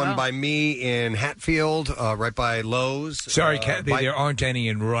 There's one Wow. by me in Hatfield, right by Lowe's. Sorry, Kathy, by- there aren't any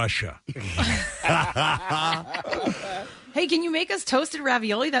in Russia. Hey, can you make us toasted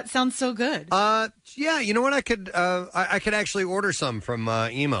ravioli? That sounds so good. Yeah, you know what? I could actually order some from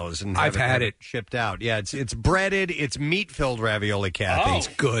Emo's and I've had it shipped out. Yeah, it's breaded. It's meat filled ravioli, Kathy. Oh. It's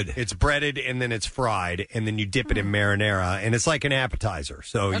good. It's breaded and then it's fried and then you dip it in marinara and it's like an appetizer.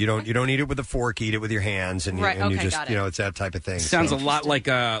 So you don't eat it with a fork. Eat it with your hands and you, Right, and you okay, just got it. it's that type of thing. Sounds So- a lot like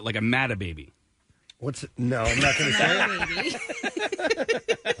a Matta baby. What's it? No, I'm not going to say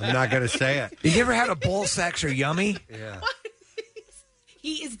it. I'm not going to say it. You ever had a ball sacks are yummy? Yeah.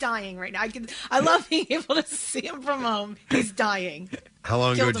 He is dying right now. I love being able to see him from home. He's dying. How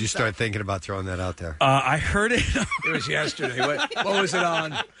long ago Killed did you himself. start thinking about throwing that out there? I heard it. It was yesterday. What was it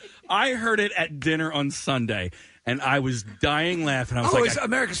on? I heard it at dinner on Sunday, and I was dying laughing. I was Oh, like, it's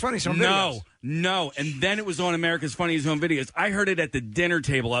America's Funniest Home No, Videos. no. And then it was on America's Funniest Home Videos. I heard it at the dinner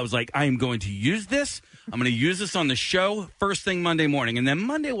table. I was like, I am going to use this. I'm going to use this on the show first thing Monday morning. And then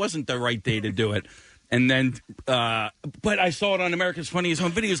Monday wasn't the right day to do it. And then, but I saw it on America's Funniest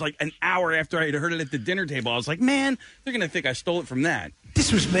Home Videos like an hour after I had heard it at the dinner table. I was like, man, they're going to think I stole it from that.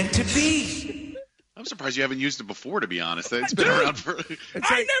 This was meant to be. I'm surprised you haven't used it before, to be honest. It's been around for... I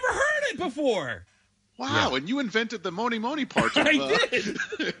never heard it before. Wow, and you invented the Moni Moni part. Of, I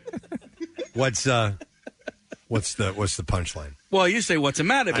did. What's the punchline? Well, you say, what's the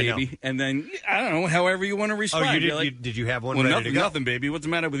matter, I know. baby? And then, I don't know, however you want to respond. Oh, you You're did? Did you have one well, ready nothing, to go? nothing, baby. What's the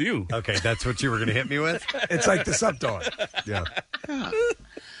matter with you? Okay, that's what you were going to hit me with? It's like the subdog. Yeah. But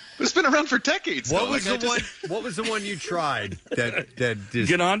it's been around for decades. What though. was Like, the I one? just- What was the one you tried that just?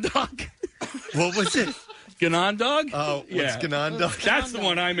 Get on, dog. What was it? Ganon dog? Oh, what's Ganon dog? That's the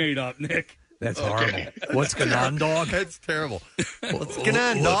one I made up, Nick. That's horrible. What's Ganon dog? That's terrible. What's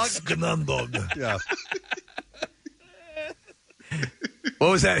Ganon dog? What's Ganon dog? Yeah. What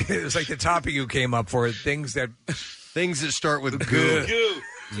was that? It was like the topic you came up for. Things that start with goo.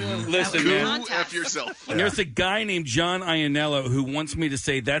 Listen, man. F yourself. There's a guy named John Iannello who wants me to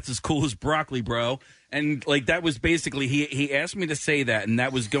say that's as cool as broccoli, bro. And like that was basically he asked me to say that, and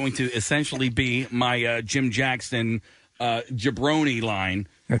that was going to essentially be my Jim Jackson jabroni line.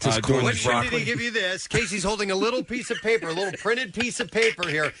 That's as cool What as show did broccoli. he give you this? Casey's holding a little piece of paper, a little printed piece of paper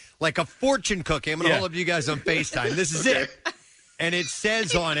here, like a fortune cookie. I'm going to hold up to you guys on FaceTime. This is it. And it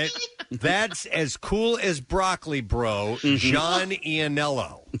says on it, that's as cool as broccoli, bro, John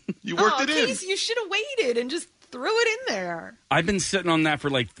Iannello. You worked it in. Casey, you should have waited and just threw it in there. I've been sitting on that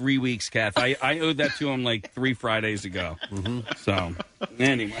for like 3 weeks, Kath. I owed that to him like 3 Fridays ago. So,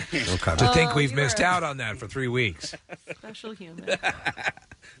 anyway. Okay. To think we've missed out on that for 3 weeks. Special human.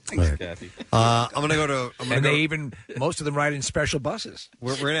 Thanks, Kathy. I'm going to go to... And they even, most of them ride in special buses.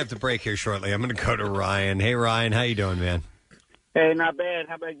 We're going to have to break here shortly. I'm going to go to Ryan. Hey, Ryan, how you doing, man? Hey, not bad.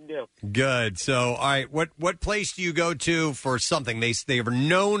 How about you? Good. So, all right, what place do you go to for something? They are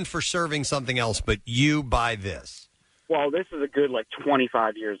known for serving something else, but you buy this. Well, this is a good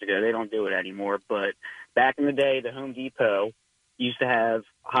 25 years ago. They don't do it anymore. But back in the day, the Home Depot used to have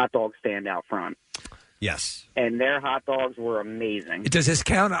hot dog stand out front. Yes. And their hot dogs were amazing. Does this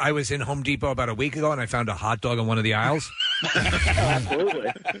count? I was in Home Depot about a week ago, and I found a hot dog in one of the aisles.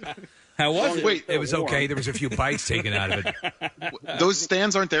 Absolutely. How was it? Wait, it was okay. There was a few bites taken out of it. Those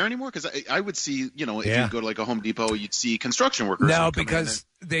stands aren't there anymore? Because I would see, if you go to like a Home Depot, you'd see construction workers. No, come in because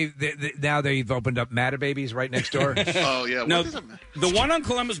they now they've opened up Matababies right next door. Oh, yeah. No, What is it? the one on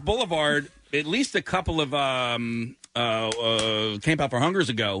Columbus Boulevard, at least a couple of Camp Out for Hungers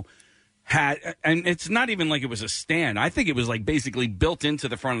ago, had, and it's not even like it was a stand. I think it was like basically built into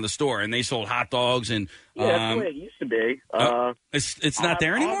the front of the store, and they sold hot dogs and. Yeah, that's the way it used to be. It's not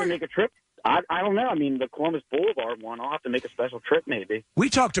there I'll have anymore. to make a trip. I don't know. I mean, the Columbus Boulevard one, I'll have to make a special trip maybe. We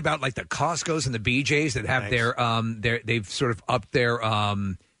talked about like the Costco's and the BJ's that have they've sort of upped their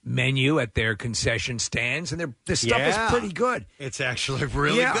menu at their concession stands, and the stuff is pretty good. It's actually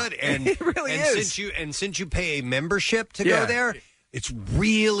really good, and it really and is. Since you pay a membership to go there, it's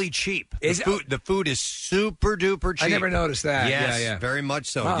really cheap. The food is super duper cheap. I never noticed that. Yes, very much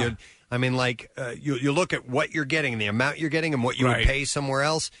so. Wow. You look at what you're getting, and the amount you're getting, and what you would pay somewhere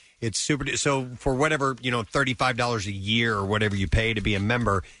else. It's super. So for whatever $35 a year or whatever you pay to be a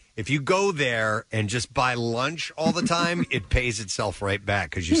member. If you go there and just buy lunch all the time, it pays itself right back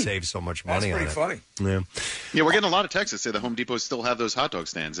because you save so much money on it. That's pretty funny. Yeah, we're getting a lot of texts that say the Home Depots still have those hot dog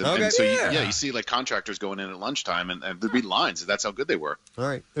stands. And, Okay. and so Yeah. you see like contractors going in at lunchtime and there'd be lines. That's how good they were. All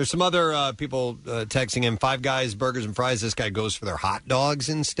right. There's some other people texting in. Five Guys Burgers and Fries. This guy goes for their hot dogs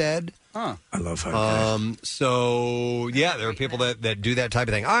instead. Huh. I love hot dogs. So, yeah, there are people that do that type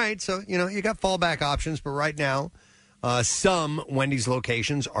of thing. All right. So, you got fallback options. But right now, some Wendy's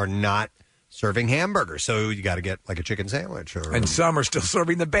locations are not serving hamburgers. So you got to get like a chicken sandwich. And some are still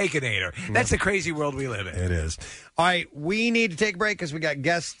serving the Baconator. That's the crazy world we live in. It is. All right, we need to take a break because we got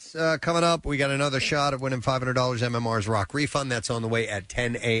guests coming up. We got another shot at winning $500 MMR's Rock Refund. That's on the way at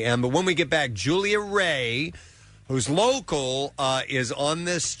 10 a.m. But when we get back, Julia Ray, who's local, is on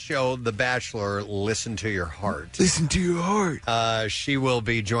this show, The Bachelor, Listen to Your Heart. Listen to your heart. She will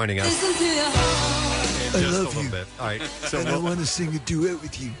be joining us. Listen to your heart. Just I love a little you. bit. All right. So and I want to sing a duet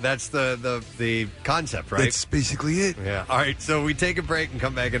with you. That's the concept, right? That's basically it. Yeah. All right. So we take a break and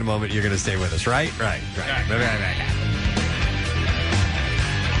come back in a moment. You're going to stay with us, right? Right.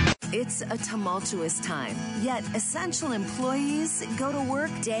 It's a tumultuous time, yet essential employees go to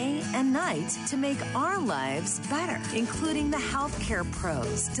work day and night to make our lives better, including the healthcare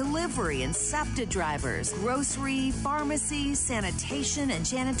pros, delivery and SEPTA drivers, grocery, pharmacy, sanitation, and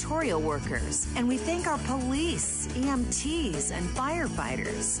janitorial workers. And we thank our police, EMTs, and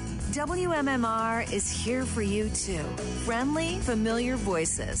firefighters. WMMR is here for you too. Friendly, familiar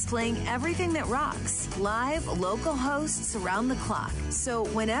voices playing everything that rocks. Live, local hosts around the clock. So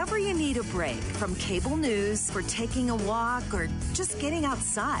whenever you need a break from cable news, for taking a walk, or just getting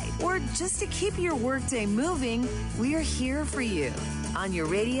outside, or just to keep your workday moving, we're here for you. On your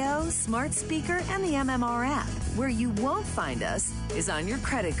radio, smart speaker, and the MMR app. Where you won't find us is on your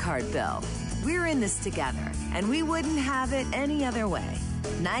credit card bill. We're in this together, and we wouldn't have it any other way.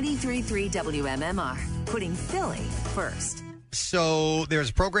 93.3 WMMR, putting Philly first. So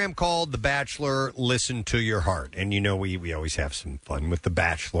there's a program called The Bachelor, Listen to Your Heart. And we always have some fun with The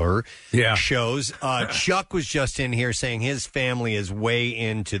Bachelor shows. Chuck was just in here saying his family is way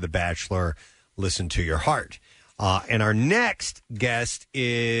into The Bachelor, Listen to Your Heart. And our next guest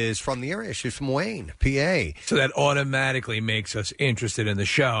is from the area. She's from Wayne, PA. So that automatically makes us interested in the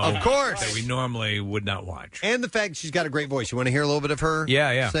show. Of course. That we normally would not watch. And the fact she's got a great voice. You want to hear a little bit of her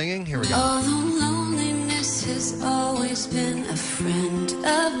singing? Here we go. Although loneliness has always been a friend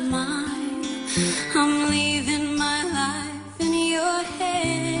of mine, I'm leaving my life in your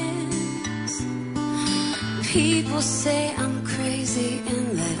hands. People say I'm crazy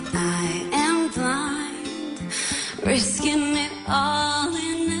and that I am blind, risking it all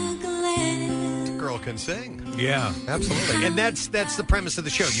in a glance. Girl can sing. Yeah, absolutely. And that's the premise of the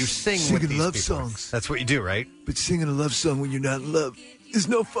show. You sing with these love people. songs. That's what you do, right? But singing a love song when you're not in love is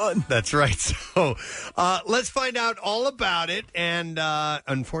no fun. That's right. So let's find out all about it. And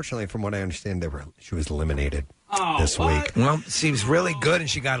unfortunately, from what I understand, she was eliminated this week. Well, it seems really good, and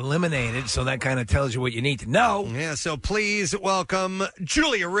she got eliminated, so that kind of tells you what you need to know. Yeah, so please welcome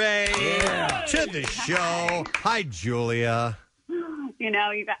Julia Ray to the show. Hi, Julia. You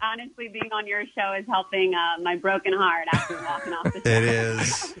know, honestly, being on your show is helping my broken heart after walking off the show. It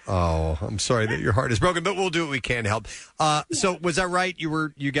is. Oh, I'm sorry that your heart is broken, but we'll do what we can to help. So was that right?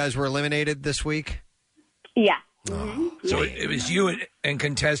 You guys were eliminated this week? Yeah. So it was you and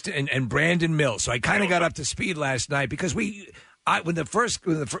contestant and Brandon Mills. So I kind of got up to speed last night because when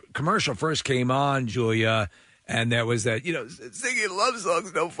the commercial first came on, Julia, and there was that, singing love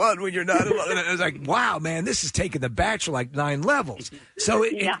songs no fun when you're not in love. And I was like, wow, man, this is taking The Bachelor like 9 levels. So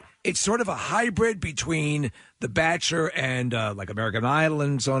it's sort of a hybrid between The Bachelor and like American Idol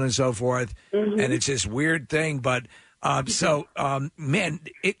and so on and so forth. And it's this weird thing. But man,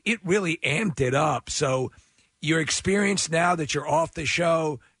 it really amped it up. So your experience now that you're off the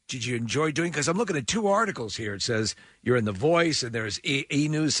show, did you enjoy doing? Because I'm looking at 2 articles here. It says you're in The Voice, and there's E!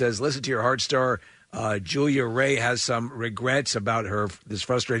 News says, listen to your heart star. Julia Ray has some regrets about this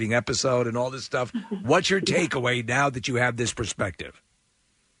frustrating episode and all this stuff. What's your takeaway now that you have this perspective?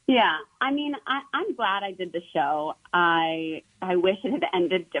 Yeah, I mean, I'm glad I did the show. I wish it had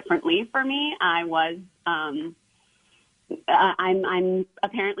ended differently for me. I'm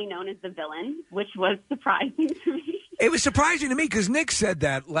apparently known as the villain, which was surprising to me. It was surprising to me because Nick said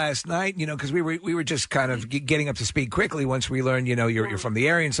that last night, because we were just kind of getting up to speed quickly once we learned, you're from the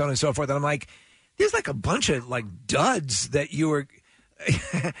area and so on and so forth. And I'm like, there's like a bunch of like duds that you were.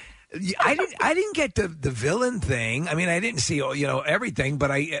 I didn't get the villain thing. I mean, I didn't see everything,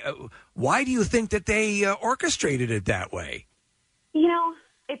 but why do you think that they orchestrated it that way?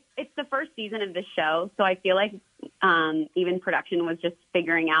 It's the first season of the show, so I feel like even production was just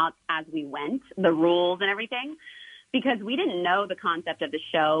figuring out as we went the rules and everything, because we didn't know the concept of the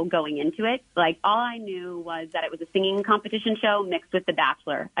show going into it. Like, all I knew was that it was a singing competition show mixed with The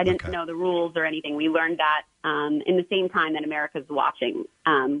Bachelor. I didn't know the rules or anything. We learned that in the same time that America's watching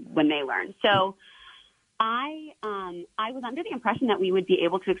when they learned. So I was under the impression that we would be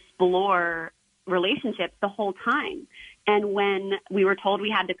able to explore relationships the whole time. And when we were told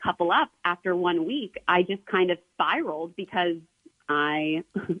we had to couple up after 1 week, I just kind of spiraled because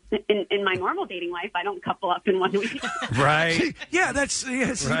in my normal dating life, I don't couple up in 1 week. Right. Yeah,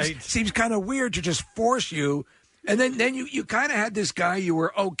 seems kind of weird to just force you. And then you kind of had this guy you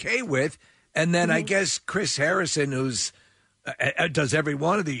were okay with. And then I guess Chris Harrison, who's does every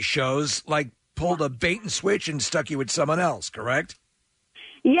one of these shows, like pulled a bait and switch and stuck you with someone else, correct?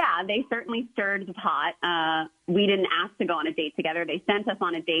 Yeah, they certainly stirred the pot. We didn't ask to go on a date together. They sent us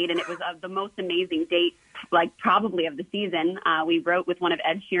on a date, and it was the most amazing date, like probably of the season. We wrote with one of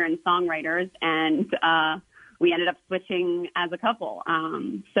Ed Sheeran's songwriters, and we ended up switching as a couple.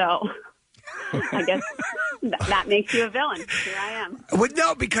 So I guess that makes you a villain. Here I am. Well,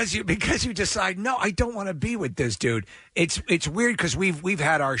 no, because you decide, no, I don't want to be with this dude. It's weird because we've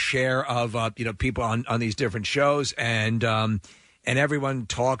had our share of people on these different shows, and everyone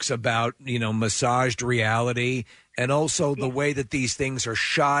talks about, massaged reality and also the way that these things are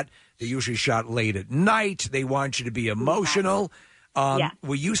shot. They're usually shot late at night. They want you to be emotional.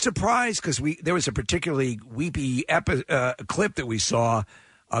 Were you surprised? Because there was a particularly weepy clip that we saw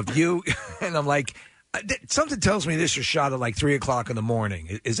of you, and I'm like, something tells me this was shot at like 3 o'clock in the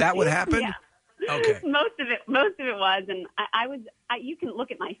morning. Is that what happened? Yeah. Okay. Most of it was, and I was. You can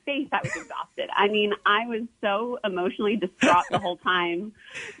look at my face. I was exhausted. I mean, I was so emotionally distraught the whole time,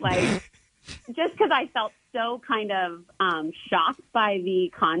 like just because I felt so kind of shocked by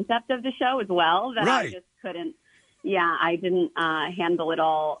the concept of the show as well that I just couldn't. Yeah, I didn't handle it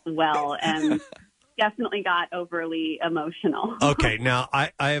all well, and definitely got overly emotional. Okay, now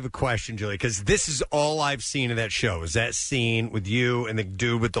I have a question, Julie, because this is all I've seen of that show. Is that scene with you and the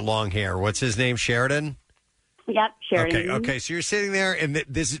dude with the long hair? What's his name? Sheridan? Yep, Sheridan. Okay. So you're sitting there, and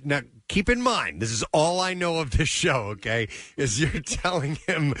this is now. keep in mind, this is all I know of this show, okay, is you're telling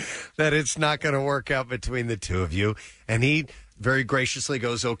him that it's not going to work out between the two of you. And he very graciously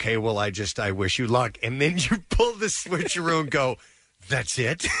goes, okay, well, I wish you luck. And then you pull the switcheroo and go, that's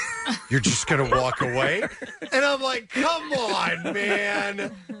it? You're just going to walk away? And I'm like, come on,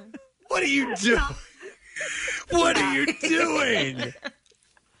 man. What are you doing? What are you doing?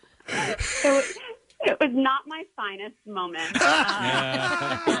 It was not my finest moment.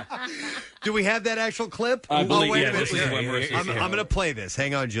 Do we have that actual clip? I believe, wait a this minute. is what we're I'm going to play this.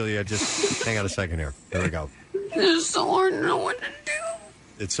 Hang on, Julia. Just hang on a second here. Here we go. It's so hard to know what to do.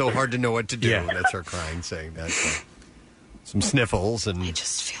 It's so hard to know what to do. Yeah. That's her crying, saying that. Some sniffles. And I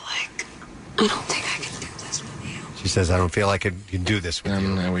just feel like I don't think I can do this with you. she says, I don't feel like I can do this with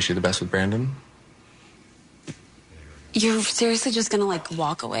you. I wish you the best with Brandon. You're seriously just gonna like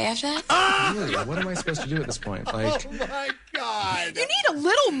walk away after that? Really? What am I supposed to do at this point? Like, oh my God! You need a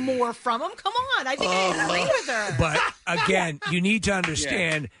little more from him. Come on, I think I agree with her. But again, you need to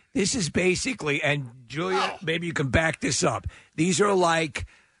understand this is basically, and Julia, maybe you can back this up. These are like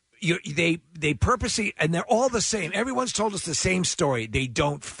they purposely, and they're all the same. Everyone's told us the same story. They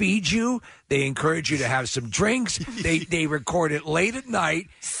don't feed you. They encourage you to have some drinks. They record it late at night.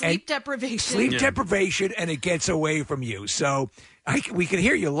 Sleep deprivation. Sleep deprivation, and it gets away from you. So we can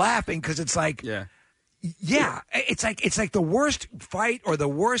hear you laughing because it's like, it's like the worst fight or the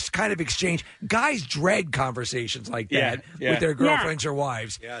worst kind of exchange. Guys dread conversations like that with their girlfriends or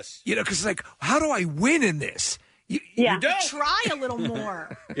wives. Yes, because it's like, how do I win in this? You try a little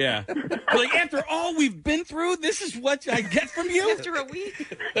more. Yeah. Like, after all we've been through, this is what I get from you? After a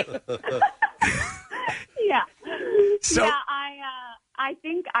week? Yeah. So- yeah, I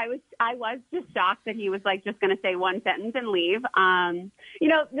think I was just shocked that he was like just going to say one sentence and leave.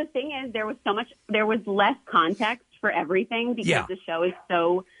 The thing is, there was less context for everything because the show is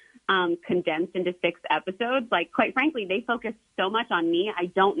so condensed into 6 episodes. Like, quite frankly, they focused so much on me. I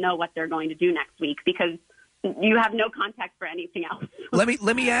don't know what they're going to do next week because you have no context for anything else.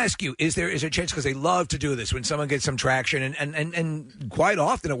 Let me ask you: Is there a chance, because they love to do this when someone gets some traction, and quite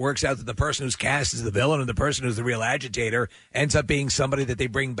often it works out that the person who's cast as the villain and the person who's the real agitator ends up being somebody that they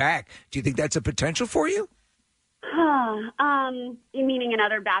bring back. Do you think that's a potential for you? You meaning in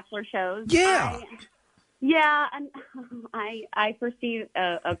other Bachelor shows? Yeah. And I foresee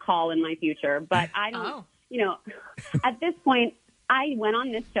a call in my future, but I don't. At this point, I went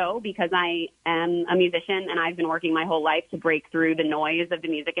on this show because I am a musician and I've been working my whole life to break through the noise of the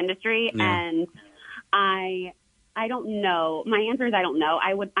music industry. Yeah. And I don't know. My answer is I don't know.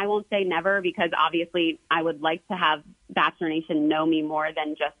 I won't say never because obviously I would like to have Bachelor Nation know me more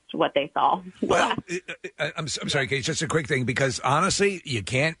than just what they saw. Well, I'm sorry, Kate, just a quick thing, because honestly, you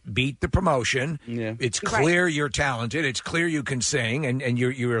can't beat the promotion. Yeah. It's clear you're talented. It's clear you can sing, and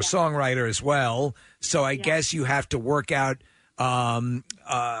you're a songwriter as well. So I guess you have to work out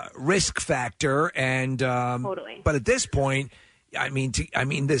risk factor and totally. But at this point,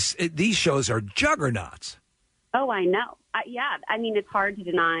 these shows are juggernauts. Oh, I know. It's hard to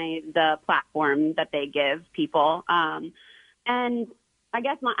deny the platform that they give people. And I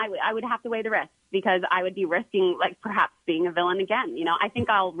guess I would have to weigh the risk because I would be risking, like, perhaps being a villain again. I think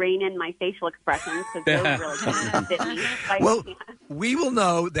I'll rein in my facial expressions because those really kind of fit me. Well, we will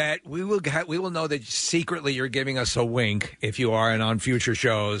know that we will know that secretly you're giving us a wink if you are, and on future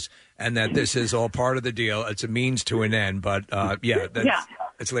shows, and that this is all part of the deal. It's a means to an end, but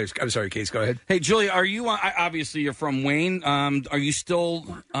it's hilarious. I'm sorry, Case. Go ahead. Hey, Julia, are you obviously you're from Wayne? Are you still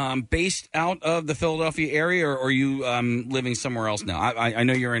based out of the Philadelphia area, or are you living somewhere else now? I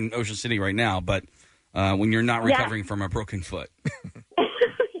know you're in Ocean City right now, but when you're not recovering from a broken foot.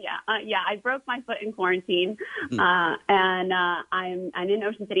 I broke my foot in quarantine, and I'm in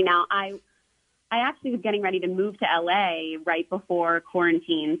Ocean City now. I actually was getting ready to move to LA right before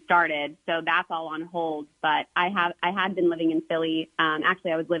quarantine started, so that's all on hold. But I had been living in Philly.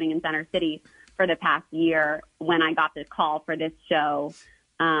 Actually, I was living in Center City for the past year when I got this call for this show,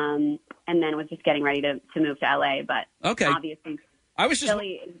 and then was just getting ready to move to LA. But obviously,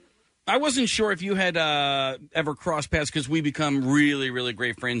 I wasn't sure if you had ever crossed paths, because we become really, really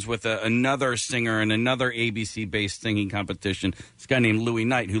great friends with another singer in another ABC-based singing competition. This guy named Louis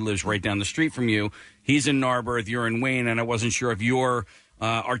Knight, who lives right down the street from you. He's in Narberth, you're in Wayne, and I wasn't sure if your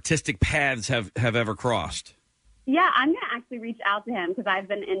artistic paths have ever crossed. Yeah, I'm going to actually reach out to him because I've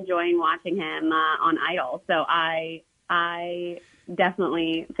been enjoying watching him on Idol. So I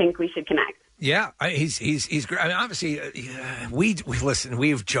definitely think we should connect. Yeah, he's great. I mean, obviously,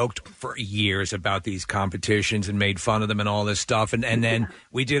 we've joked for years about these competitions and made fun of them and all this stuff, and then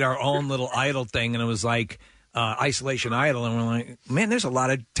we did our own little Idol thing, and it was like, Isolation Idol, and we're like, man, there's a lot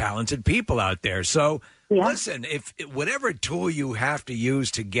of talented people out there. So listen, if whatever tool you have to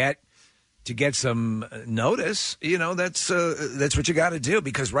use to get some notice, that's what you got to do,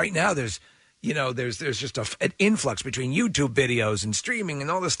 because right now there's just an influx between YouTube videos and streaming and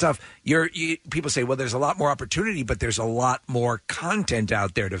all this stuff. People say, well, there's a lot more opportunity, but there's a lot more content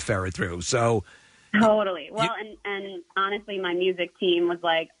out there to ferret through. So totally. Well, and honestly, my music team was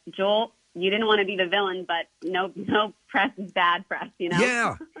like, Joel, you didn't want to be the villain, but no press is bad press,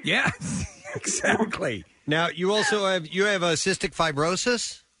 Yeah, exactly. Now, you also have cystic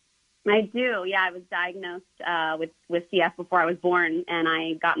fibrosis? I do. Yeah, I was diagnosed with CF before I was born, and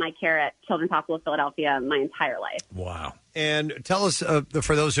I got my care at Children's Hospital of Philadelphia my entire life. Wow. And tell us,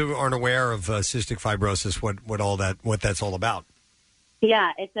 for those who aren't aware of cystic fibrosis, what that's all about.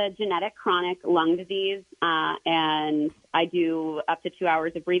 Yeah, it's a genetic chronic lung disease, and I do up to 2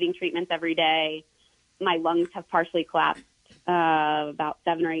 hours of breathing treatments every day. My lungs have partially collapsed about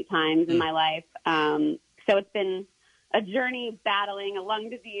 7 or 8 times in my life. So it's been a journey battling a lung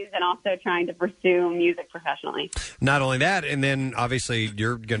disease and also trying to pursue music professionally. Not only that, and then obviously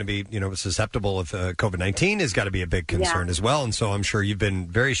you're going to be, susceptible if COVID-19 has got to be a big concern as well. And so I'm sure you've been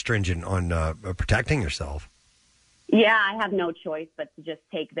very stringent on protecting yourself. Yeah, I have no choice but to just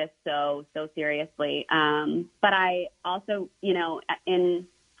take this so seriously. But I also, in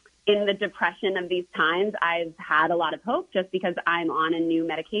the depression of these times, I've had a lot of hope just because I'm on a new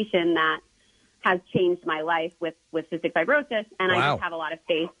medication that has changed my life with cystic fibrosis. And I just have a lot of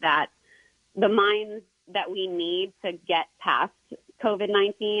faith that the minds that we need to get past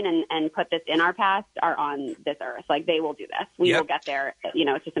COVID-19 and put this in our past are on this earth. Like, they will do this. We will get there.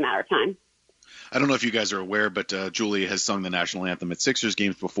 It's just a matter of time. I don't know if you guys are aware, but Julie has sung the national anthem at Sixers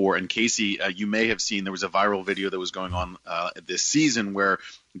games before. And Casey, you may have seen there was a viral video that was going on this season where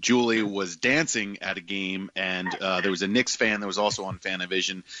Julie was dancing at a game, and there was a Knicks fan that was also on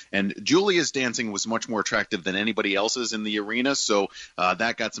Fanavision. And Julia's dancing was much more attractive than anybody else's in the arena, so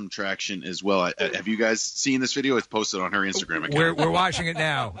that got some traction as well. Have you guys seen this video? It's posted on her Instagram account. We're watching it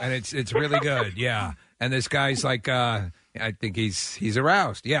now, and it's really good. Yeah, and this guy's like. I think he's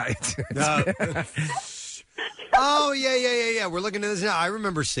aroused. Yeah. Oh, yeah. We're looking at this now. I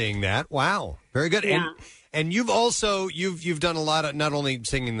remember seeing that. Wow. Very good. Yeah. And you've also you've done a lot of not only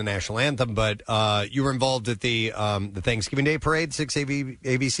singing the national anthem, but you were involved at the Thanksgiving Day Parade, 6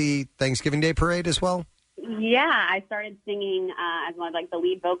 ABC Thanksgiving Day Parade as well. Yeah, I started singing as the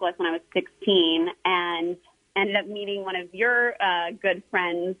lead vocalist when I was 16, and ended up meeting one of your good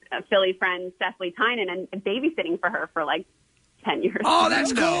friends, Philly friend, Cecily Tynan, and babysitting for her for 10 years. Oh,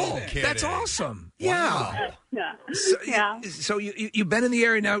 that's cool. That's awesome. Wow. Yeah. So you've been in the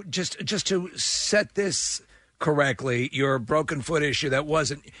area now. Just to set this correctly, your broken foot issue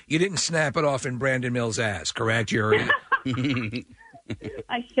you didn't snap it off in Brandon Mills' ass, correct?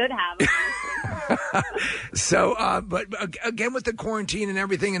 I should have. So, but again, with the quarantine and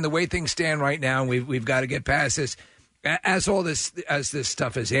everything, and the way things stand right now, we've got to get past this. As this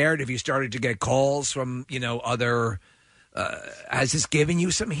stuff has aired, have you started to get calls from other? Has this given you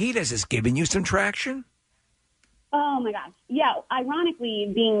some heat? Has this given you some traction? Oh my gosh, yeah.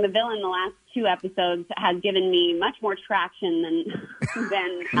 Ironically, being the villain the last 2 episodes has given me much more traction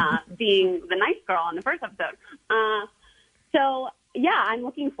than being the nice girl in the first episode. So. Yeah, I'm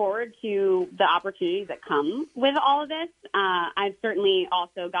looking forward to the opportunities that come with all of this. I've certainly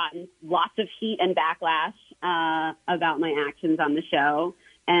also gotten lots of heat and backlash about my actions on the show.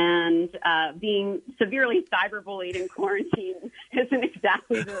 And being severely cyberbullied in quarantine isn't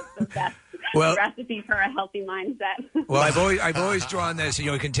exactly the best recipe for a healthy mindset. Well, I've always drawn this, and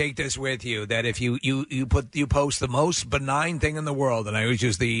you can take this with you, that if you post the most benign thing in the world, and I always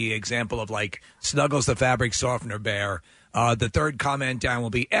use the example of Snuggles the fabric softener bear, the third comment down will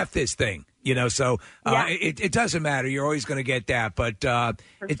be F this thing. So it doesn't matter. You're always going to get that, but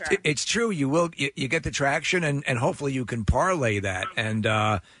it's true. You get the traction, and hopefully you can parlay that and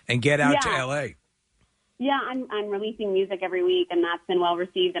get out to L.A. Yeah, I'm releasing music every week, and that's been well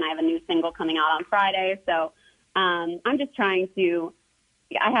received. And I have a new single coming out on Friday. So I'm just trying to.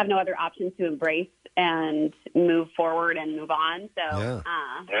 I have no other option to embrace and move forward and move on. So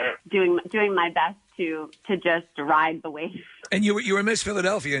doing my best to just ride the wave. And you were Miss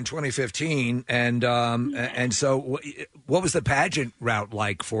Philadelphia in 2015, and so what was the pageant route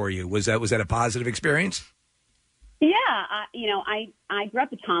like for you? Was that a positive experience? Yeah, I grew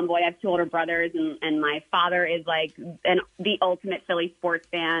up a tomboy. I have 2 older brothers, and my father is the ultimate Philly sports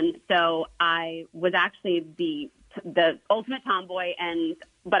fan. So I was actually the ultimate tomboy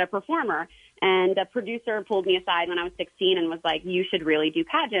but a performer. And a producer pulled me aside when I was 16 and was like, "You should really do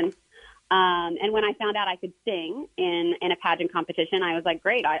pageants." And when I found out I could sing in a pageant competition, I was like,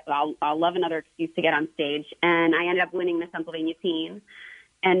 great, I'll love another excuse to get on stage. And I ended up winning Miss Pennsylvania Teen.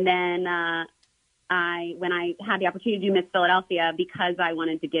 And then when I had the opportunity to do Miss Philadelphia, because I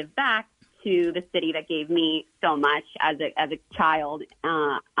wanted to give back to the city that gave me so much as a child,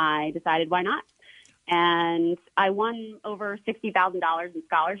 I decided why not. And I won over $60,000 in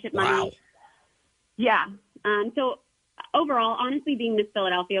scholarship money. Wow. Yeah. So overall, honestly, being Miss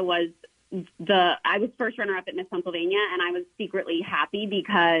Philadelphia was I was first runner-up at Miss Pennsylvania, and I was secretly happy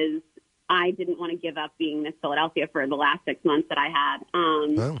because I didn't want to give up being Miss Philadelphia for the last 6 months that I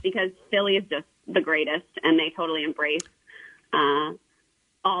had, because Philly is just the greatest, and they totally embrace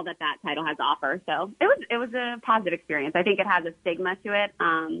all that title has to offer. So it was a positive experience. I think it has a stigma to it,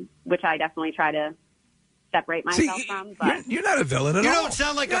 which I definitely try to separate myself from. But you're not a villain at all. You don't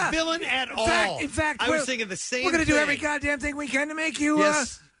sound like a villain at all. In fact, I was thinking the same We're going to do thing. every goddamn thing we can to make you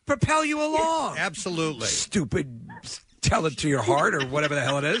propel you along. Absolutely. Stupid. Tell it to your heart or whatever the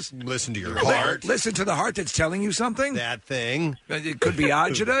hell it is. Listen to your heart. Listen to the heart that's telling you something. That thing. It could be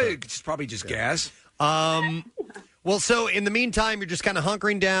agita. It's probably just gas. Well, so in the meantime, you're just kind of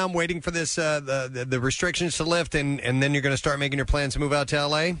hunkering down, waiting for this the restrictions to lift, and then you're going to start making your plans to move out to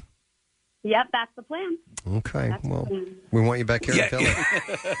L.A.? Yep, that's the plan. Okay, well, we want you back here in Philly.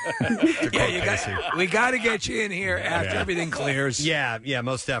 We got to get you in here after everything clears. Yeah,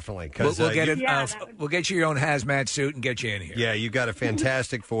 most definitely. We'll Because we'll get you your own hazmat suit and get you in here. yeah, you got a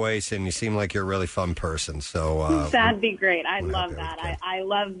fantastic voice, and you seem like you're a really fun person. So That'd be great. I love that. I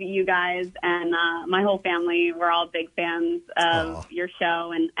love you guys, and my whole family. We're all big fans of your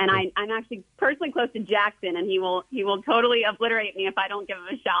show, and I'm actually personally close to Jackson, and he will totally obliterate me if I don't give him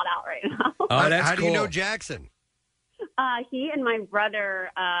a shout out right now. How do you know Jackson? He and my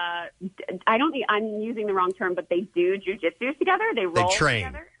brother, I don't think I'm using the wrong term, but they do jujitsu together. They roll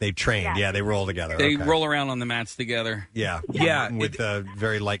together. They train. Yeah, they roll together. They Okay. roll around on the mats together. Yeah. With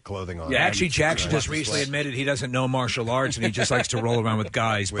very light clothing on. Yeah, actually, Jackson just recently admitted he doesn't know martial arts and he just likes to roll around with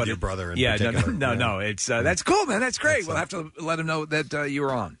guys. With your brother in particular. particular. No. It's that's cool, man. That's great. We'll have to let him know that you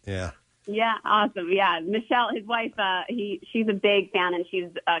were on. Yeah. Yeah, awesome. Yeah, Michelle, his wife, she's a big fan, and she's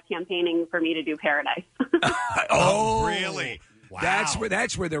campaigning for me to do Paradise. Oh, really? Wow.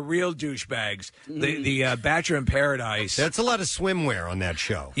 That's where the real douchebags, the Bachelor in Paradise. That's a lot of swimwear on that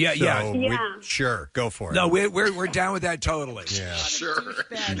show. Yeah, So yeah. Sure, go for it. No, we're down with that totally. Yeah. Sure.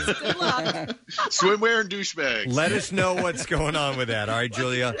 Swimwear and douchebags. Let us know what's going on with that. All right,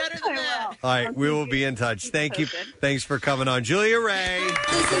 Julia. All right, we will be in touch. Thank you. Thanks for coming on, Julia Ray.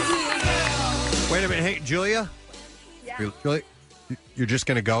 Wait a minute, hey, Julia. Yeah. Julia, you're just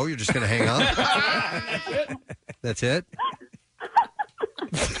going to go? You're just going to hang up? That's it?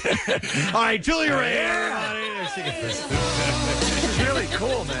 All right, Julia Ray. She's really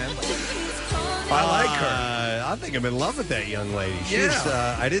cool, man. I like her. I think I'm in love with that young lady.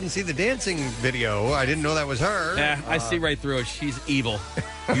 Yeah. I didn't see the dancing video. I didn't know that was her. Yeah, I see right through it. She's evil.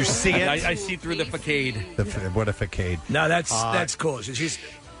 You see it? I see through the facade. What a facade. No, that's cool.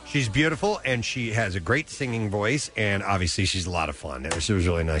 She's beautiful, and she has a great singing voice, and obviously she's a lot of fun. It was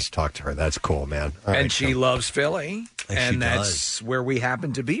really nice to talk to her. That's cool, man. All And right, she loves Philly, And she that's where we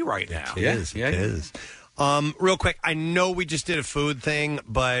happen to be right now. It is. Real quick, I know we just did a food thing,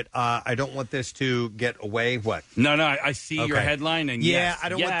 but I don't want this to get away. What? No, I see your Okay. headline, and yeah, yes, I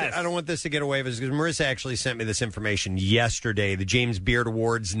don't yes. want this to get away because Marissa actually sent me this information yesterday. The James Beard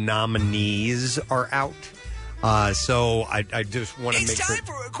Awards nominees are out. So I just want to make sure. It's time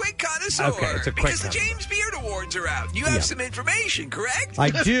for a quick connoisseur. Okay, it's a quick because the connoisseur. James Beard Awards are out. You have some information, correct? I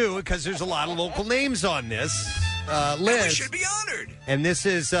do, because there's a lot of local names on this list. And we should be honored. And this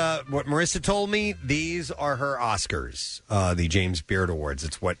is what Marissa told me. These are her Oscars, the James Beard Awards.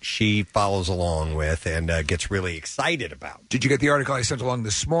 It's what she follows along with and gets really excited about. Did you get the article I sent along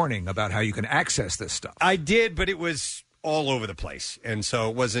this morning about how you can access this stuff? I did, but it was all over the place, and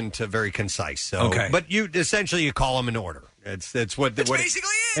so it wasn't very concise. So, Okay. But you call them in order. It's what basically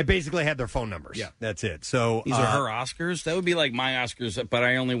it basically had their phone numbers. Yeah, that's it. So These are her Oscars. That would be like my Oscars, but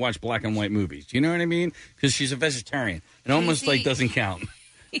I only watch black and white movies. Do you know what I mean? Because she's a vegetarian. It almost like doesn't count.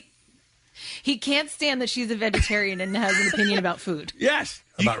 He can't stand that she's a vegetarian and has an opinion about food. Yes.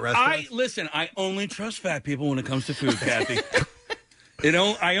 About restaurants? Listen, I only trust fat people when it comes to food, Kathy.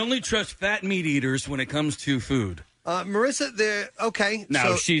 I only trust fat meat eaters when it comes to food. Marissa, okay.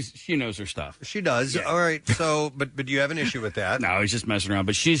 No, so she knows her stuff. she does. All right. So, but do you have an issue with that? No, he's just messing around.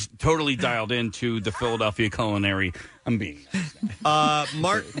 But she's totally dialed into the Philadelphia culinary. I'm being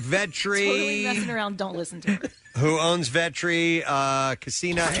Mark Vetri. Totally messing around. Don't listen to her. Who owns Vetri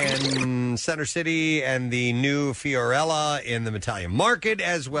Casina in Center City and the new Fiorella in the Italian Market,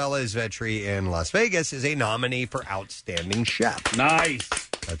 as well as Vetri in Las Vegas, is a nominee for Outstanding Chef. Nice.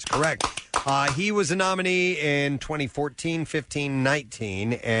 That's correct. He was a nominee in 2014, 15,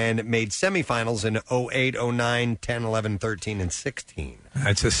 19, and made semifinals in 08, 09, 10, 11, 13, and 16.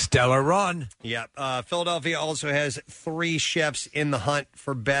 That's a stellar run. Yeah. Philadelphia also has 3 chefs in the hunt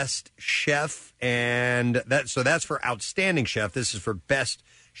for Best Chef, and that's for Outstanding Chef. This is for Best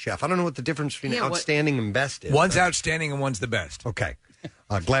Chef. I don't know what the difference between Outstanding and Best is. One's outstanding and one's the best. Okay.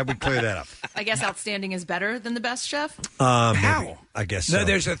 Glad we cleared that up. I guess outstanding is better than the best chef. How? I guess so. No,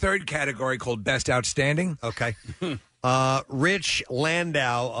 there's a third category called Best Outstanding. Okay. Rich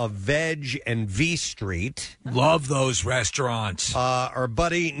Landau of Veg and V Street. Love those restaurants. Our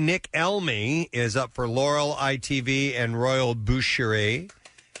buddy Nick Elmy is up for Laurel ITV and Royal Boucherie.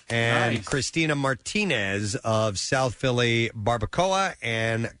 And Nice. Christina Martinez of South Philly Barbacoa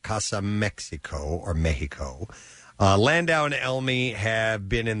and Casa Mexico or Mexico. Landau and Elmy have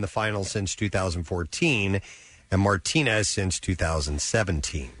been in the final since 2014, and Martinez since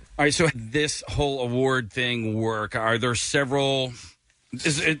 2017. All right, so this whole award thing work? Are there several?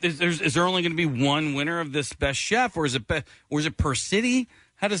 Is there only going to be one winner of this Best Chef, or is it per city?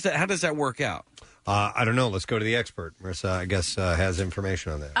 How does that work out? I don't know. Let's go to the expert. Marissa, I guess, has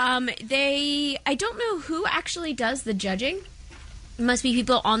information on that. I don't know who actually does the judging. It must be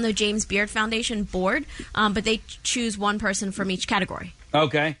people on the James Beard Foundation board, but they choose one person from each category.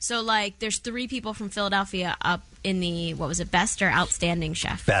 Okay. So, there's 3 people from Philadelphia up in the, Best or Outstanding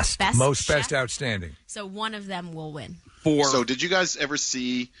Chef? Best Chef? Best Outstanding. So one of them will win. So did you guys ever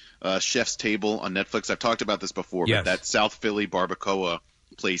see Chef's Table on Netflix? I've talked about this before, Yes. but that South Philly Barbacoa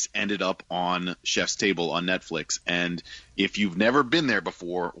place ended up on Chef's Table on Netflix. And if you've never been there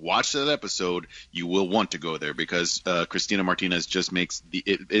before, watch that episode. You will want to go there because Christina Martinez just makes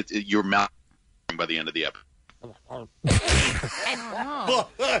your mouth by the end of the episode.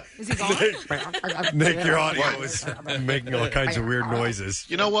 Is he gone? Nick, your audio is making all kinds of weird noises.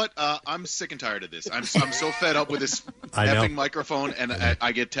 You know what? I'm sick and tired of this. I'm so fed up with this I know. effing microphone, and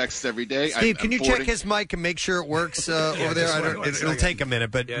I get texts every day. Steve, I'm can you forwarding- check his mic and make sure it works over there? It'll take a minute,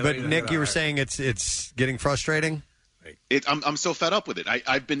 but Nick, you were saying it's getting frustrating. I'm so fed up with it.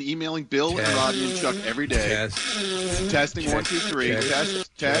 I've been emailing Bill and Rodney and Chuck every day. Testing 1, 2, 3.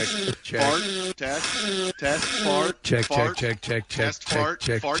 Test. Fart. Test. Fart. Check. Fart. Check. Test. Fart.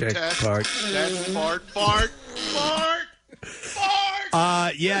 Check. Fart. Check. Test. Fart. Test. Fart.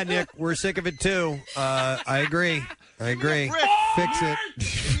 Yeah, Nick, we're sick of it too. I agree. Fix it.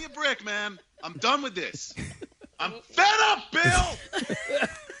 Give me a brick, man. I'm done with this. I'm fed up, Bill.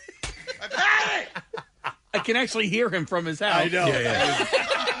 I've had it. I can actually hear him from his house. I know. Yeah.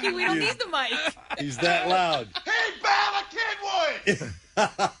 We don't need the mic. He's that loud. Hey, Bal, a kid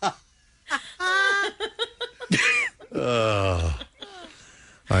would.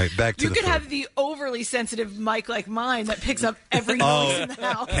 All right, back to You the could phone. have the overly sensitive mic like mine that picks up every noise in the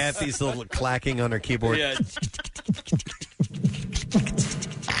house. Kathy's little clacking on her keyboard. Yeah.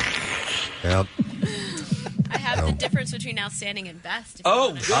 Yep. I have the difference between outstanding and best. if you Oh,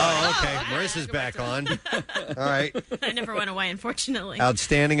 wanna- okay. Marissa's back on. All right. I never went away, unfortunately.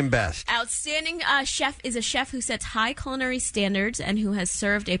 Outstanding and best. Outstanding chef is a chef who sets high culinary standards and who has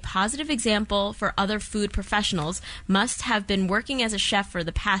served a positive example for other food professionals, must have been working as a chef for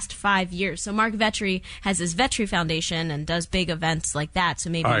the past 5 years. So Mark Vetri has his Vetri Foundation and does big events like that. So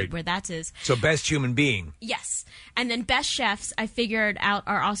maybe All right. where that's his. So Best Human Being. Yes. And then best chefs, I figured out,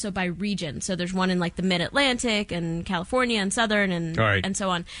 are also by region. So there's one in the Mid-Atlantic and California and Southern and Right. and so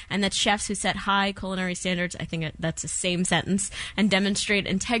on. And that's chefs who set high culinary standards. I think that's the same sentence. And demonstrate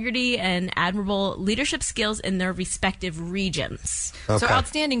integrity and admirable leadership skills in their respective regions. So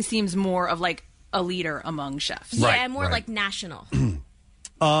outstanding seems more of a leader among chefs. Yeah, more national.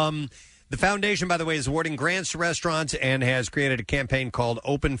 The foundation, by the way, is awarding grants to restaurants and has created a campaign called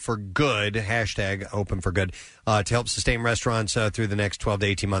Open for Good, hashtag Open for Good, to help sustain restaurants through the next 12 to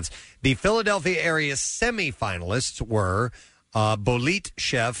 18 months. The Philadelphia area semifinalists were Bolit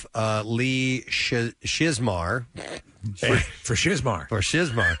chef Lee Shizmar. For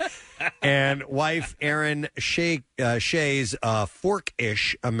Shizmar. And wife Erin Shay's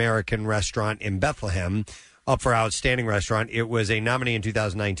Fork-ish American restaurant in Bethlehem. Up for Outstanding Restaurant. It was a nominee in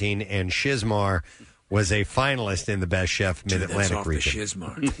 2019, and Shizmar was a finalist in the Best Chef Mid-Atlantic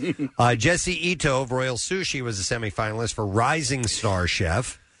region. Jesse Ito of Royal Sushi was a semifinalist for Rising Star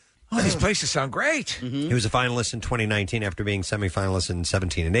Chef. Oh, these places sound great. He was a finalist in 2019 after being semifinalist in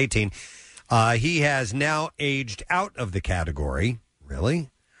 17 and 18. He has now aged out of the category.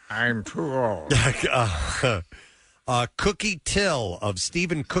 Really? I'm too old. Cookie Till of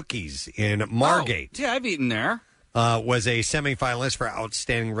Stephen Cookies in Margate. Yeah, I've eaten there. Was a semifinalist for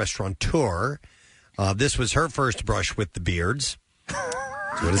Outstanding Restaurateur. This was her first brush with the beards.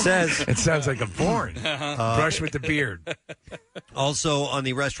 That's what it says. It sounds like a porn. Brush with the beard. Also on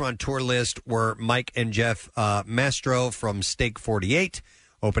the restaurateur list were Mike and Jeff Mastro from Steak 48,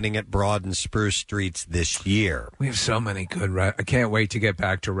 opening at Broad and Spruce Streets this year. We have so many good. I can't wait to get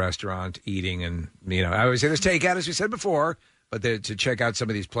back to restaurant eating, and I always say there's takeout, as we said before, but to check out some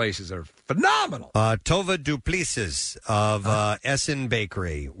of these places that are phenomenal. Tova Duplessis of Essen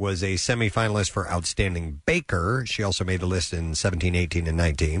Bakery was a semifinalist for Outstanding Baker. She also made the list in 17, 18, and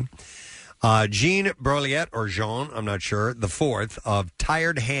 19. Jean Broliet, or Jean, I'm not sure, the fourth of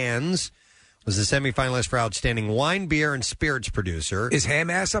Tired Hands, was a semifinalist for Outstanding Wine, Beer, and Spirits Producer. Is Ham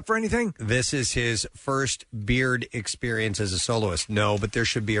Ass up for anything? This is his first beard experience as a soloist. No, but there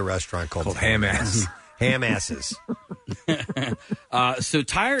should be a restaurant called Ham Ass. Ham Asses. So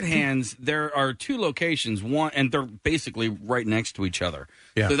Tired Hands, there are two locations, one, and they're basically right next to each other.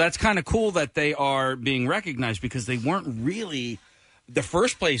 Yeah. So that's kind of cool that they are being recognized, because they weren't really the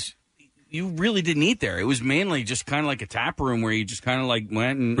first place. You really didn't eat there. It was mainly just kind of like a tap room where you just kind of like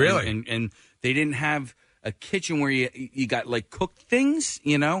went and and they didn't have a kitchen where you got like cooked things.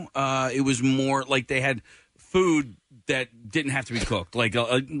 It was more like they had food that didn't have to be cooked, like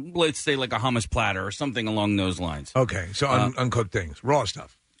let's say like a hummus platter or something along those lines. Okay, so uncooked things, raw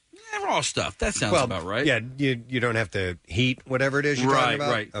stuff. Yeah, raw stuff. That sounds about right. Yeah, you don't have to heat whatever it is you're talking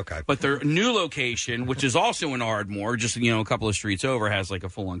about. Right. Okay. But their new location, which is also in Ardmore, just a couple of streets over, has like a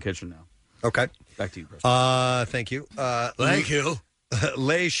full-on kitchen now. Okay. Back to you, Preston. Thank you. Thank you.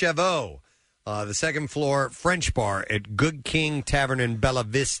 Les Chevaux, the second floor French bar at Good King Tavern in Bella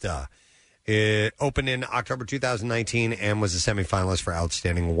Vista. It opened in October 2019 and was a semifinalist for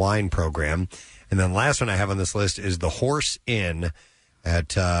Outstanding Wine Program. And then the last one I have on this list is the Horse Inn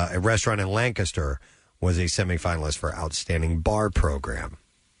at a restaurant in Lancaster, was a semifinalist for Outstanding Bar Program.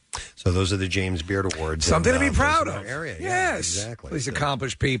 So those are the James Beard Awards. Something to be proud of. Area. Yes. Yeah, exactly. These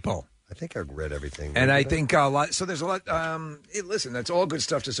accomplished people. I think I read everything. And I think a lot. So there's a lot. Listen, that's all good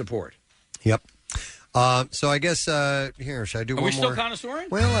stuff to support. Yep. So I guess here, should I do Are one we more? still connoisseuring?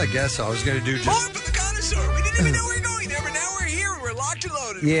 Well, I guess so. I was going to do just. Hold up the connoisseur. We didn't even know we were going there, but now we're here. We're locked and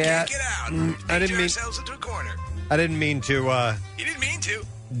loaded. Yeah. We can't get out. I didn't mean ourselves into a corner. I didn't mean to. You didn't mean to.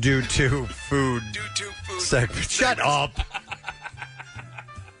 Do two food. Segments. Shut up.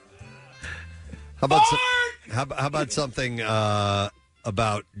 How about something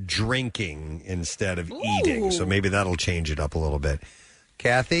about drinking instead of eating? So maybe that'll change it up a little bit.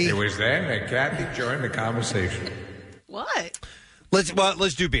 Kathy? It was then that Kathy joined the conversation. What? Let's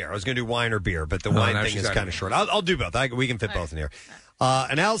do beer. I was going to do wine or beer, but the wine thing is kind of short. I'll do both. We can fit both in here.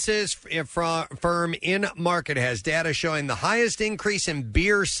 Analysis firm In Market has data showing the highest increase in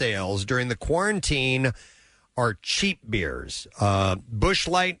beer sales during the quarantine are cheap beers. Busch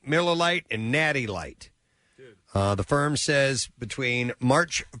Light, Miller Lite, and Natty Light. The firm says between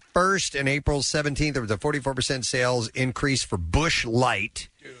March 1st and April 17th, there was a 44% sales increase for Busch Light.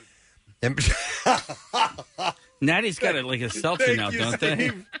 Natty's got a seltzer now, don't they?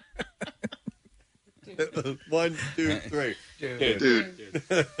 1, 2, 3. Dude.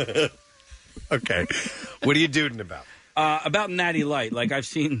 Okay. What are you duding about? About Natty Light. Like, I've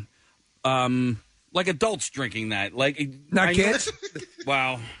seen adults drinking that. Not kids?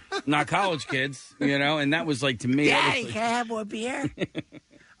 Well, not college kids, and that was to me. Daddy, can I have more beer?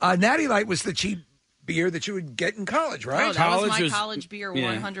 Natty Light was the cheap beer that you would get in college, right? Oh, that was my college beer,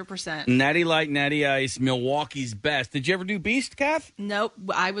 100%. Natty Light, Natty Ice, Milwaukee's Best. Did you ever do Beast, Kath? Nope.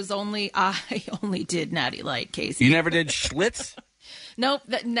 I only did Natty Light, Casey. You never did Schlitz? Nope.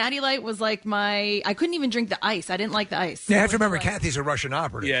 Natty Light was I couldn't even drink the ice. I didn't like the ice. Yeah, I have to remember Kathy's a Russian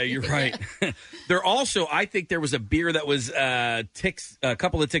operative. Yeah, you're right. There also, I think there was a beer that was a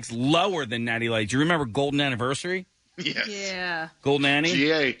couple of ticks lower than Natty Light. Do you remember Golden Anniversary? Yes. Yeah. Golden Annie?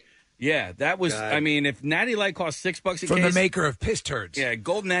 GA. Yeah, that was, God. if Natty Light cost $6 a From case. the maker of Piss Turds. Yeah,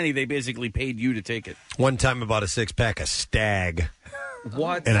 Golden Annie, they basically paid you to take it. One time I bought a 6-pack of Stag.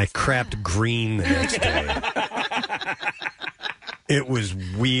 What? And I crapped green the next day. It was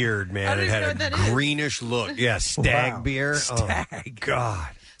weird, man. It had a greenish look. Yeah, Stag beer. Stag. Oh, God.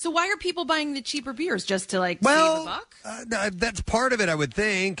 So why are people buying the cheaper beers? Just to save a buck? That's part of it, I would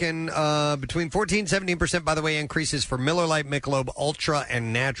think. And between 14 and 17%, by the way, increases for Miller Lite, Michelob Ultra,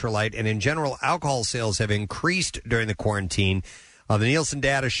 and Natural Light. And in general, alcohol sales have increased during the quarantine. The Nielsen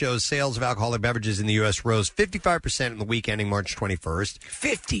data shows sales of alcoholic beverages in the U.S. rose 55% in the week ending March 21st.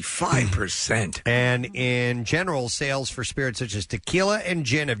 55%. And in general, sales for spirits such as tequila and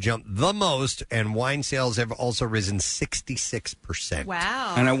gin have jumped the most, and wine sales have also risen 66%.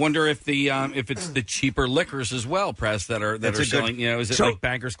 Wow. And I wonder if it's the cheaper liquors as well, Press, that are selling. Is it like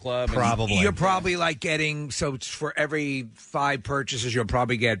Bankers Club? You're probably getting, so for every 5 purchases, you'll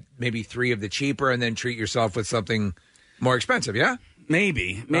probably get maybe 3 of the cheaper and then treat yourself with something more expensive, yeah?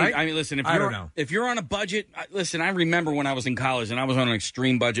 Maybe. Right? I mean, listen, I don't know. If you're on a budget, listen, I remember when I was in college and I was on an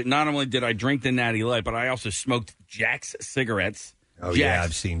extreme budget, not only did I drink the Natty Light, but I also smoked Jack's cigarettes. Oh, yeah,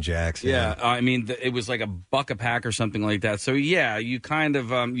 I've seen Jack's. Yeah, I mean, it was like $1 a pack or something like that. So, yeah, you kind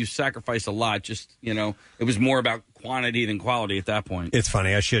of, you sacrifice a lot. Just, it was more about quantity than quality at that point. It's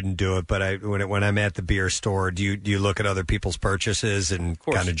funny. I shouldn't do it, but when I'm at the beer store, do you look at other people's purchases and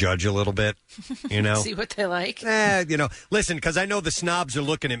kind of judge a little bit? See what they like. Listen, because I know the snobs are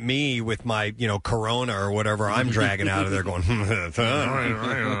looking at me with my Corona or whatever I'm dragging out of there, going,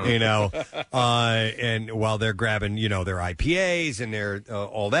 and while they're grabbing their IPAs and their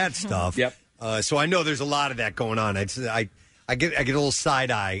all that stuff. Yep. So I know there's a lot of that going on. I get a little side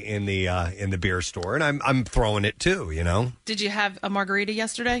eye in the beer store, and I'm throwing it too. Did you have a margarita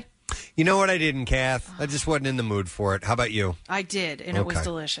yesterday? You know what? I didn't, Kath. I just wasn't in the mood for it. How about you? I did, and it was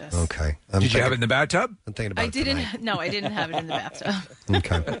delicious. Okay. Did you have it in the bathtub? I'm thinking about I it didn't. tonight. No, I didn't have it in the bathtub.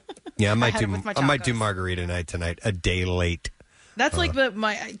 Okay. Yeah, I might had it with my do margarita night tonight. A day late. That's like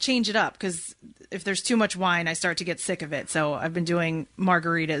I change it up because if there's too much wine, I start to get sick of it. So I've been doing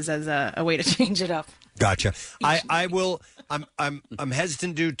margaritas as a way to change it up. Gotcha. I will. I'm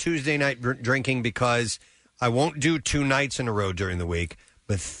hesitant to do Tuesday night drinking because I won't do 2 nights in a row during the week.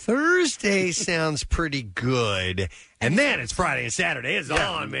 But Thursday sounds pretty good, and then it's Friday and Saturday. It's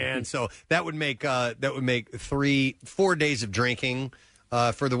on, man. So that would make 4 days of drinking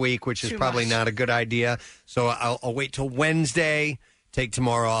for the week, which is Too probably much. not a good idea. So I'll wait till Wednesday, take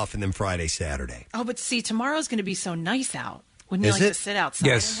tomorrow off, and then Friday, Saturday. Oh, but see, tomorrow's going to be so nice out. Wouldn't you Is like it? to sit outside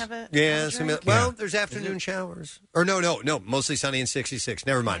Yes. and have Yes. Well, there's afternoon showers. Or no. Mostly sunny and 66.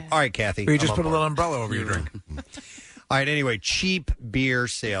 Never mind. All right, Kathy. Or you just I'm put a on little board. umbrella over your drink. All right. Anyway, cheap beer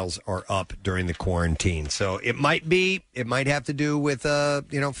sales are up during the quarantine, so it might have to do with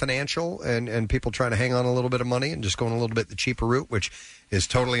financial and people trying to hang on a little bit of money and just going a little bit the cheaper route, which is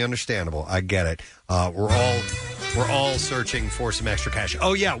totally understandable. I get it. We're all searching for some extra cash.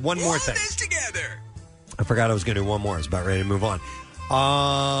 Oh yeah, one more thing. Together. I forgot I was going to do one more. I was about ready to move on.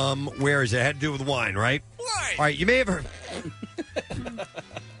 Where is it? It had to do with wine, right? Wine. All right. You may have heard.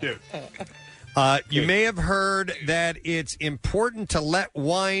 Dude. You may have heard that it's important to let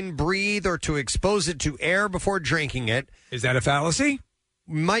wine breathe or to expose it to air before drinking it. Is that a fallacy?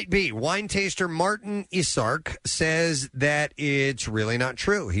 Might be. Wine taster Martin Isark says that it's really not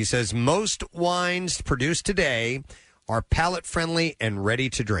true. He says most wines produced today are palate-friendly and ready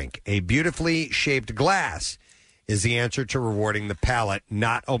to drink. A beautifully shaped glass is the answer to rewarding the palate,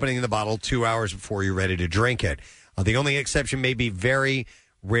 not opening the bottle 2 hours before you're ready to drink it. The only exception may be very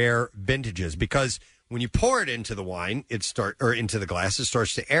rare vintages, because when you pour it into the wine, into the glass, it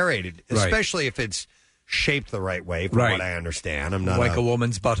starts to aerate it, especially if it's shaped the right way, from what I understand. I'm not like a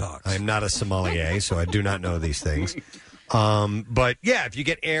woman's buttocks. I'm not a sommelier, so I do not know these things. But yeah, if you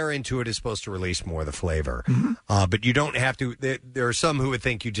get air into it, it's supposed to release more of the flavor. But you don't have to. There are some who would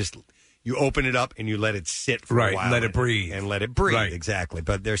think you open it up and you let it sit for a while. Let it breathe. And let it breathe, Right. exactly.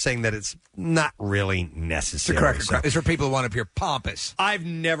 But they're saying that it's not really necessary. It's for people who want to appear pompous. I've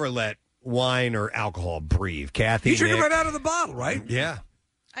never let wine or alcohol breathe. Kathy, You drink it Nick? right out of the bottle, right? Yeah.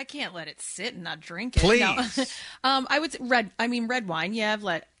 I can't let it sit and not drink it. Please. No. I would say red wine. Yeah, I've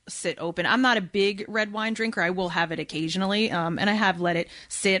let sit open. I'm not a big red wine drinker. I will have it occasionally, and I have let it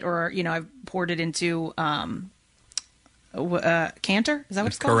sit, or I've poured it into canter. Is that what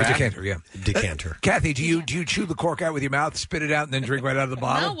it's called? Correct. Decanter, yeah. Decanter. Kathy, do you chew the cork out with your mouth, spit it out, and then drink right out of the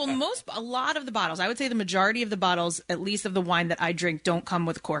bottle? No, well, a lot of the bottles, I would say the majority of the bottles, at least of the wine that I drink, don't come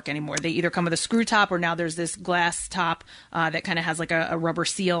with a cork anymore. They either come with a screw top, or now there's this glass top that kind of has like a rubber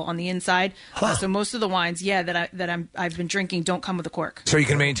seal on the inside. So most of the wines, I've been drinking don't come with a cork. So you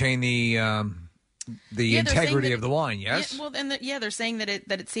can maintain the integrity of the wine, yes? Yeah, well, and they're saying that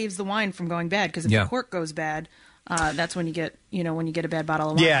it saves the wine from going bad, because if the cork goes bad, that's when you get a bad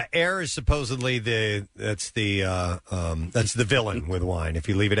bottle of wine. Yeah, air is supposedly that's the villain with wine. If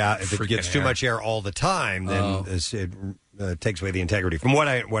you leave it out, if it gets too much air all the time, then takes away the integrity, from what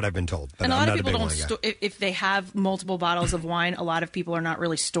I've been told. But And a I'm lot not of people a big don't wine guy. if they have multiple bottles of wine, a lot of people are not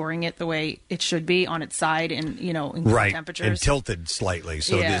really storing it the way it should be on its side and, in cold Right, temperatures. and tilted slightly,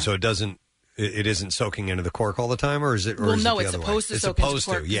 so Yeah. so it doesn't. It isn't soaking into the cork all the time, or is it? Or Well, is no, it the it's other supposed way? to It's soak supposed into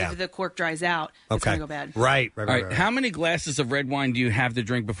cork. to, 'Cause yeah. if the cork dries out, it's Okay. going to go bad. Right. All right. How many glasses of red wine do you have to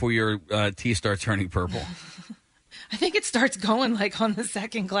drink before your tea starts turning purple? I think it starts going on the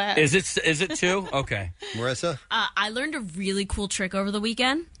second glass. Is it two? Okay. Marissa? I learned a really cool trick over the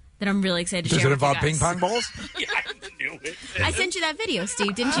weekend that I'm really excited to Does share it with you involve guys. ping pong balls? I sent you that video,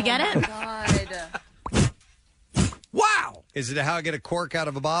 Steve. Didn't you get it? God. Wow. Is it how I get a cork out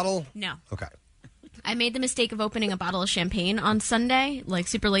of a bottle? No. Okay. I made the mistake of opening a bottle of champagne on Sunday,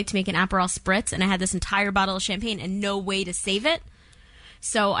 super late to make an Aperol Spritz, and I had this entire bottle of champagne and no way to save it.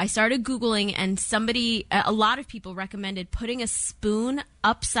 So I started Googling, and a lot of people recommended putting a spoon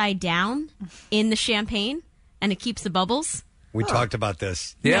upside down in the champagne, and it keeps the bubbles. We talked about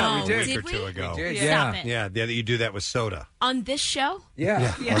this. Yeah, we did. A week Did or two we? ago. We did, yeah. Stop it. Yeah, you do that with soda. On this show?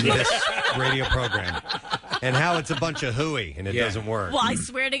 Yeah. On this radio program. And how it's a bunch of hooey and it doesn't work. Well, I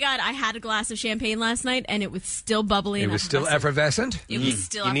swear to God, I had a glass of champagne last night, and it was still bubbly. It and was still effervescent? It was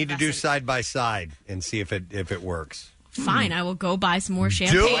still You need to do effervescent. side by side and see if it works. Fine, I will go buy some more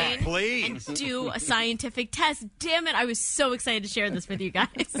champagne. Do it, please. And do a scientific test. Damn it, I was so excited to share this with you guys.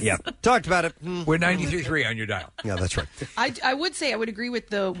 Yeah. Talked about it. We're 93.3 on your dial. Yeah, that's right. I would say I would agree with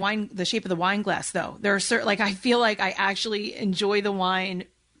the shape of the wine glass, though. There are certain, I feel like I actually enjoy the wine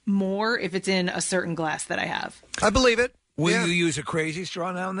more if it's in a certain glass that I have. I believe it. Will you use a crazy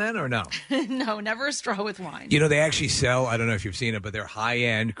straw now and then, or no? No, never a straw with wine. You know, they actually sell, I don't know if you've seen it, but they're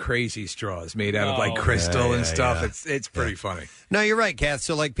high-end crazy straws made out of Oh. crystal and stuff. Yeah. It's pretty funny. No, you're right, Kath.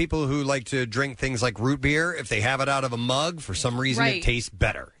 So, people who like to drink things like root beer, if they have it out of a mug, for some reason Right. it tastes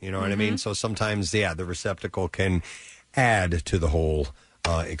better. You know what I mean? Mhm. So sometimes, the receptacle can add to the whole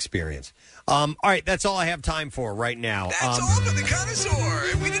experience. All right, that's all I have time for right now. That's all for the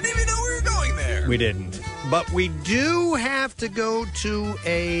connoisseur. We didn't even know we were going there. We didn't. But we do have to go to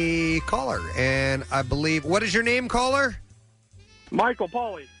a caller. And I believe, what is your name, caller? Michael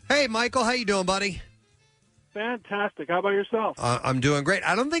Pauly. Hey, Michael. How you doing, buddy? Fantastic. How about yourself? I'm doing great.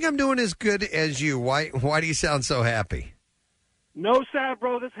 I don't think I'm doing as good as you. Why do you sound so happy? No sad,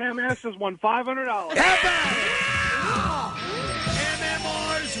 bro. This ham ass has won $500.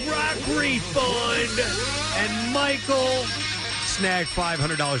 MMR's Rock Refund. And Michael snagged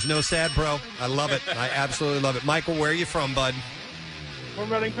 $500. No sad, bro. I love it. I absolutely love it. Michael, where are you from, bud?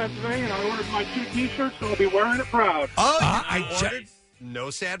 From Reading, Pennsylvania, and I ordered my 2 T-shirts, so I'll be wearing it proud. Oh, I ordered No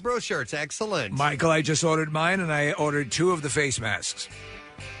Sad Bro shirts. Excellent. Michael, I just ordered mine, and I ordered 2 of the face masks.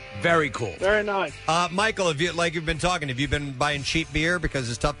 Very cool. Very nice. Michael, you've been talking, have you been buying cheap beer because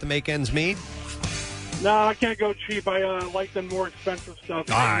it's tough to make ends meet? No, I can't go cheap. I like the more expensive stuff.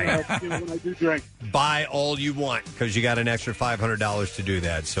 All right. When I do drink. Buy all you want because you got an extra $500 to do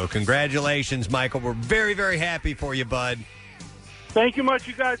that. So congratulations, Michael. We're very, very happy for you, bud. Thank you much.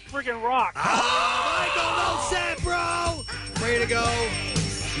 You guys friggin' rock. Michael, no sad, bro. Way to go.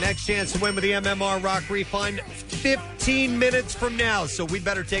 Next chance to win with the MMR Rock Refund 15 minutes from now. So we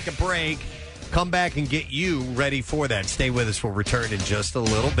better take a break. Come back and get you ready for that. Stay with us. We'll return in just a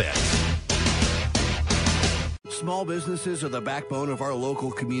little bit. Small businesses are the backbone of our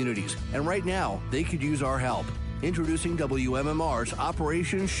local communities, and right now, they could use our help. Introducing WMMR's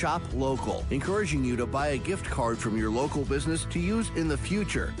Operation Shop Local, encouraging you to buy a gift card from your local business to use in the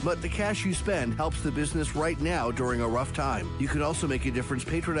future. But the cash you spend helps the business right now during a rough time. You can also make a difference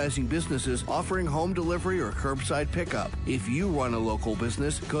patronizing businesses offering home delivery or curbside pickup. If you run a local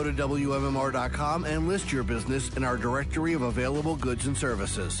business, go to WMMR.com and list your business in our directory of available goods and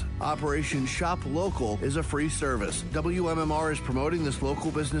services. Operation Shop Local is a free service. WMMR is promoting this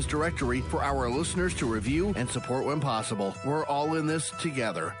local business directory for our listeners to review and support when possible. We're all in this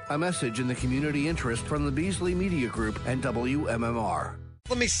together. A message in the community interest from the Beasley Media Group and WMMR.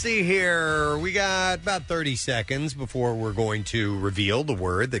 Let me see here. We got about 30 seconds before we're going to reveal the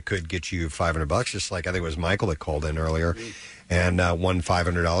word that could get you $500, just like I think it was Michael that called in earlier and won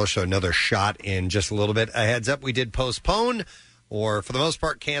 $500. So another shot in just a little bit. A heads up, we did postpone or for the most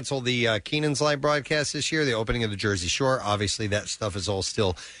part cancel the Keenan's live broadcast this year, the opening of the Jersey Shore. Obviously, that stuff is all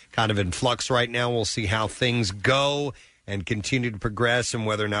still kind of in flux right now. We'll see how things go and continue to progress, and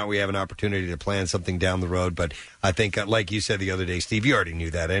whether or not we have an opportunity to plan something down the road. But I think, like you said the other day, Steve, you already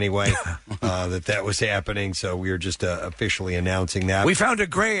knew that anyway, that was happening. So we were just officially announcing that. We found a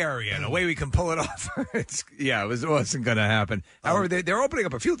gray area and a way we can pull it off. It wasn't going to happen. However, they're opening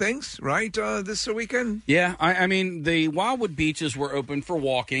up a few things, right, this weekend? Yeah, I mean, the Wildwood beaches were open for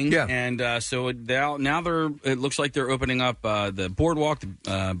walking. Yeah. And so now it looks like they're opening up the boardwalk,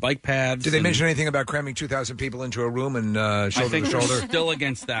 the bike paths. Did they mention anything about cramming 2,000 people into a room and shoulder to shoulder? Still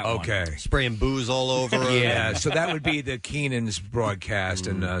against that one. Okay. Spraying booze all over. Yeah, so that would be the Keenan's broadcast,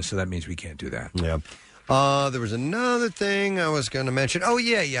 and so that means we can't do that. Yeah. There was another thing I was going to mention. Oh,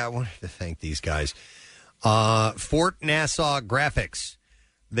 yeah. I wanted to thank these guys. Fort Nassau Graphics.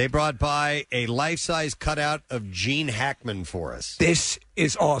 They brought by a life-size cutout of Gene Hackman for us. This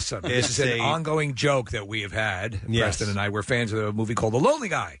is awesome. It's This is an ongoing joke that we have had. Yes. Preston and I were fans of a movie called The Lonely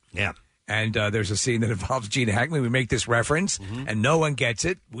Guy. Yeah. And there's a scene that involves Gene Hackman. We make this reference, and no one gets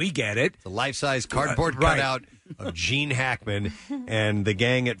it. We get it. The life-size cardboard Right. cutout of Gene Hackman, and the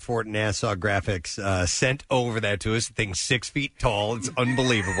gang at Fort Nassau Graphics sent over that to us. The thing's 6 feet tall. It's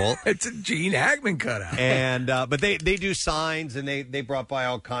unbelievable. It's a Gene Hackman cutout. And but they do signs, and they brought by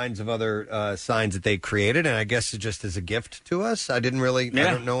all kinds of other signs that they created, and I guess it's just as a gift to us. I didn't really,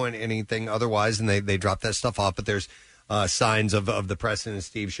 I don't know anything otherwise, and they dropped that stuff off. But there's signs of the Preston and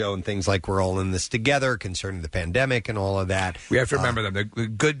Steve show and things like we're all in this together concerning the pandemic and all of that. We have to remember them. They're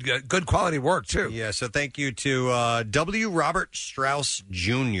good quality work, too. Yeah, so thank you to W. Robert Strauss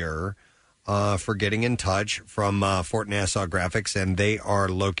Jr. For getting in touch from Fort Nassau Graphics, and they are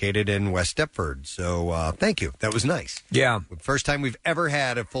located in West Deptford. So thank you. That was nice. Yeah. First time we've ever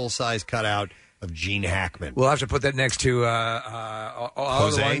had a full-size cutout of Gene Hackman. We'll have to put that next to all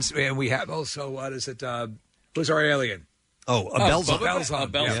Jose? the ones. And we have also, what is it? Who's our alien? Oh, a Belzon.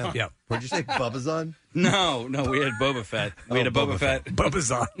 Belzon. Yeah. What'd you say, Bubazon? No, we had Boba Fett. We had a Boba Fett.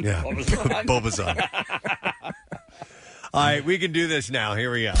 Bubazon. Yeah, Bubazon. All right, we can do this now.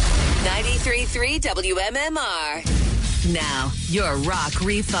 Here we go. 93.3 WMMR. Now, your rock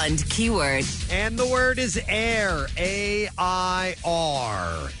refund keyword. And the word is air, A-I-R.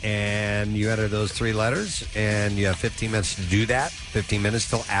 And you enter those three letters, and you have 15 minutes to do that. 15 minutes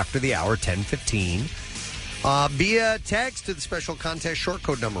till after the hour, 10:15. Via text to the special contest short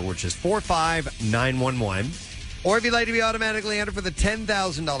code number, which is 45911. Or if you'd like to be automatically entered for the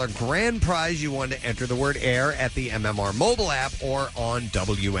 $10,000 grand prize, you want to enter the word air at the MMR mobile app or on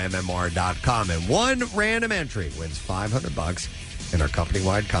WMMR.com. And one random entry wins $500 in our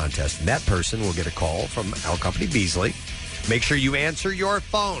company-wide contest. And that person will get a call from our company, Beasley. Make sure you answer your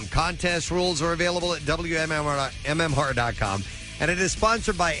phone. Contest rules are available at WMMR.com. And it is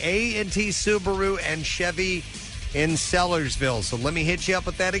sponsored by A&T Subaru and Chevy in Sellersville. So let me hit you up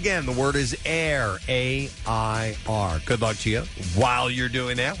with that again. The word is air, A-I-R. Good luck to you. While you're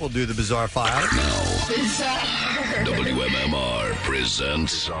doing that, we'll do the Bizarre File. WMMR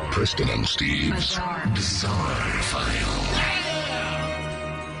presents Preston and Steve's Bizarre File.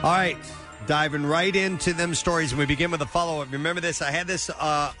 All right. Diving right into them stories. And we begin with a follow-up. Remember this? I had this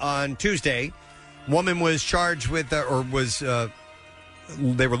on Tuesday. Woman was charged with,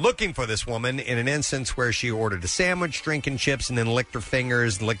 they were looking for this woman in an instance where she ordered a sandwich, drinking chips, and then licked her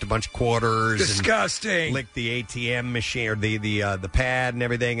fingers and licked a bunch of quarters. Disgusting. And licked the ATM machine or the pad and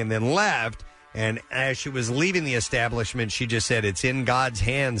everything, and then left. And as she was leaving the establishment, she just said, "It's in God's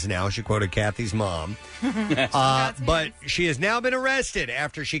hands now." She quoted Kathy's mom. But she has now been arrested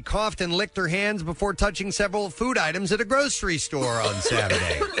after she coughed and licked her hands before touching several food items at a grocery store on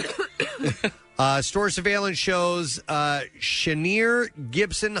Saturday. Store surveillance shows Shanier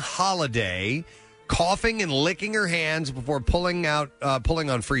Gibson Holiday coughing and licking her hands before pulling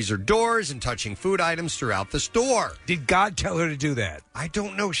on freezer doors and touching food items throughout the store. Did God tell her to do that? I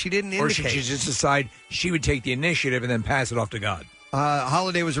don't know. She didn't indicate. Or should she just decide she would take the initiative and then pass it off to God?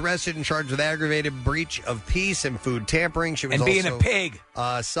 Holiday was arrested and charged with aggravated breach of peace and food tampering. She was and being also, a pig.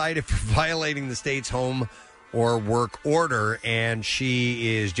 Cited for violating the state's home or work order, and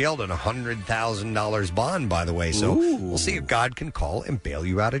she is jailed on $100,000 bond, by the way. So we'll see if God can call and bail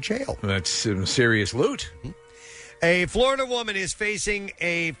you out of jail. That's some serious loot. A Florida woman is facing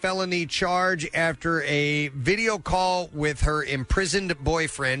a felony charge after a video call with her imprisoned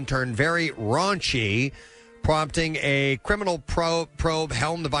boyfriend turned very raunchy, prompting a criminal probe.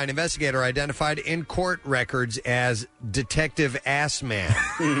 Helm Divine investigator identified in court records as Detective Assman.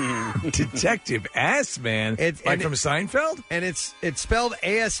 Detective Assman? From Seinfeld? And it's spelled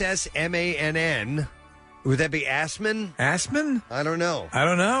Assmann. Would that be Assman? Assman? I don't know.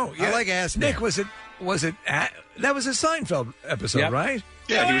 Yeah. I like Assman. Nick, was it that was a Seinfeld episode, right?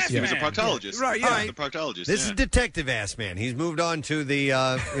 Yeah, he was a proctologist. Right, yeah. The proctologist. This is Detective Ass Man. He's moved on to the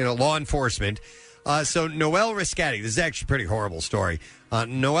law enforcement. So Noelle Riscati, this is actually a pretty horrible story.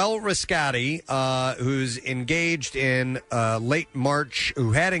 Noelle Riscati, who's engaged in late March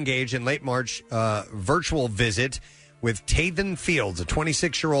virtual visit with Tathan Fields, a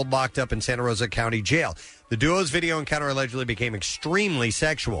 26-year-old locked up in Santa Rosa County Jail. The duo's video encounter allegedly became extremely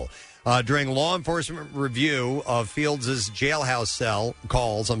sexual. During law enforcement review of Fields' jailhouse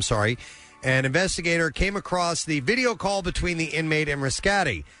calls, an investigator came across the video call between the inmate and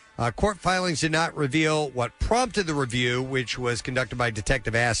Riscati. Court filings did not reveal what prompted the review, which was conducted by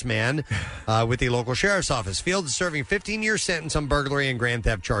Detective Assman with the local sheriff's office. Fields is serving a 15-year sentence on burglary and grand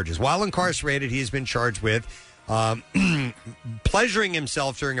theft charges. While incarcerated, he has been charged with pleasuring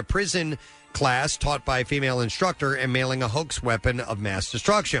himself during a prison class taught by a female instructor and mailing a hoax weapon of mass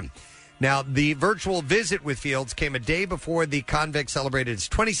destruction. Now, the virtual visit with Fields came a day before the convict celebrated his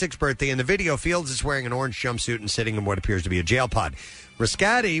 26th birthday. In the video, Fields is wearing an orange jumpsuit and sitting in what appears to be a jail pod.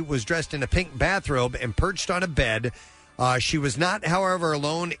 Riscati was dressed in a pink bathrobe and perched on a bed. She was not, however,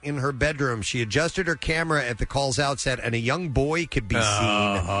 alone in her bedroom. She adjusted her camera at the call's outset, and a young boy could be seen.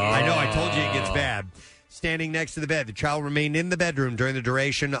 I know, I told you it gets bad. Standing next to the bed. The child remained in the bedroom during the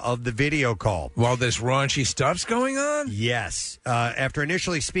duration of the video call. While this raunchy stuff's going on? Yes. After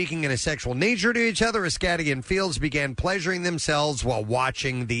initially speaking in a sexual nature to each other, Riscati and Fields began pleasuring themselves while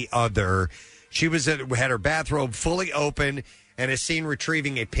watching the other. She had her bathrobe fully open and is seen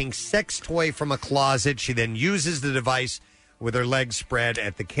retrieving a pink sex toy from a closet. She then uses the device with her legs spread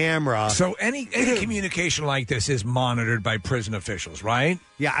at the camera. So any communication like this is monitored by prison officials, right?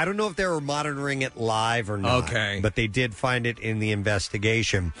 Yeah, I don't know if they were monitoring it live or not. Okay. But they did find it in the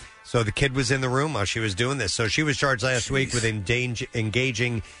investigation. So the kid was in the room while she was doing this. So she was charged last week with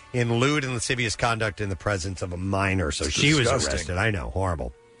engaging in lewd and lascivious conduct in the presence of a minor. So she was arrested. I know,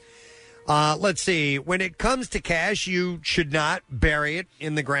 horrible. Let's see. When it comes to cash, you should not bury it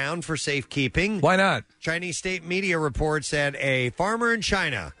in the ground for safekeeping. Why not? Chinese state media reports that a farmer in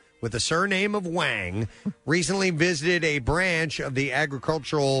China with the surname of Wang recently visited a branch of the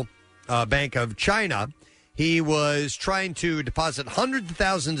Agricultural Bank of China. He was trying to deposit hundreds of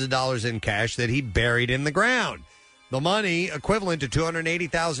thousands of dollars in cash that he buried in the ground. The money, equivalent to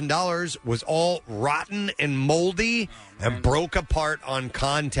 $280,000, was all rotten and moldy and broke apart on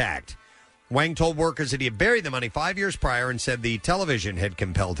contact. Wang told workers that he had buried the money 5 years prior and said the television had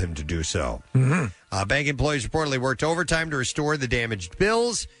compelled him to do so. Mm-hmm. Bank employees reportedly worked overtime to restore the damaged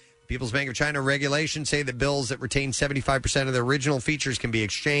bills. People's Bank of China regulations say that bills that retain 75% of their original features can be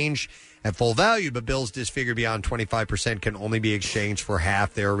exchanged at full value, but bills disfigured beyond 25% can only be exchanged for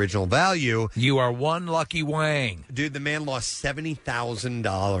half their original value. You are one lucky Wang. Dude, the man lost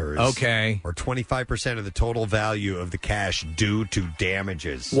 $70,000. Okay. Or 25% of the total value of the cash due to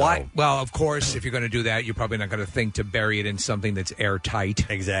damages. So. Why? Well, of course, if you're going to do that, you're probably not going to think to bury it in something that's airtight.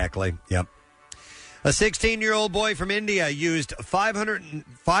 Exactly. Yep. A 16-year-old boy from India used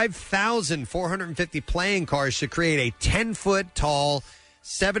 5,450 playing cards to create a 10-foot tall,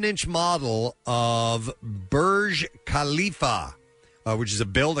 7-inch model of Burj Khalifa, which is a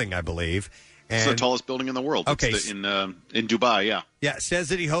building, I believe. It's the tallest building in the world. Okay. It's in Dubai, yeah. Yeah, it says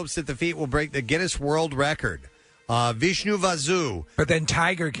that he hopes that the feat will break the Guinness World Record. Vishnu Vasu. But then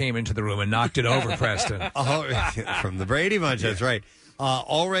Tiger came into the room and knocked it over, Preston. From the Brady Bunch, that's right.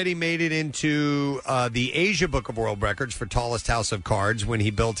 Already made it into the Asia Book of World Records for tallest house of cards when he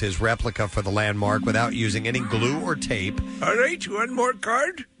built his replica for the landmark without using any glue or tape. All right, one more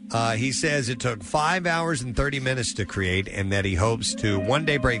card. He says it took 5 hours and 30 minutes to create and that he hopes to one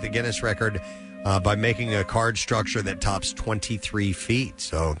day break the Guinness record by making a card structure that tops 23 feet.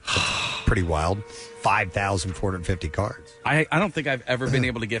 So that's pretty wild. 5,450 cards. I don't think I've ever been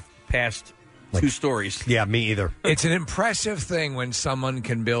able to get past 2 stories. Yeah, me either. It's an impressive thing when someone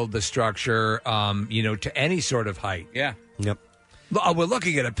can build the structure, to any sort of height. Yeah. Yep. We're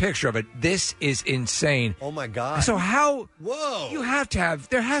looking at a picture of it. This is insane. Oh, my God. So how... Whoa. You have to have...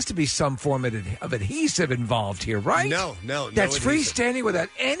 There has to be some form of adhesive involved here, right? No. That's adhesive. Freestanding without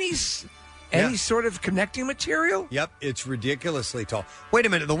any sort of connecting material? Yep, it's ridiculously tall. Wait a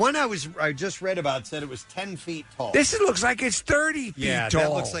minute. The one I just read about said it was 10 feet tall. This looks like it's 30 feet yeah, tall.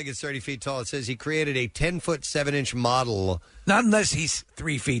 that looks like it's 30 feet tall. It says he created a 10-foot, 7-inch model. Not unless he's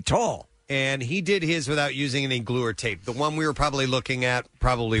 3 feet tall. And he did his without using any glue or tape. The one we were probably looking at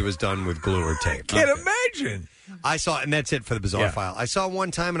probably was done with glue or tape. Can't imagine. I saw, and that's it for the Bizarre File. I saw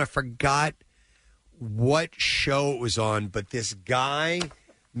one time, and I forgot what show it was on, but this guy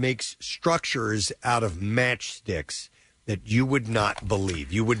makes structures out of matchsticks that you would not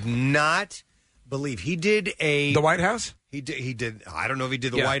believe. You would not believe. He did The White House? He did. I don't know if he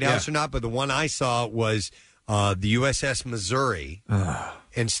did the White House or not, but the one I saw was the USS Missouri.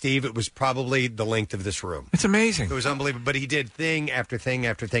 And, Steve, it was probably the length of this room. It's amazing. It was unbelievable. But he did thing after thing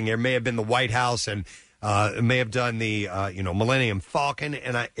after thing. There may have been the White House, and it may have done the Millennium Falcon.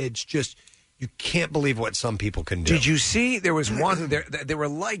 And it's just, you can't believe what some people can do. Did you see there was one? They were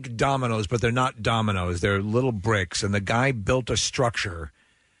like dominoes, but they're not dominoes. They're little bricks. And the guy built a structure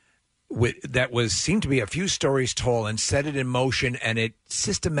that seemed to be a few stories tall and set it in motion, and it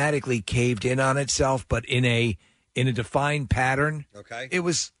systematically caved in on itself, but in a defined pattern. Okay. It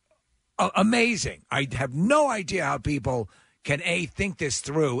was amazing. I have no idea how people can think this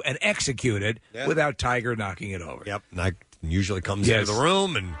through and execute it without Tiger knocking it over. Yep. And usually comes into the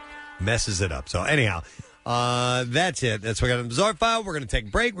room and messes it up. So anyhow, that's it. That's what we got in the Bizarre File. We're going to take a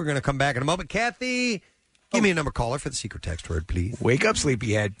break. We're going to come back in a moment. Kathy, give me a number caller for the secret text word, please. Wake up,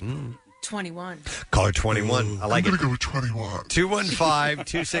 sleepyhead. 21. Caller 21. I like I'm it. going to go with 21.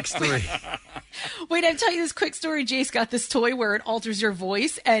 215-263. Wait, I'll tell you this quick story. Jace got this toy where it alters your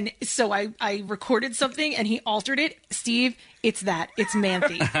voice, and so I recorded something, and he altered it. Steve, it's that. It's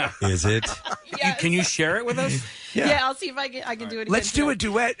Manthe. Is it? Yes. Can you share it with us? Yeah, I'll see if I can do it again. Let's do a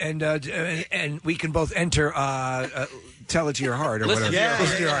duet, and we can both enter Tell It to Your Heart or whatever.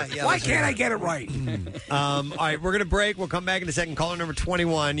 Listen to Your Heart. Why can't I get it right? All right, we're going to break. We'll come back in a second. Caller number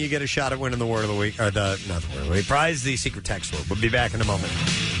 21. You get a shot at winning the word of the week, or not the word of the week, prize, the secret text word. We'll be back in a moment.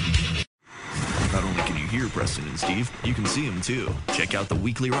 Not only can you hear Preston and Steve, you can see them too. Check out the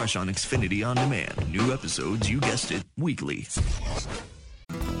Weekly Rush on Xfinity On Demand. New episodes, you guessed it, weekly.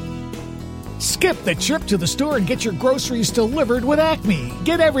 Skip the trip to the store and get your groceries delivered with Acme.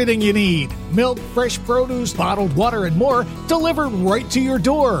 Get everything you need. Milk, fresh produce, bottled water, and more delivered right to your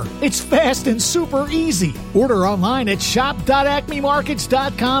door. It's fast and super easy. Order online at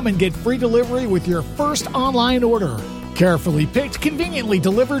shop.acmemarkets.com and get free delivery with your first online order. Carefully picked, conveniently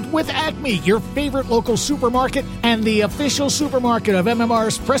delivered with Acme, your favorite local supermarket and the official supermarket of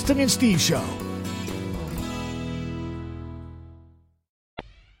MMR's Preston and Steve Show.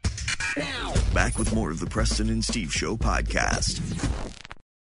 Back with more of the Preston and Steve Show podcast.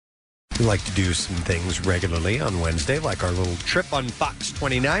 We like to do some things regularly on Wednesday, like our little trip on Fox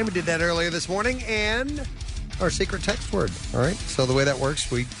 29. We did that earlier this morning, and our secret text word. All right, so the way that works,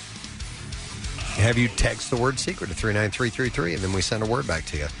 we have you text the word secret to 39333, and then we send a word back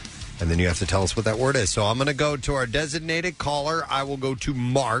to you. And then you have to tell us what that word is. So I'm going to go to our designated caller. I will go to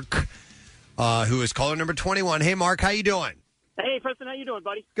Mark, who is caller number 21. Hey, Mark, how you doing? Hey, Preston, how you doing,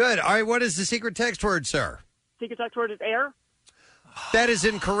 buddy? Good. All right, what is the secret text word, sir? Secret text word is air. That is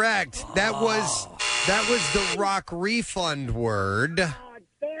incorrect. That was the rock refund word.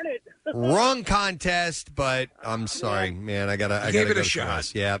 Darn it. Wrong contest, but I'm sorry, man. I gotta gave it go a shot.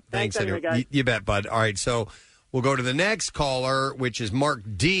 this. Yeah, thanks anyway, guys. You bet, bud. All right, so we'll go to the next caller, which is Mark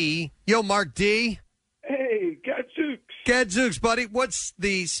D. Yo, Mark D. Hey, Gadzooks. Gadzooks, buddy. What's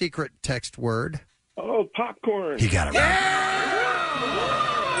the secret text word? Oh, popcorn. You got it right.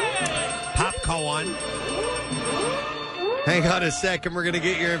 Popcorn. Hang on a second. We're going to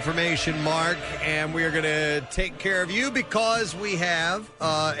get your information, Mark, and we are going to take care of you because we have,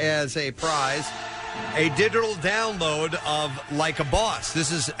 as a prize, a digital download of Like a Boss.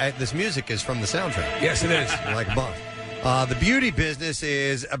 This music is from the soundtrack. Yes, it is. Like a Boss. The beauty business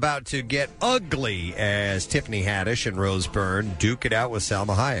is about to get ugly as Tiffany Haddish and Rose Byrne duke it out with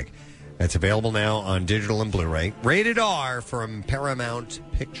Salma Hayek. It's available now on digital and Blu-ray. Rated R from Paramount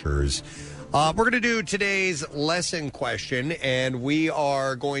Pictures. We're going to do today's lesson question, and we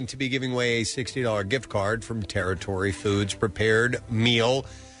are going to be giving away a $60 gift card from Territory Foods Prepared Meal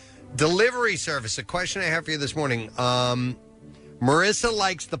Delivery Service. A question I have for you this morning. Marissa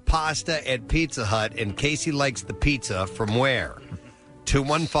likes the pasta at Pizza Hut, and Casey likes the pizza from where?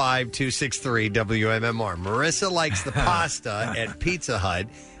 215-263-WMMR. Marissa likes the pasta at Pizza Hut,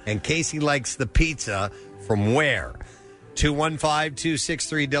 and Casey likes the pizza from where?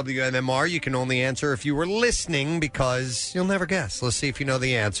 215-263-WMMR. You can only answer if you were listening because you'll never guess. Let's see if you know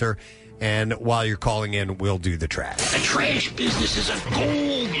the answer. And while you're calling in, we'll do the trash. The trash business is a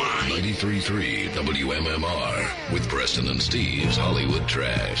gold mine. 93.3 WMMR with Preston and Steve's Hollywood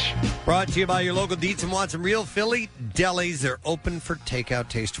Trash. Brought to you by your local Dietz & Watson Real Philly Delis. They're open for takeout.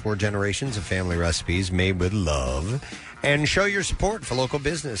 Taste 4 generations of family recipes made with love. And show your support for local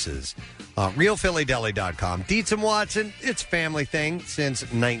businesses. RealPhillyDeli.com. Dietz & Watson, it's a family thing since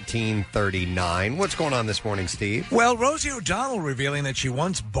 1939. What's going on this morning, Steve? Well, Rosie O'Donnell revealing that she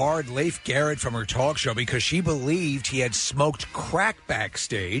once barred Leif Garrett from her talk show because she believed he had smoked crack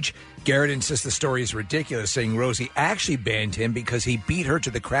backstage. Garrett insists the story is ridiculous, saying Rosie actually banned him because he beat her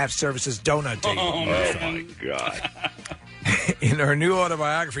to the craft services donut table. Oh, my God. In her new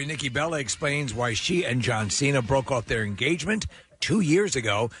autobiography, Nikki Bella explains why she and John Cena broke off their engagement 2 years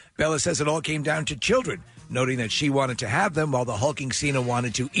ago. Bella says it all came down to children, noting that she wanted to have them while the hulking Cena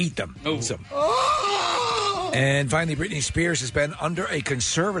wanted to eat them. And finally, Britney Spears has been under a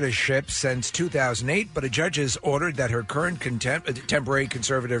conservatorship since 2008, but a judge has ordered that her current temporary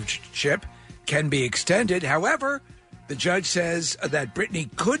conservatorship can be extended. However, the judge says that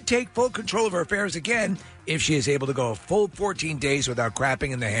Britney could take full control of her affairs again if she is able to go a full 14 days without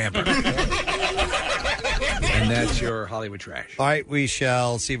crapping in the hamper. And that's your Hollywood trash. All right, we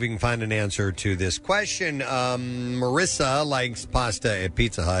shall see if we can find an answer to this question. Marissa likes pasta at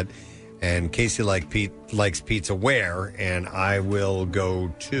Pizza Hut, and Casey likes pizza where? And I will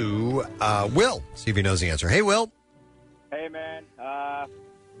go to Will, see if he knows the answer. Hey, Will. Hey, man.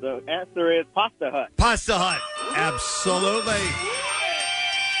 The answer is Pasta Hut. Pasta Hut. Absolutely.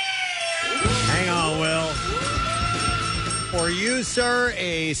 Hang on, Will. For you, sir,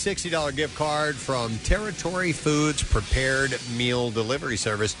 a $60 gift card from Territory Foods Prepared Meal Delivery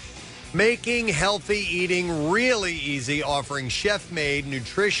Service. Making healthy eating really easy, offering chef-made,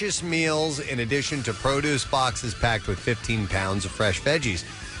 nutritious meals in addition to produce boxes packed with 15 pounds of fresh veggies.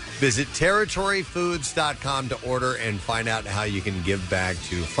 Visit territoryfoods.com to order and find out how you can give back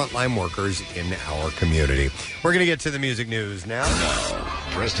to frontline workers in our community. We're going to get to the music news now.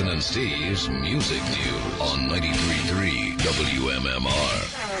 Preston and Steve's Music News on 93.3 WMMR.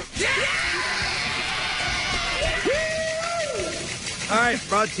 All right,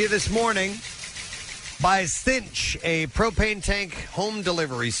 brought to you this morning by Cinch, a propane tank home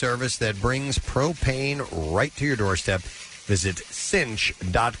delivery service that brings propane right to your doorstep. Visit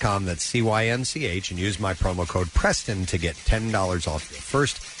cinch.com, that's C-Y-N-C-H, and use my promo code Preston to get $10 off your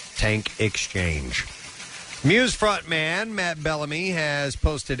first tank exchange. Muse frontman Matt Bellamy has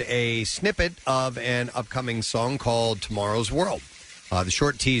posted a snippet of an upcoming song called Tomorrow's World. The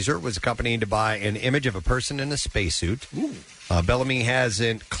short teaser was accompanied by an image of a person in a spacesuit. Bellamy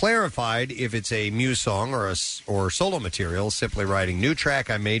hasn't clarified if it's a Muse song or solo material, simply writing, new track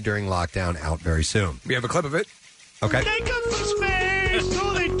I made during lockdown, out very soon. We have a clip of it. Okay. They come from space,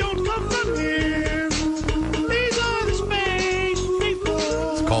 so they don't come from here. These are the space people.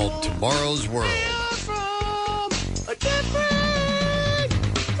 It's called Tomorrow's World. They are from a different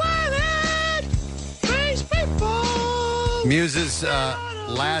planet. Space people. Muse's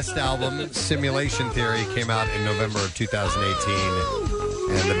last album, Simulation Theory, came out in November of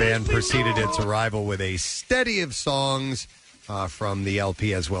 2018, and the band preceded its arrival with a steady of songs from the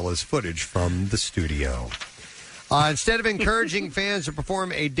LP as well as footage from the studio. Instead of encouraging fans to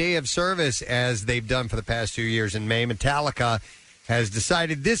perform a day of service as they've done for the past 2 years in May, Metallica has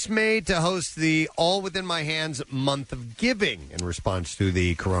decided this May to host the All Within My Hands Month of Giving in response to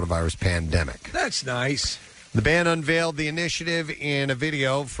the coronavirus pandemic. That's nice. The band unveiled the initiative in a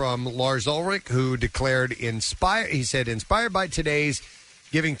video from Lars Ulrich, who declared, inspired by today's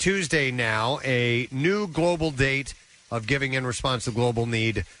Giving Tuesday now, a new global date of giving in response to global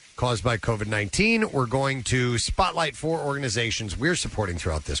need caused by COVID-19. We're going to spotlight 4 organizations we're supporting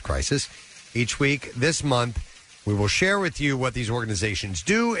throughout this crisis. Each week this month, we will share with you what these organizations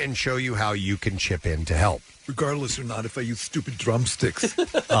do and show you how you can chip in to help. Regardless or not if I use stupid drumsticks.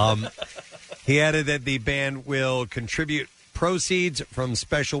 He added that the band will contribute proceeds from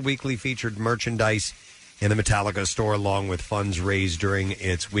special weekly featured merchandise in the Metallica store, along with funds raised during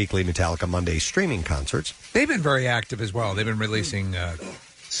its weekly Metallica Monday streaming concerts. They've been very active as well. They've been releasing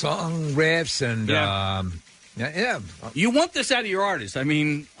song riffs and yeah. You want this out of your artist. I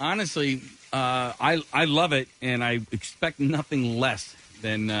mean, honestly, I love it, and I expect nothing less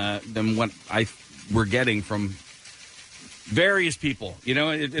than what we're getting from various people. You know,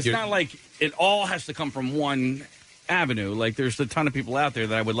 it's not like it all has to come from one avenue. Like, there's a ton of people out there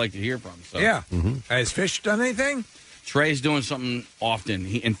that I would like to hear from. So. Yeah. Has Fish done anything? Trey's doing something often.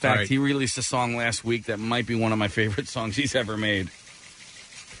 In fact, he released a song last week that might be one of my favorite songs he's ever made.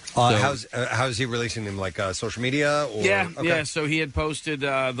 How's he releasing them? Like social media? Or? Yeah. So he had posted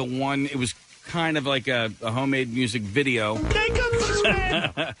the one. It was kind of like a homemade music video.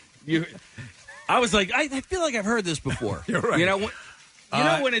 I was like, I feel like I've heard this before. You're right. You know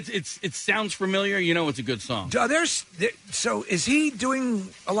when it sounds familiar. You know it's a good song. So is he doing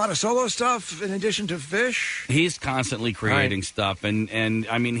a lot of solo stuff in addition to Fish? He's constantly creating stuff, and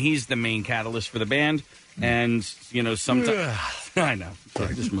I mean he's the main catalyst for the band. And sometimes I know.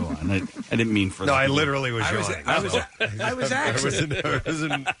 Sorry, just move on. I didn't mean for that. No, I literally was yawning. I was actually.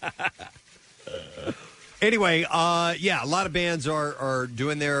 Anyway, a lot of bands are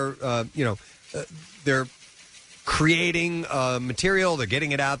doing their creating material. They're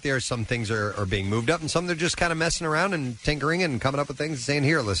getting it out there. Some things are being moved up, and some they're just kind of messing around and tinkering and coming up with things and saying,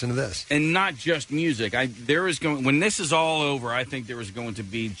 here, listen to this. And not just music. When this is all over, I think there is going to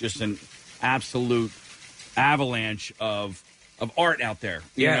be just an absolute avalanche of art out there.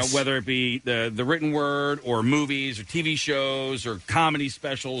 You know, whether it be the written word or movies or TV shows or comedy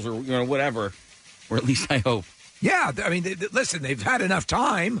specials or whatever, or at least I hope. Yeah, I mean, listen, they've had enough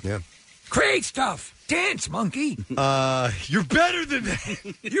time. Yeah. Create stuff. Dance, monkey. You're better than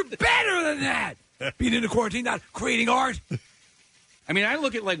that. You're better than that. Being in the quarantine, not creating art. I mean, I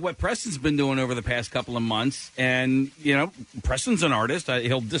look at like what Preston's been doing over the past couple of months, and Preston's an artist.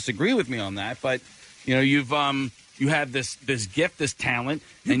 He'll disagree with me on that, but you have this gift, this talent.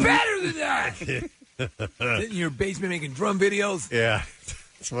 You're better than that. Sitting in your basement making drum videos. Yeah,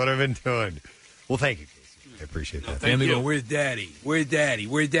 that's what I've been doing. Well, thank you, Casey. I appreciate that. Family going, where's Daddy? Where's Daddy?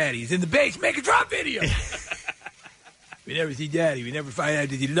 Where's Daddy? He's in the basement making drum video. We never see Daddy. We never find out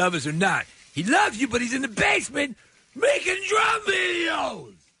does he love us or not. He loves you, but he's in the basement making drum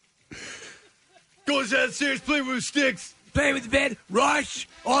videos. Goes downstairs, playing with sticks. Playing with the bed, Rush,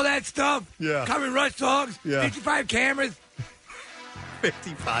 all that stuff. Yeah. Covering Rush songs. Yeah. 55 cameras.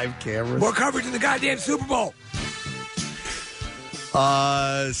 55 cameras. More coverage in the goddamn Super Bowl.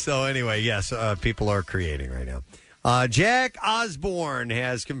 So anyway, yes, people are creating right now. Jack Osborne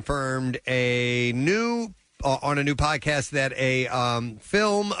has confirmed on a new podcast that a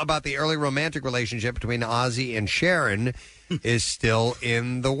film about the early romantic relationship between Ozzy and Sharon is still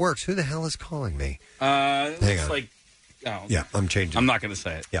in the works. Who the hell is calling me? Hang on. Yeah, I'm changing. I'm not going to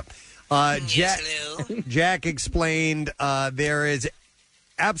say it. Yep. Jack explained there is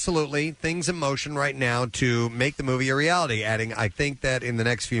absolutely things in motion right now to make the movie a reality, adding, I think that in the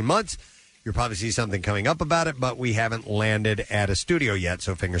next few months, you'll probably see something coming up about it, but we haven't landed at a studio yet,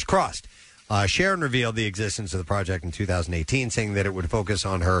 so fingers crossed. Sharon revealed the existence of the project in 2018, saying that it would focus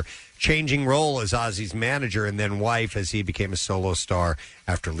on her changing role as Ozzy's manager and then wife as he became a solo star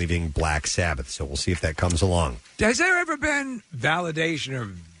after leaving Black Sabbath. So we'll see if that comes along. Has there ever been validation or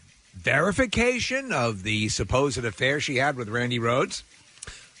verification of the supposed affair she had with Randy Rhoads?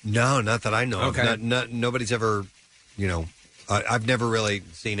 No, not that I know of. Okay. Nobody's ever, I've never really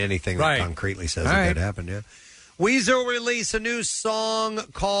seen anything that concretely says that happened, yeah. Weezer will release a new song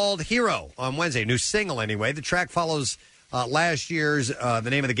called Hero on Wednesday. New single, anyway. The track follows last year's The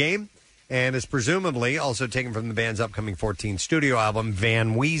Name of the Game and is presumably also taken from the band's upcoming 14th studio album,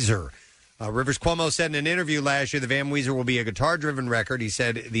 Van Weezer. Rivers Cuomo said in an interview last year the Van Weezer will be a guitar-driven record. He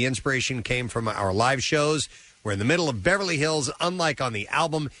said the inspiration came from our live shows. We're in the middle of Beverly Hills. Unlike on the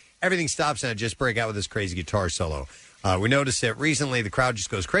album, everything stops and I just break out with this crazy guitar solo. We noticed that recently the crowd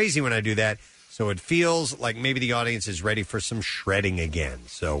just goes crazy when I do that. So it feels like maybe the audience is ready for some shredding again.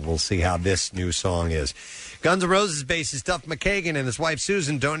 So we'll see how this new song is. Guns N' Roses bassist Duff McKagan and his wife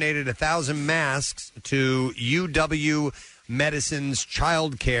Susan donated 1,000 masks to UW Medicine's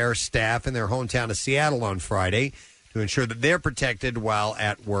child care staff in their hometown of Seattle on Friday to ensure that they're protected while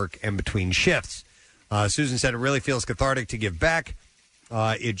at work and between shifts. Susan said it really feels cathartic to give back.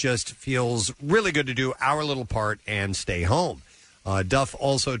 It just feels really good to do our little part and stay home. Duff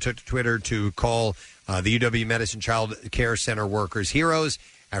also took to Twitter to call the UW Medicine Child Care Center workers heroes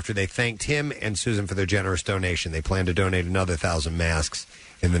after they thanked him and Susan for their generous donation. They plan to donate another 1,000 masks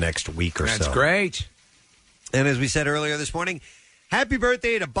in the next week or so. That's great. And as we said earlier this morning, happy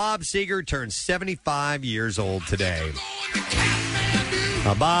birthday to Bob Seger, turned 75 years old today.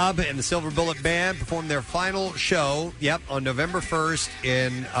 Bob and the Silver Bullet Band performed their final show, on November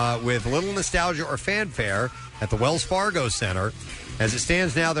 1st with little nostalgia or fanfare at the Wells Fargo Center. As it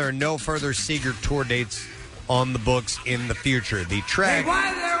stands now, there are no further Seeger tour dates on the books in the future. The track... Hey,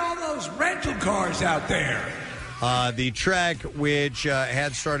 why are there all those rental cars out there? The track, which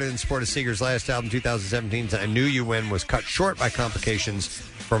had started in support of Seeger's last album, 2017, I Knew You When, was cut short by complications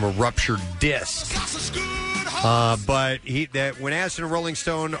from a ruptured disc. But when asked in a Rolling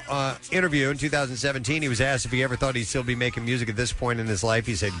Stone interview in 2017, he was asked if he ever thought he'd still be making music at this point in his life.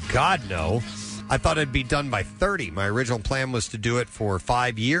 He said, God, no. I thought I'd be done by 30. My original plan was to do it for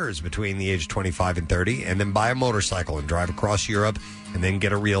 5 years between the age of 25 and 30, and then buy a motorcycle and drive across Europe and then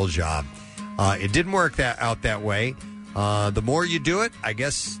get a real job. It didn't work out that way. The more you do it, I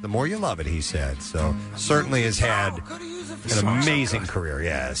guess the more you love it, he said. So certainly has had an amazing career,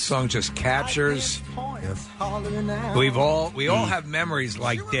 yes. Song just captures. We all have memories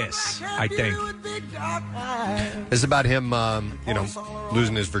like this, I think. It's about him,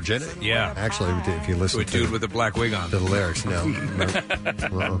 losing his virginity. Yeah. Actually, if you listen to a dude with a black wig on. To the lyrics, no.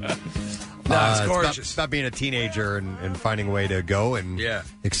 it's gorgeous. It's about being a teenager and finding a way to go and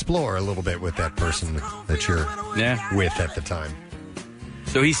explore a little bit with that person that you're with at the time.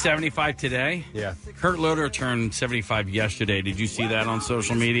 So he's 75 today? Yeah. Kurt Loder turned 75 yesterday. Did you see that on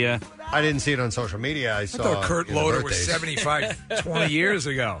social media? I didn't see it on social media. I thought Kurt Loder was 75 20 years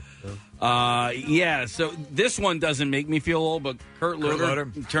ago. Yeah, so this one doesn't make me feel old, but Kurt Loder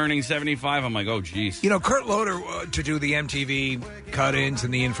turning 75, I'm like, oh, geez. You know, Kurt Loder, to do the MTV cut-ins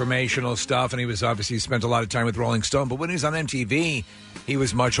and the informational stuff, and he was obviously spent a lot of time with Rolling Stone, but when he was on MTV, he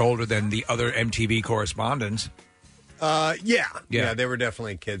was much older than the other MTV correspondents. Yeah, they were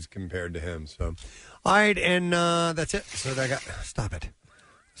definitely kids compared to him. So, all right, and that's it. So I got stop it.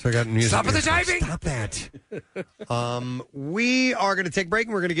 So I got music. Stop with the typing. Stop that. We are going to take a break,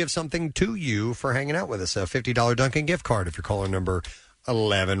 and we're going to give something to you for hanging out with us. A $50 Dunkin' gift card if you're caller number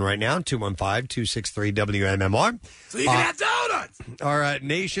 11 right now, 215-263-WMMR. So you can have donuts. Our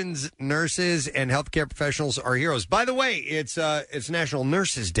nation's nurses and healthcare professionals are heroes. By the way, it's National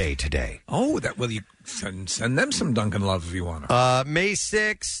Nurses Day today. Oh, you send them some Dunkin' love if you want to. May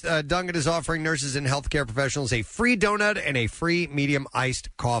 6th, Dunkin' is offering nurses and healthcare professionals a free donut and a free medium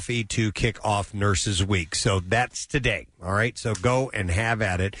iced coffee to kick off Nurses Week. So that's today. All right, so go and have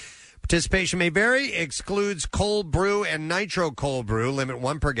at it. Participation may vary, excludes cold brew and nitro cold brew. Limit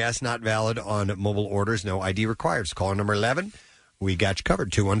one per guest, not valid on mobile orders. No ID required. So call number 11. We got you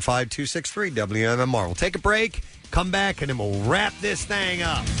covered. 215-263-WMMR. We'll take a break, come back, and then we'll wrap this thing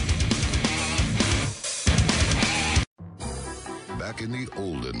up. Back in the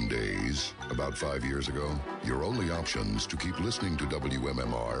olden days, about 5 years ago, your only options to keep listening to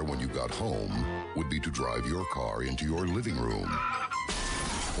WMMR when you got home would be to drive your car into your living room.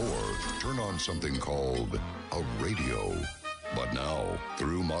 Or turn on something called a radio. But now,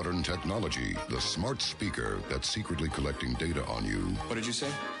 through modern technology, the smart speaker that's secretly collecting data on you... What did you say?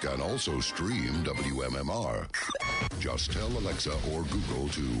 ...can also stream WMMR. Just tell Alexa or Google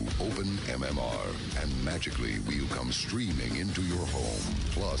to open MMR, and magically we'll come streaming into your home.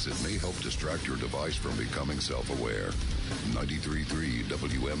 Plus, it may help distract your device from becoming self-aware. 93.3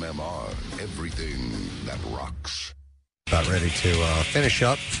 WMMR. Everything that rocks. About ready to finish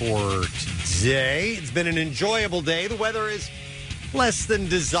up for today. It's been an enjoyable day. The weather is less than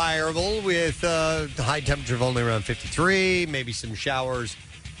desirable with the high temperature of only around 53, maybe some showers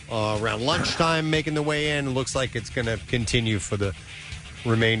around lunchtime making the way in. It looks like it's going to continue for the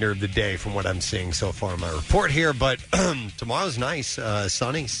remainder of the day from what I'm seeing so far in my report here. But tomorrow's nice,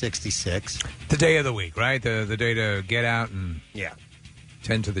 sunny, 66. The day of the week, right? The day to get out and... Yeah.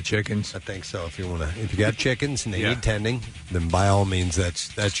 Tend to the chickens. I think so. If you got chickens and they need tending, then by all means,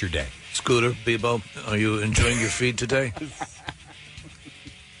 that's your day. Scooter, Bebo, are you enjoying your feed today?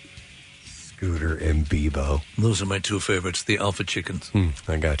 Scooter and Bebo. Those are my two favorites, the alpha chickens.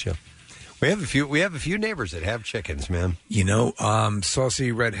 I got you. We have a few neighbors that have chickens, man. You know,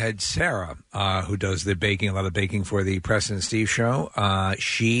 saucy redhead Sarah, who does the baking, a lot of baking for the Preston and Steve show.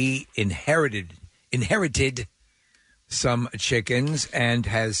 She inherited some chickens and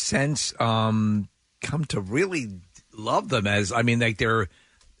has since come to really love them they're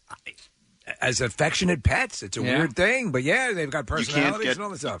as affectionate pets. It's a weird thing, but they've got personalities and all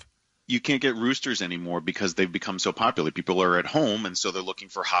this stuff. You can't get roosters anymore because they've become so popular. People are at home, and so they're looking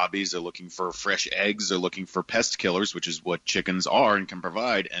for hobbies. They're looking for fresh eggs. They're looking for pest killers, which is what chickens are and can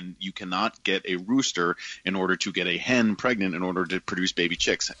provide. And you cannot get a rooster in order to get a hen pregnant in order to produce baby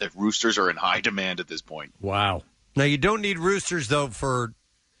chicks. Roosters are in high demand at this point. Wow. Now, you don't need roosters, though, for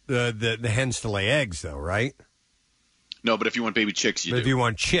the hens to lay eggs, though, right? No, but if you want baby chicks, you do. If you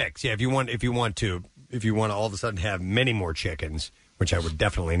want chicks, if you want to all of a sudden have many more chickens, which I would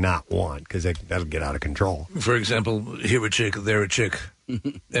definitely not want, because that'll get out of control. For example, here a chick, there a chick,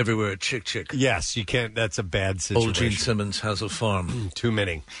 everywhere a chick. Yes, you can't. That's a bad situation. Old Gene Simmons has a farm. Too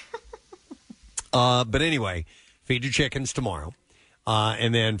many. But anyway, feed your chickens tomorrow.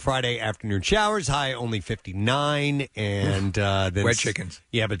 And then Friday afternoon showers, high only 59, and then wet chickens.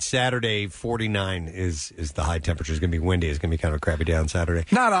 Yeah, but Saturday 49 is the high temperature. It's going to be windy. It's going to be kind of a crappy day on Saturday.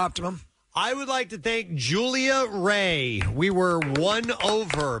 Not optimum. I would like to thank Julia Ray. We were won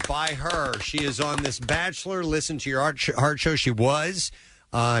over by her. She is on this Bachelor Listen to Your Heart show. She was.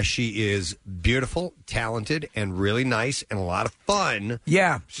 She is beautiful, talented, and really nice, and a lot of fun.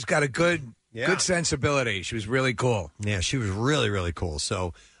 Yeah, she's got a good sensibility. She was really cool. Yeah, she was really, really cool.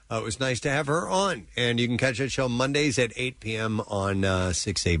 So it was nice to have her on. And you can catch that show Mondays at 8 p.m. on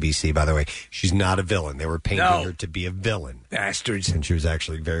 6ABC, by the way. She's not a villain. They were painting her to be a villain. Bastards. And she was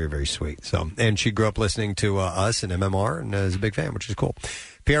actually very, very sweet. So, and she grew up listening to us and MMR and is a big fan, which is cool.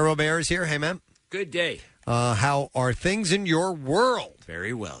 Pierre Robert is here. Hey, man. Good day. How are things in your world?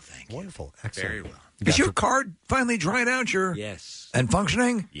 Very well, thank you. Wonderful. Excellent. Very well. Is your card finally dried out? Yes. And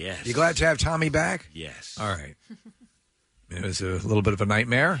functioning? Yes. You glad to have Tommy back? Yes. All right. It was a little bit of a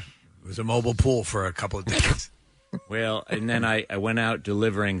nightmare. It was a mobile pool for a couple of days. Well, and then I went out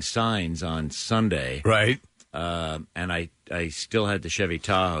delivering signs on Sunday. Right. And I still had the Chevy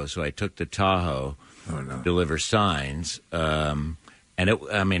Tahoe, so I took the Tahoe, deliver signs. And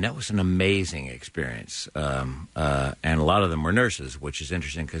that was an amazing experience. And a lot of them were nurses, which is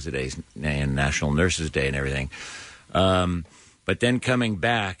interesting because today's National Nurses Day and everything. But then coming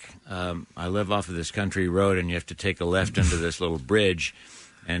back, I live off of this country road, and you have to take a left into this little bridge.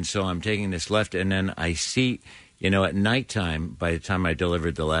 And so I'm taking this left, and then I see, at nighttime, by the time I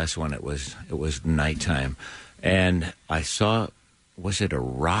delivered the last one, it was nighttime. And I saw, was it a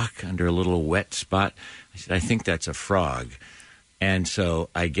rock under a little wet spot? I said, I think that's a frog. And so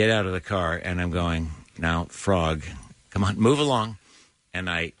I get out of the car, and I'm going, now, frog, come on, move along. And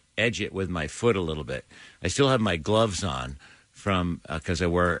I edge it with my foot a little bit. I still have my gloves on because I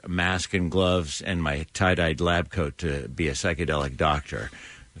wear a mask and gloves and my tie-dyed lab coat to be a psychedelic doctor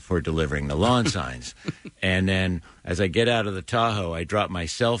for delivering the lawn signs. And then as I get out of the Tahoe, I drop my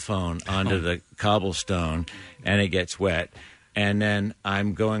cell phone onto the cobblestone, and it gets wet. And then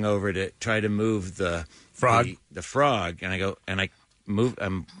I'm going over to try to move the frog, and I move.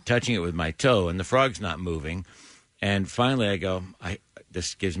 I'm touching it with my toe, and the frog's not moving. And finally, I go,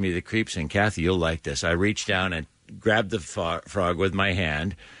 this gives me the creeps. And Kathy, you'll like this. I reached down and grabbed the frog with my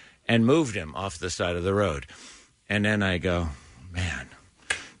hand and moved him off the side of the road. And then I go, man,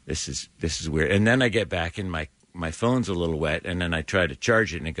 this is weird. And then I get back, and my phone's a little wet, and then I try to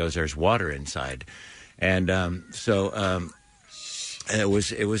charge it, and it goes, there's water inside. And it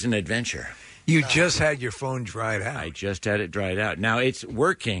was an adventure. You just had your phone dried out. I just had it dried out. Now it's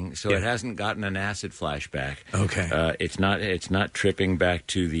working, so it hasn't gotten an acid flashback. Okay. It's not tripping back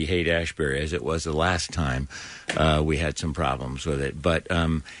to the Haight-Ashbury as it was the last time we had some problems with it. But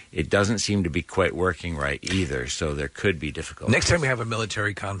it doesn't seem to be quite working right either, so there could be difficulties. Next time we have a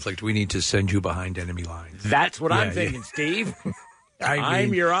military conflict, we need to send you behind enemy lines. That's what I'm thinking, Steve.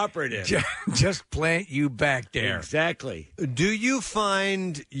 I'm your operative. Just plant you back there. Exactly. Do you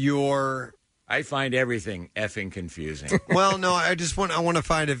find I find everything effing confusing. Well, no, I want to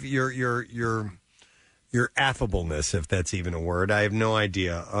find if your affableness, if that's even a word. I have no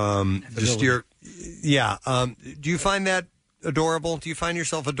idea. Do you find that adorable? Do you find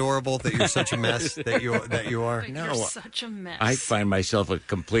yourself adorable that you're such a mess that you are? No, you're such a mess. I find myself a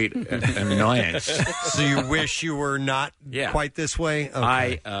complete annoyance. So you wish you were not quite this way?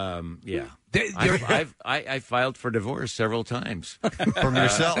 Okay. I filed for divorce several times. From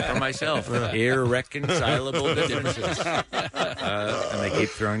yourself? From myself. Irreconcilable differences. And they keep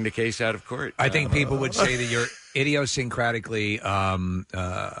throwing the case out of court. I think people would say that you're idiosyncratically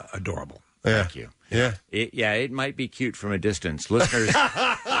adorable. Thank you. Yeah. It might be cute from a distance. Listeners,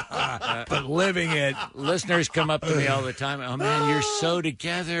 but living it. Listeners come up to me all the time. Oh man, you're so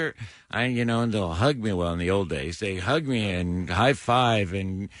together. And they'll hug me. Well, in the old days, they hug me and high five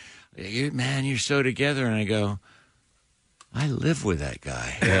and you're so together. And I go, I live with that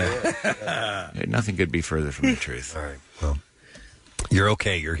guy. Nothing could be further from the truth. All right. Well, you're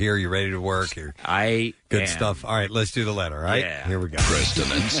okay. You're here. You're ready to work. Good stuff. All right, let's do the letter, all right? Yeah. Here we go.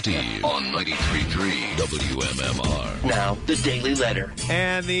 Preston and Steve on 93.3 WMMR. Now, the Daily Letter.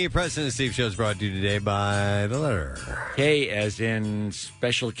 And the Preston and Steve show is brought to you today by the letter K, as in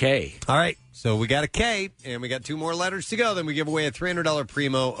Special K. All right. So we got a K, and we got two more letters to go. Then we give away a $300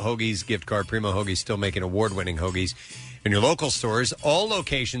 Primo Hoagies gift card. Primo Hoagies still making award-winning hoagies in your local stores. All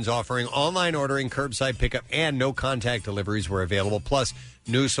locations offering online ordering, curbside pickup, and no-contact deliveries were available, plus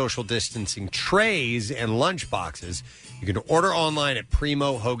new social distancing trays and lunch boxes. You can order online at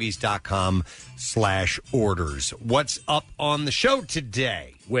primohoagies.com/orders. What's up on the show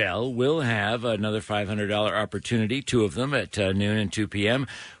today? Well, we'll have another $500 opportunity, two of them at noon and 2 p.m.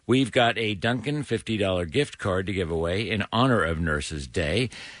 We've got a Dunkin' $50 gift card to give away in honor of Nurses Day.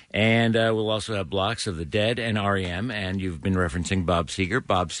 And we'll also have Blocks of the Dead and R.E.M. And you've been referencing Bob Seger.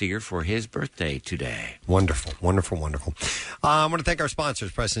 Bob Seger for his birthday today. Wonderful, wonderful, wonderful. I want to thank our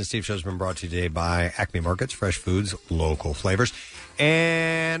sponsors. Preston and Steve Show has been brought to you today by Acme Markets, fresh foods, local flavors.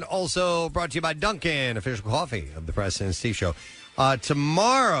 And also brought to you by Dunkin', official coffee of the Preston and Steve Show.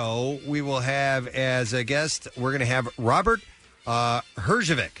 Tomorrow we will have as a guest, we're going to have Robert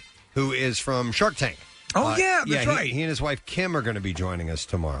Herjavec, who is from Shark Tank. Oh, that's right. He and his wife, Kim, are going to be joining us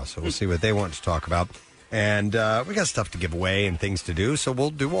tomorrow, so we'll see what they want to talk about. And we got stuff to give away and things to do, so we'll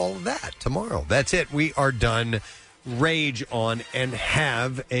do all of that tomorrow. That's it. We are done. Rage on and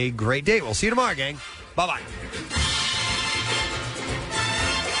have a great day. We'll see you tomorrow, gang. Bye-bye.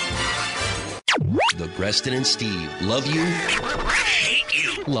 The Preston and Steve Love You, Hate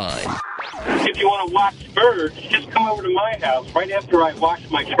You line. If you want to watch birds, just come over to my house right after I wash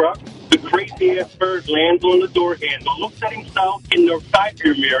my truck. The crazy-ass bird lands on the door handle, looks at himself in the side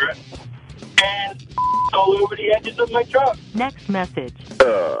view mirror, and all over the edges of my truck. Next message.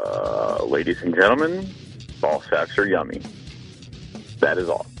 Ladies and gentlemen, ball sacks are yummy. That is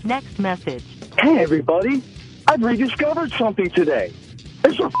all. Next message. Hey, everybody. I've rediscovered something today.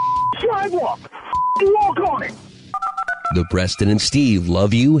 It's a sidewalk. Walk on it. The Preston and Steve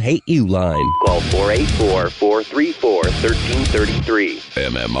Love You, Hate You line. Call 484-434-1333.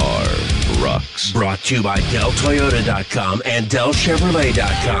 MMR rocks. Brought to you by DellToyota.com and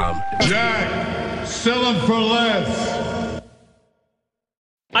DellChevrolet.com. Jack, sell them for less.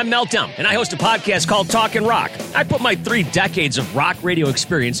 I'm Meltdown, and I host a podcast called Talkin' Rock. I put my 3 decades of rock radio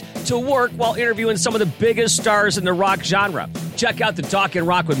experience to work while interviewing some of the biggest stars in the rock genre. Check out the Talkin'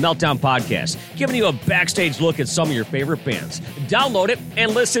 Rock with Meltdown podcast, giving you a backstage look at some of your favorite bands. Download it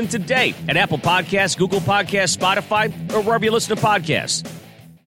and listen today at Apple Podcasts, Google Podcasts, Spotify, or wherever you listen to podcasts.